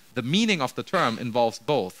green, the meaning of the term involves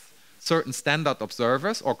both certain standard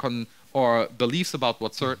observers or beliefs about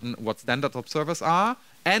what standard observers are,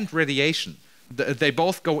 and radiation. They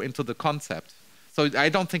both go into the concept. So I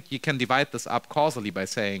don't think you can divide this up causally by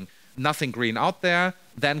saying nothing green out there,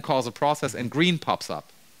 then cause a process and green pops up.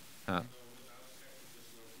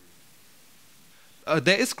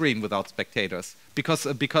 There is green without spectators because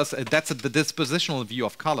that's the dispositional view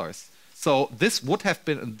of colors. So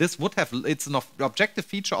it's an objective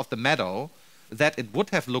feature of the meadow that it would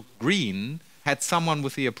have looked green had someone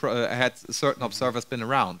had certain observers been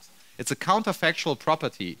around. It's a counterfactual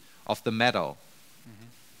property of the meadow.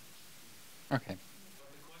 Okay.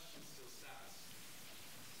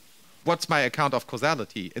 What's my account of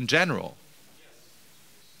causality in general?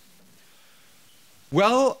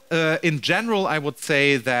 Well, in general, I would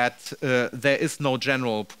say that there is no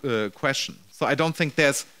general question. So I don't think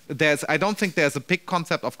there's a big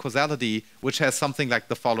concept of causality which has something like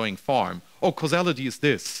the following form. Oh, causality is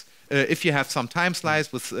this. If you have some time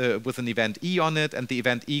slice with an event E on it, and the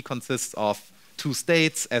event E consists of two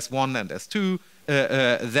states, S1 and S2,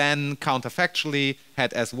 then counterfactually,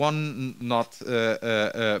 had S1 not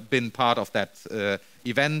been part of that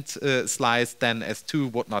event slice, then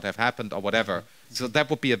S2 would not have happened or whatever. So that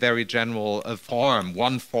would be a very general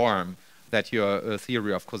one form that your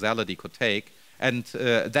theory of causality could take. And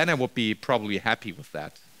then I would be probably happy with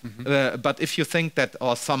that. But if you think that,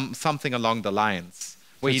 or something along the lines,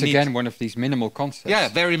 where it's again one of these minimal concepts. Yeah,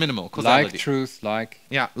 very minimal. Causality. Like truth, like...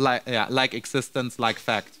 like existence, like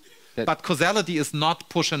fact. But causality is not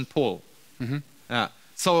push and pull.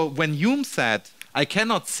 So when Hume said, I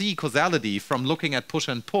cannot see causality from looking at push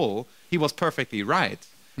and pull, he was perfectly right.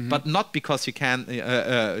 But not because you can,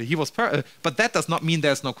 but that does not mean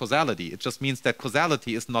there's no causality. It just means that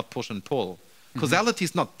causality is not push and pull. Causality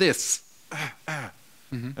is not this.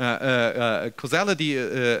 Causality,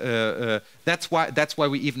 that's why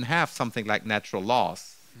we even have something like natural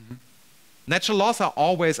laws. Natural laws are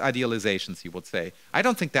always idealizations, you would say. I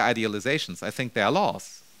don't think they're idealizations. I think they're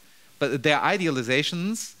laws. But they're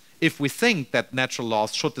idealizations if we think that natural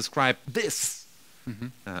laws should describe this.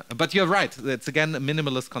 But you're right. It's again a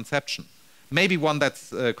minimalist conception. Maybe one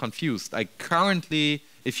that's confused. I currently,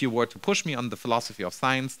 if you were to push me on the philosophy of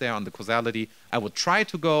science there, on the causality, I would try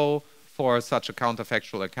to go for such a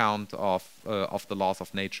counterfactual account of the laws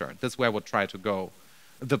of nature. That's where I would try to go.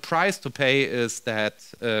 The price to pay is that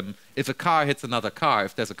if a car hits another car,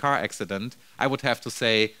 if there's a car accident, I would have to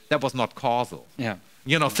say that was not causal. Yeah.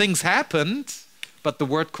 You know, things happened, but the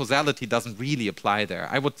word causality doesn't really apply there.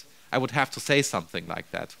 I would have to say something like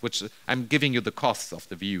that, which I'm giving you the costs of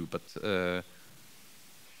the view, but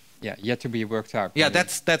yeah, yet to be worked out. Yeah,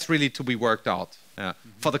 that's really to be worked out.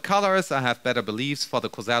 For the colors, I have better beliefs. For the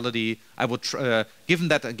causality, I would given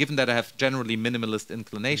that I have generally minimalist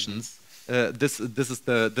inclinations. This is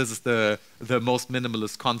the most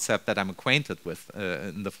minimalist concept that I'm acquainted with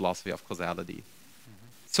in the philosophy of causality.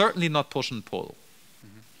 Certainly not push and pull.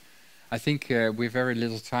 I think we have very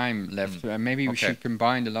little time left. Maybe we should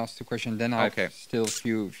combine the last two questions. Then I have still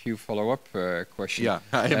a few follow-up questions. Yeah,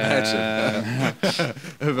 I imagine.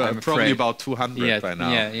 Probably about 200 by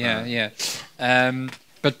now. Yeah.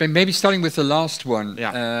 But maybe starting with the last one.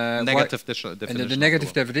 Negative definition. The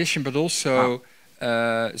negative definition, but also...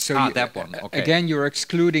 that one. Okay. Again, you're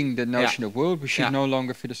excluding the notion of world. We should no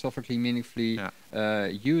longer philosophically meaningfully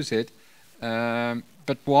use it.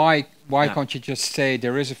 But why can't you just say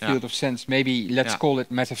there is a field of sense? Maybe let's call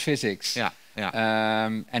it metaphysics.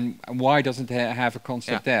 And why doesn't it have a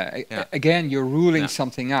concept there? Again, you're ruling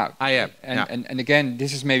something out. I am. And again,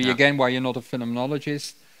 this is maybe again why you're not a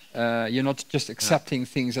phenomenologist. You're not just accepting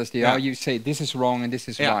things as they are. You say this is wrong and this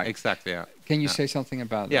is right. Exactly. Can you say something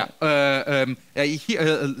about that?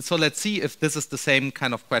 So let's see if this is the same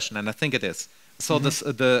kind of question, and I think it is. So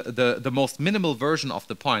the most minimal version of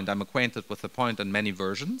the point, I'm acquainted with the point in many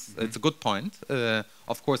versions. It's a good point.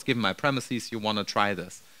 Of course, given my premises, you want to try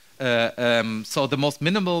this. So the most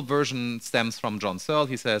minimal version stems from John Searle.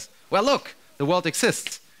 He says, well, look, the world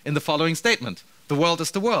exists in the following statement. The world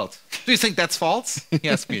is the world. Do you think that's false? He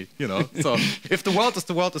asked me, So if the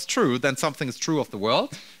world is true, then something is true of the world.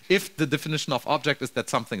 If the definition of object is that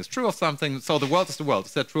something is true of something, so the world is the world.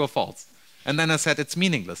 Is that true or false? And then I said, it's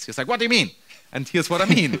meaningless. He's like, what do you mean? And here's what I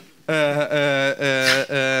mean.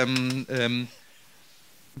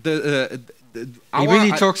 He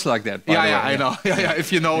really talks like that. By the way. I know.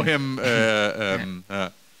 If you know him,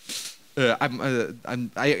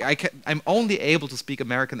 I'm only able to speak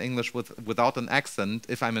American English without an accent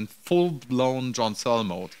if I'm in full-blown John Searle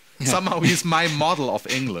mode. Somehow he's my model of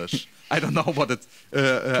English. I don't know what it's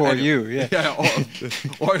For you, yeah. Yeah,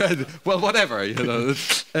 or well, whatever, you know.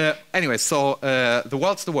 Anyway, so the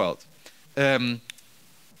world's the world.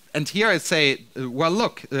 And here I say, well,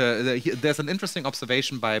 look, there's an interesting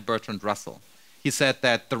observation by Bertrand Russell. He said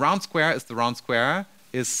that the round square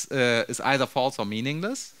is either false or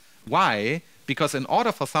meaningless. Why? Because in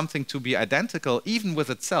order for something to be identical, even with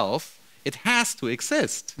itself, it has to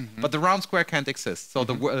exist. But the round square can't exist. So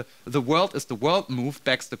the world is the world move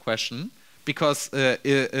begs the question, because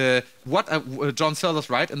John Searle is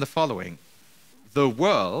right in the following: the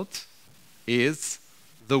world is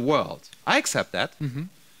the world. I accept that.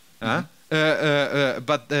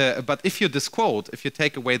 But if you disquote, if you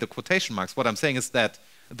take away the quotation marks, what I'm saying is that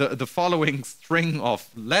the following string of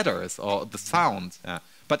letters or the sound.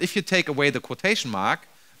 But if you take away the quotation mark,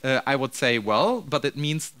 I would say, well, but it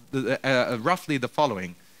means roughly the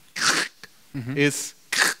following. Is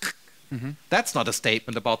that's not a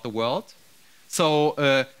statement about the world. So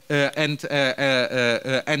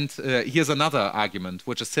here's another argument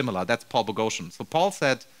which is similar. That's Paul Boghossian. So Paul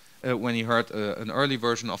said, when he heard an early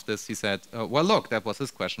version of this, he said, well, look, that was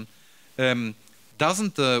his question.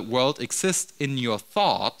 Doesn't the world exist in your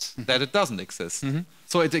thought that it doesn't exist?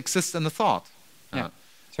 So it exists in the thought. So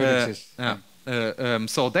it exists.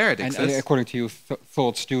 So there it exists. And according to you,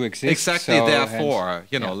 thoughts do exist. Exactly, so therefore,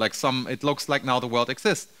 you know, like it looks like now the world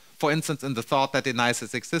exists. For instance, in the thought that denies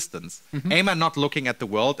its existence. Am I not looking at the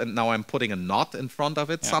world and now I'm putting a not in front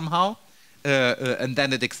of it somehow? And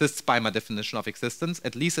then it exists by my definition of existence.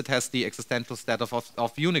 At least it has the existential status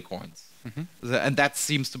of unicorns. And that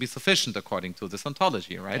seems to be sufficient according to this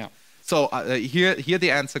ontology, right? So here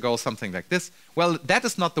the answer goes something like this. Well, that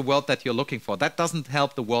is not the world that you're looking for. That doesn't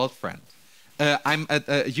help the world, friend.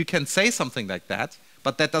 You can say something like that,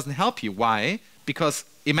 but that doesn't help you. Why? Because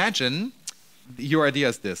imagine your idea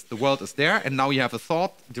is this: the world is there, and now you have a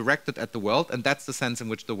thought directed at the world, and that's the sense in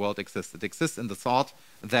which the world exists. It exists in the thought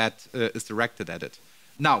that is directed at it.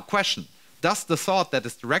 Now, question: does the thought that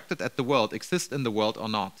is directed at the world exist in the world or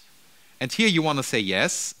not? And here you want to say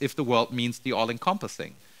yes, if the world means the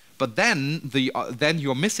all-encompassing. But then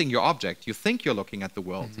you're missing your object. You think you're looking at the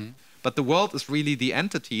world, but the world is really the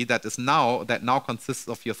entity that now consists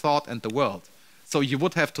of your thought and the world. So you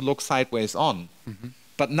would have to look sideways on.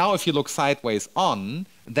 But now if you look sideways on,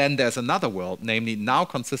 then there's another world, namely now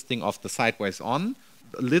consisting of the sideways on,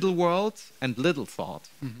 little world, and little thought.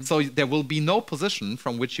 So there will be no position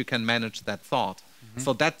from which you can manage that thought.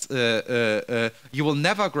 So that you will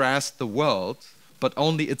never grasp the world, but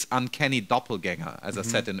only its uncanny doppelganger, as I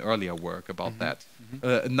said in earlier work about that.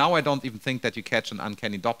 Now I don't even think that you catch an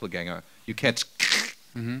uncanny doppelganger. You catch...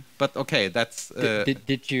 But okay, that's...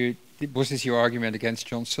 Was this your argument against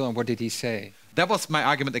John Searle, and what did he say? That was my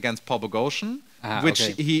argument against Paul Boghossian, which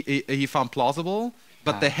he found plausible.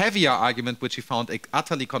 But the heavier argument, which he found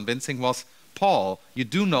utterly convincing, was, Paul, you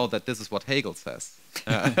do know that this is what Hegel says.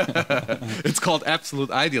 It's called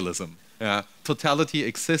absolute idealism. Totality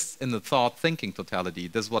exists in the thought-thinking totality.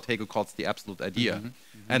 This is what Hegel calls the absolute idea.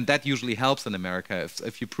 And that usually helps in America.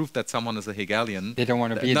 If you prove that someone is a Hegelian... They don't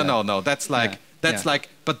want to be there. No. That's like...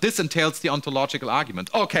 But this entails the ontological argument.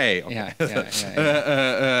 Okay. Not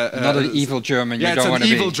an evil German. You don't want to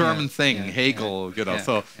be. It's an evil German thing. Hegel, you know.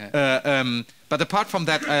 So, but apart from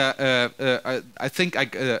that, I think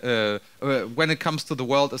when it comes to the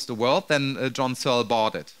world is the world, then John Searle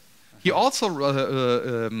bought it. He also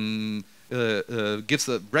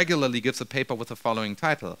regularly gives a paper with the following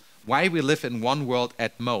title: "Why We Live in One World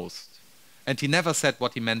at Most." And he never said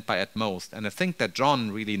what he meant by at most. And I think that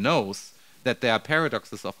John really knows that there are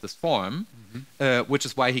paradoxes of this form, which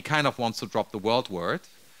is why he kind of wants to drop the world word.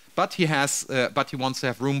 But he wants to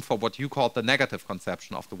have room for what you call the negative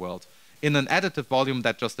conception of the world. In an edited volume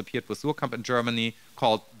that just appeared with Suhrkamp in Germany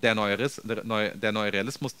called Der Neue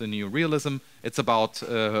Realismus, the New Realism, it's about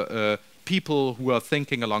people who are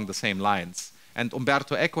thinking along the same lines. And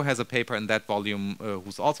Umberto Eco has a paper in that volume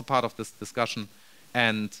who's also part of this discussion,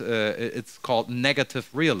 and it's called Negative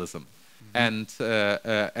Realism. And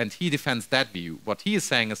he defends that view. What he is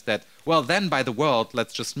saying is that, well, then by the world,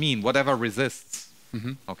 let's just mean whatever resists.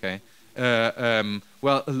 Okay.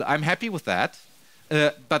 Well, I'm happy with that.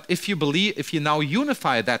 But if you now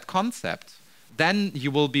unify that concept, then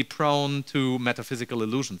you will be prone to metaphysical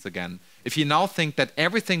illusions again. If you now think that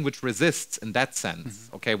everything which resists in that sense,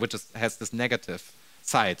 okay, which has this negative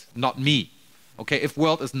side, not me, okay, if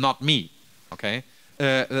world is not me, okay,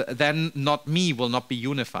 then not me will not be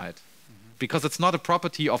unified. Because it's not a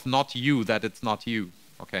property of not you that it's not you,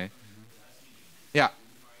 okay? Yeah.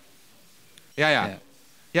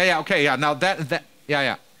 Okay, yeah, now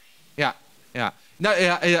No,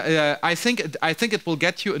 I think it will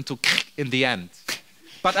get you into in the end.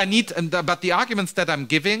 But but the arguments that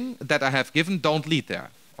I have given, don't lead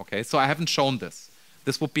there. Okay, so I haven't shown this.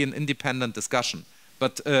 This would be an independent discussion.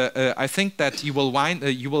 But I think that you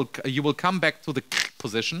will come back to the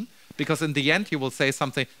position, because in the end you will say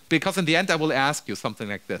something. Because in the end I will ask you something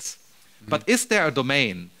like this. But is there a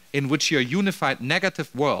domain in which your unified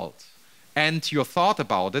negative world and your thought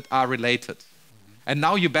about it are related? And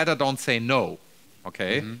now you better don't say no.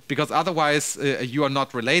 Okay, because otherwise you are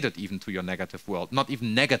not related even to your negative world, not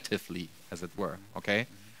even negatively, as it were. Okay,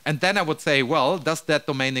 and then I would say, well, does that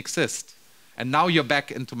domain exist? And now you're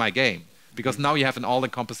back into my game, because now you have an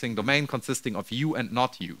all-encompassing domain consisting of you and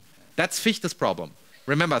not you. That's Fichte's problem.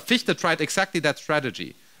 Remember, Fichte tried exactly that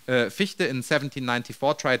strategy. Fichte in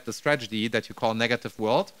 1794 tried the strategy that you call negative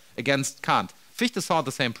world against Kant. Fichte saw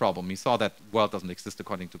the same problem. He saw that world doesn't exist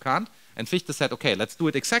according to Kant. And Fichte said, okay, let's do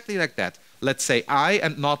it exactly like that. Let's say I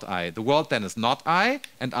and not I. The world then is not I,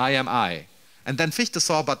 and I am I. And then Fichte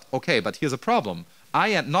saw, but here's a problem. I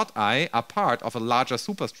and not I are part of a larger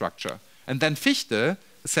superstructure. And then Fichte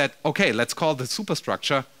said, okay, let's call the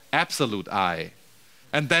superstructure absolute I.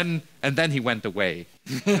 And then he went away.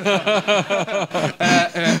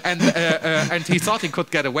 And he thought he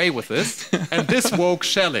could get away with this. And this woke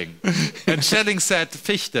Schelling. And Schelling said,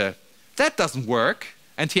 Fichte, that doesn't work.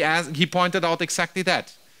 And he pointed out exactly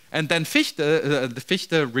that. And then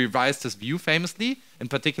Fichte revised his view famously, in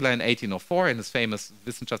particular in 1804, in his famous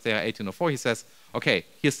Wissenschaftslehre 1804. He says, okay,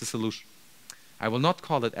 here's the solution. I will not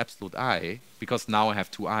call it absolute I, because now I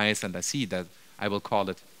have two eyes and I see that. I will call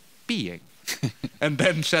it being. And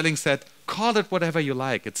then Schelling said, call it whatever you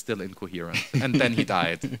like, it's still incoherent. And then he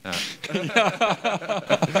died.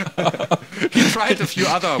 He tried a few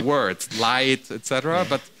other words, light, etc.,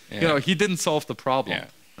 but you know, he didn't solve the problem.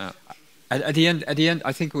 At the end,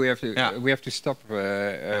 I think we have to stop.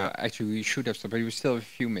 Actually, we should have stopped, but we still have a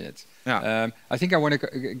few minutes. I think I want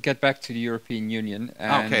to get back to the European Union.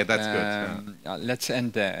 And, okay, that's good. Let's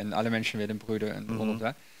end there. And alle mensen willen broeder and all of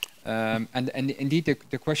that. And indeed,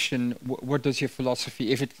 the question: what does your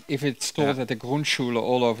philosophy, if it's taught at the Grundschule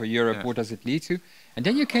all over Europe, what does it lead to? And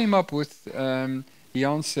then you came up with the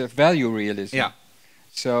answer: value realism.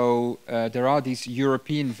 So there are these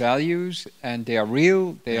European values, and they are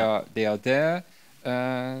real. They are there.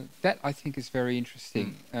 That I think is very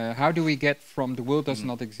interesting. How do we get from the world does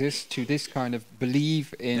not exist to this kind of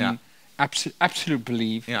belief in absolute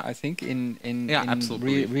belief? I think in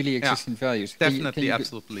really existing values. Definitely,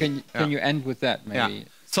 absolutely. Can you end with that, maybe?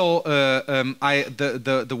 So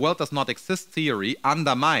the world does not exist theory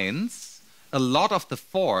undermines a lot of the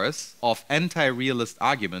force of anti-realist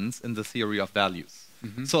arguments in the theory of values.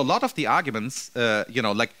 So a lot of the arguments,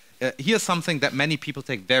 here's something that many people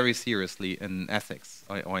take very seriously in ethics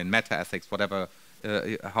or in meta-ethics, whatever,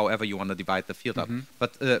 however you want to divide the field up.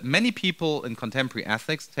 But many people in contemporary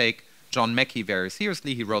ethics take John Mackey very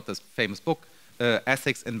seriously. He wrote this famous book,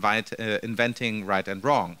 Ethics Inventing Right and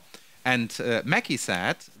Wrong. And Mackey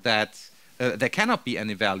said that there cannot be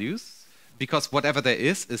any values because whatever there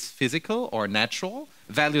is physical or natural.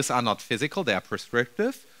 Values are not physical, they are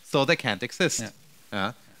prescriptive, so they can't exist.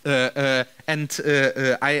 I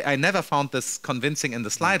never found this convincing in the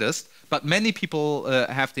slightest, but many people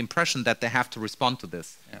have the impression that they have to respond to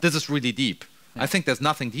this. This is really deep. I think there's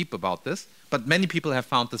nothing deep about this, but many people have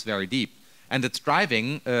found this very deep. And it's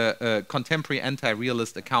driving a contemporary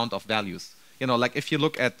anti-realist account of values. You know, like if you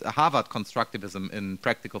look at Harvard constructivism in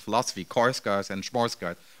practical philosophy, Korsgaard and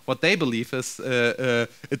Schmorsgaard, what they believe is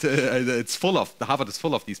it's full of, the Harvard is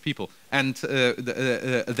full of these people, and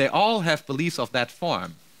they all have beliefs of that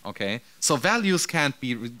form. Okay, so values can't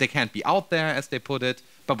be out there, as they put it,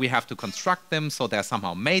 but we have to construct them so they're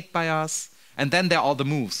somehow made by us, and then there are all the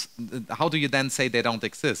moves. How do you then say they don't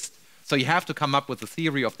exist? So you have to come up with a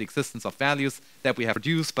theory of the existence of values that we have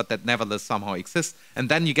produced, but that nevertheless somehow exist, and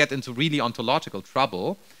then you get into really ontological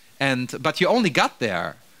trouble. But you only got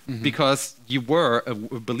there because you were a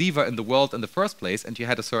believer in the world in the first place, and you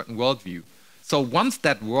had a certain worldview. So once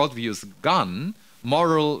that worldview is gone,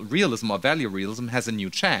 moral realism or value realism has a new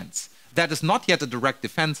chance. That is not yet a direct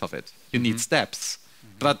defense of it. You need steps.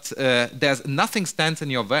 But there's nothing stands in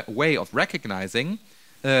your way of recognizing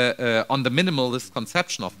on the minimalist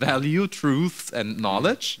conception of value, truths, and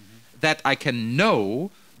knowledge that I can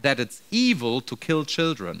know that it's evil to kill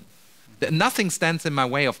children. Nothing stands in my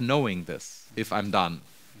way of knowing this if I'm done.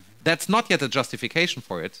 That's not yet a justification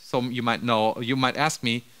for it. So you might ask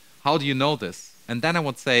me, how do you know this? And then I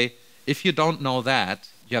would say, if you don't know that,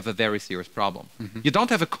 you have a very serious problem. You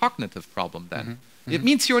don't have a cognitive problem then. It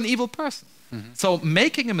means you're an evil person. So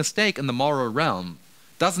making a mistake in the moral realm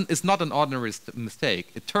is not an ordinary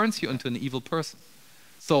mistake. It turns you into an evil person.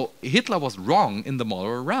 So Hitler was wrong in the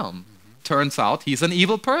moral realm. Turns out he's an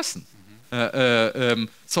evil person.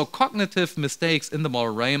 So cognitive mistakes in the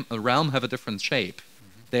moral realm have a different shape.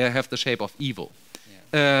 They have the shape of evil.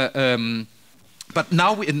 But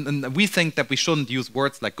now we think that we shouldn't use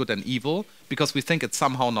words like good and evil because we think it's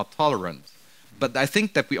somehow not tolerant. But I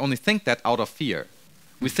think that we only think that out of fear.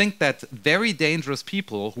 We think that very dangerous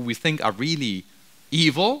people who we think are really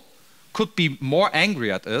evil could be more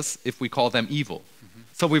angry at us if we call them evil.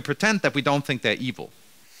 So we pretend that we don't think they're evil.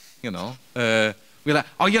 You know, we're like,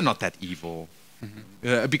 oh, you're not that evil.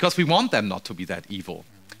 Because we want them not to be that evil.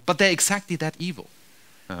 But they're exactly that evil.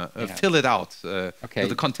 Fill it out. Okay.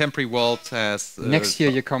 The contemporary world has... Next year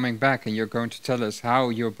you're coming back and you're going to tell us how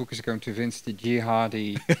your book is going to convince the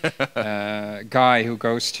jihadi guy who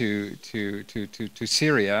goes to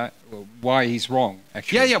Syria why he's wrong,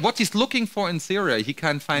 actually. Yeah, what he's looking for in Syria he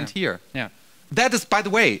can find here. Yeah. That is, by the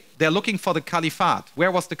way, they're looking for the caliphate.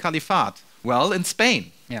 Where was the caliphate? Well, in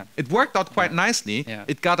Spain. Yeah. It worked out quite nicely. Yeah.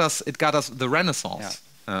 It got us the Renaissance.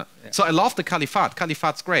 So I love the caliphate.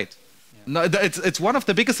 Caliphate's great. No, it's one of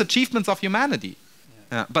the biggest achievements of humanity.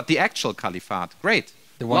 But the actual caliphate, great.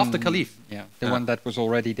 Love the caliph. Yeah, the one that was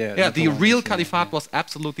already there. Yeah, the real caliphate was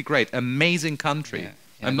absolutely great. Amazing country.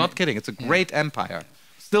 I'm not kidding. It's a great empire.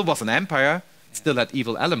 Still was an empire. Still had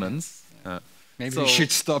evil elements. Maybe we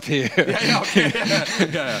should stop here. Okay.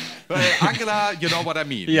 Angela, you know what I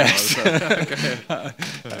mean. Yes. You know,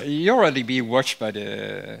 so, You're already being watched by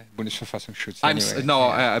the Bundesverfassungsschutz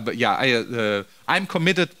anyway. I'm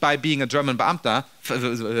committed by being a German Beamter,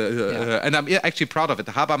 and I'm actually proud of it.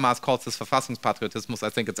 Habermas calls this Verfassungspatriotismus. I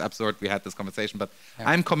think it's absurd. We had this conversation, but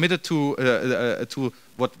I'm committed to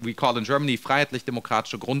what we call in Germany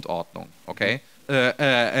freiheitlich-demokratische Grundordnung. Okay,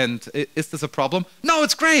 and is this a problem? No,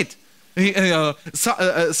 it's great.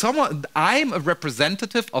 I'm a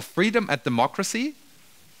representative of freedom and democracy.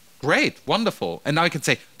 Great, wonderful. And now I can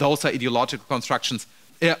say, those are ideological constructions.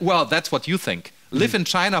 Well, that's what you think. Live in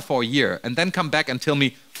China for a year and then come back and tell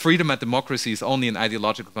me freedom and democracy is only an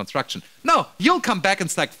ideological construction. No, you'll come back and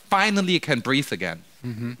it's like, finally you can breathe again.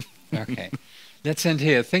 Okay, let's end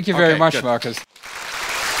here. Thank you very much, good. Markus.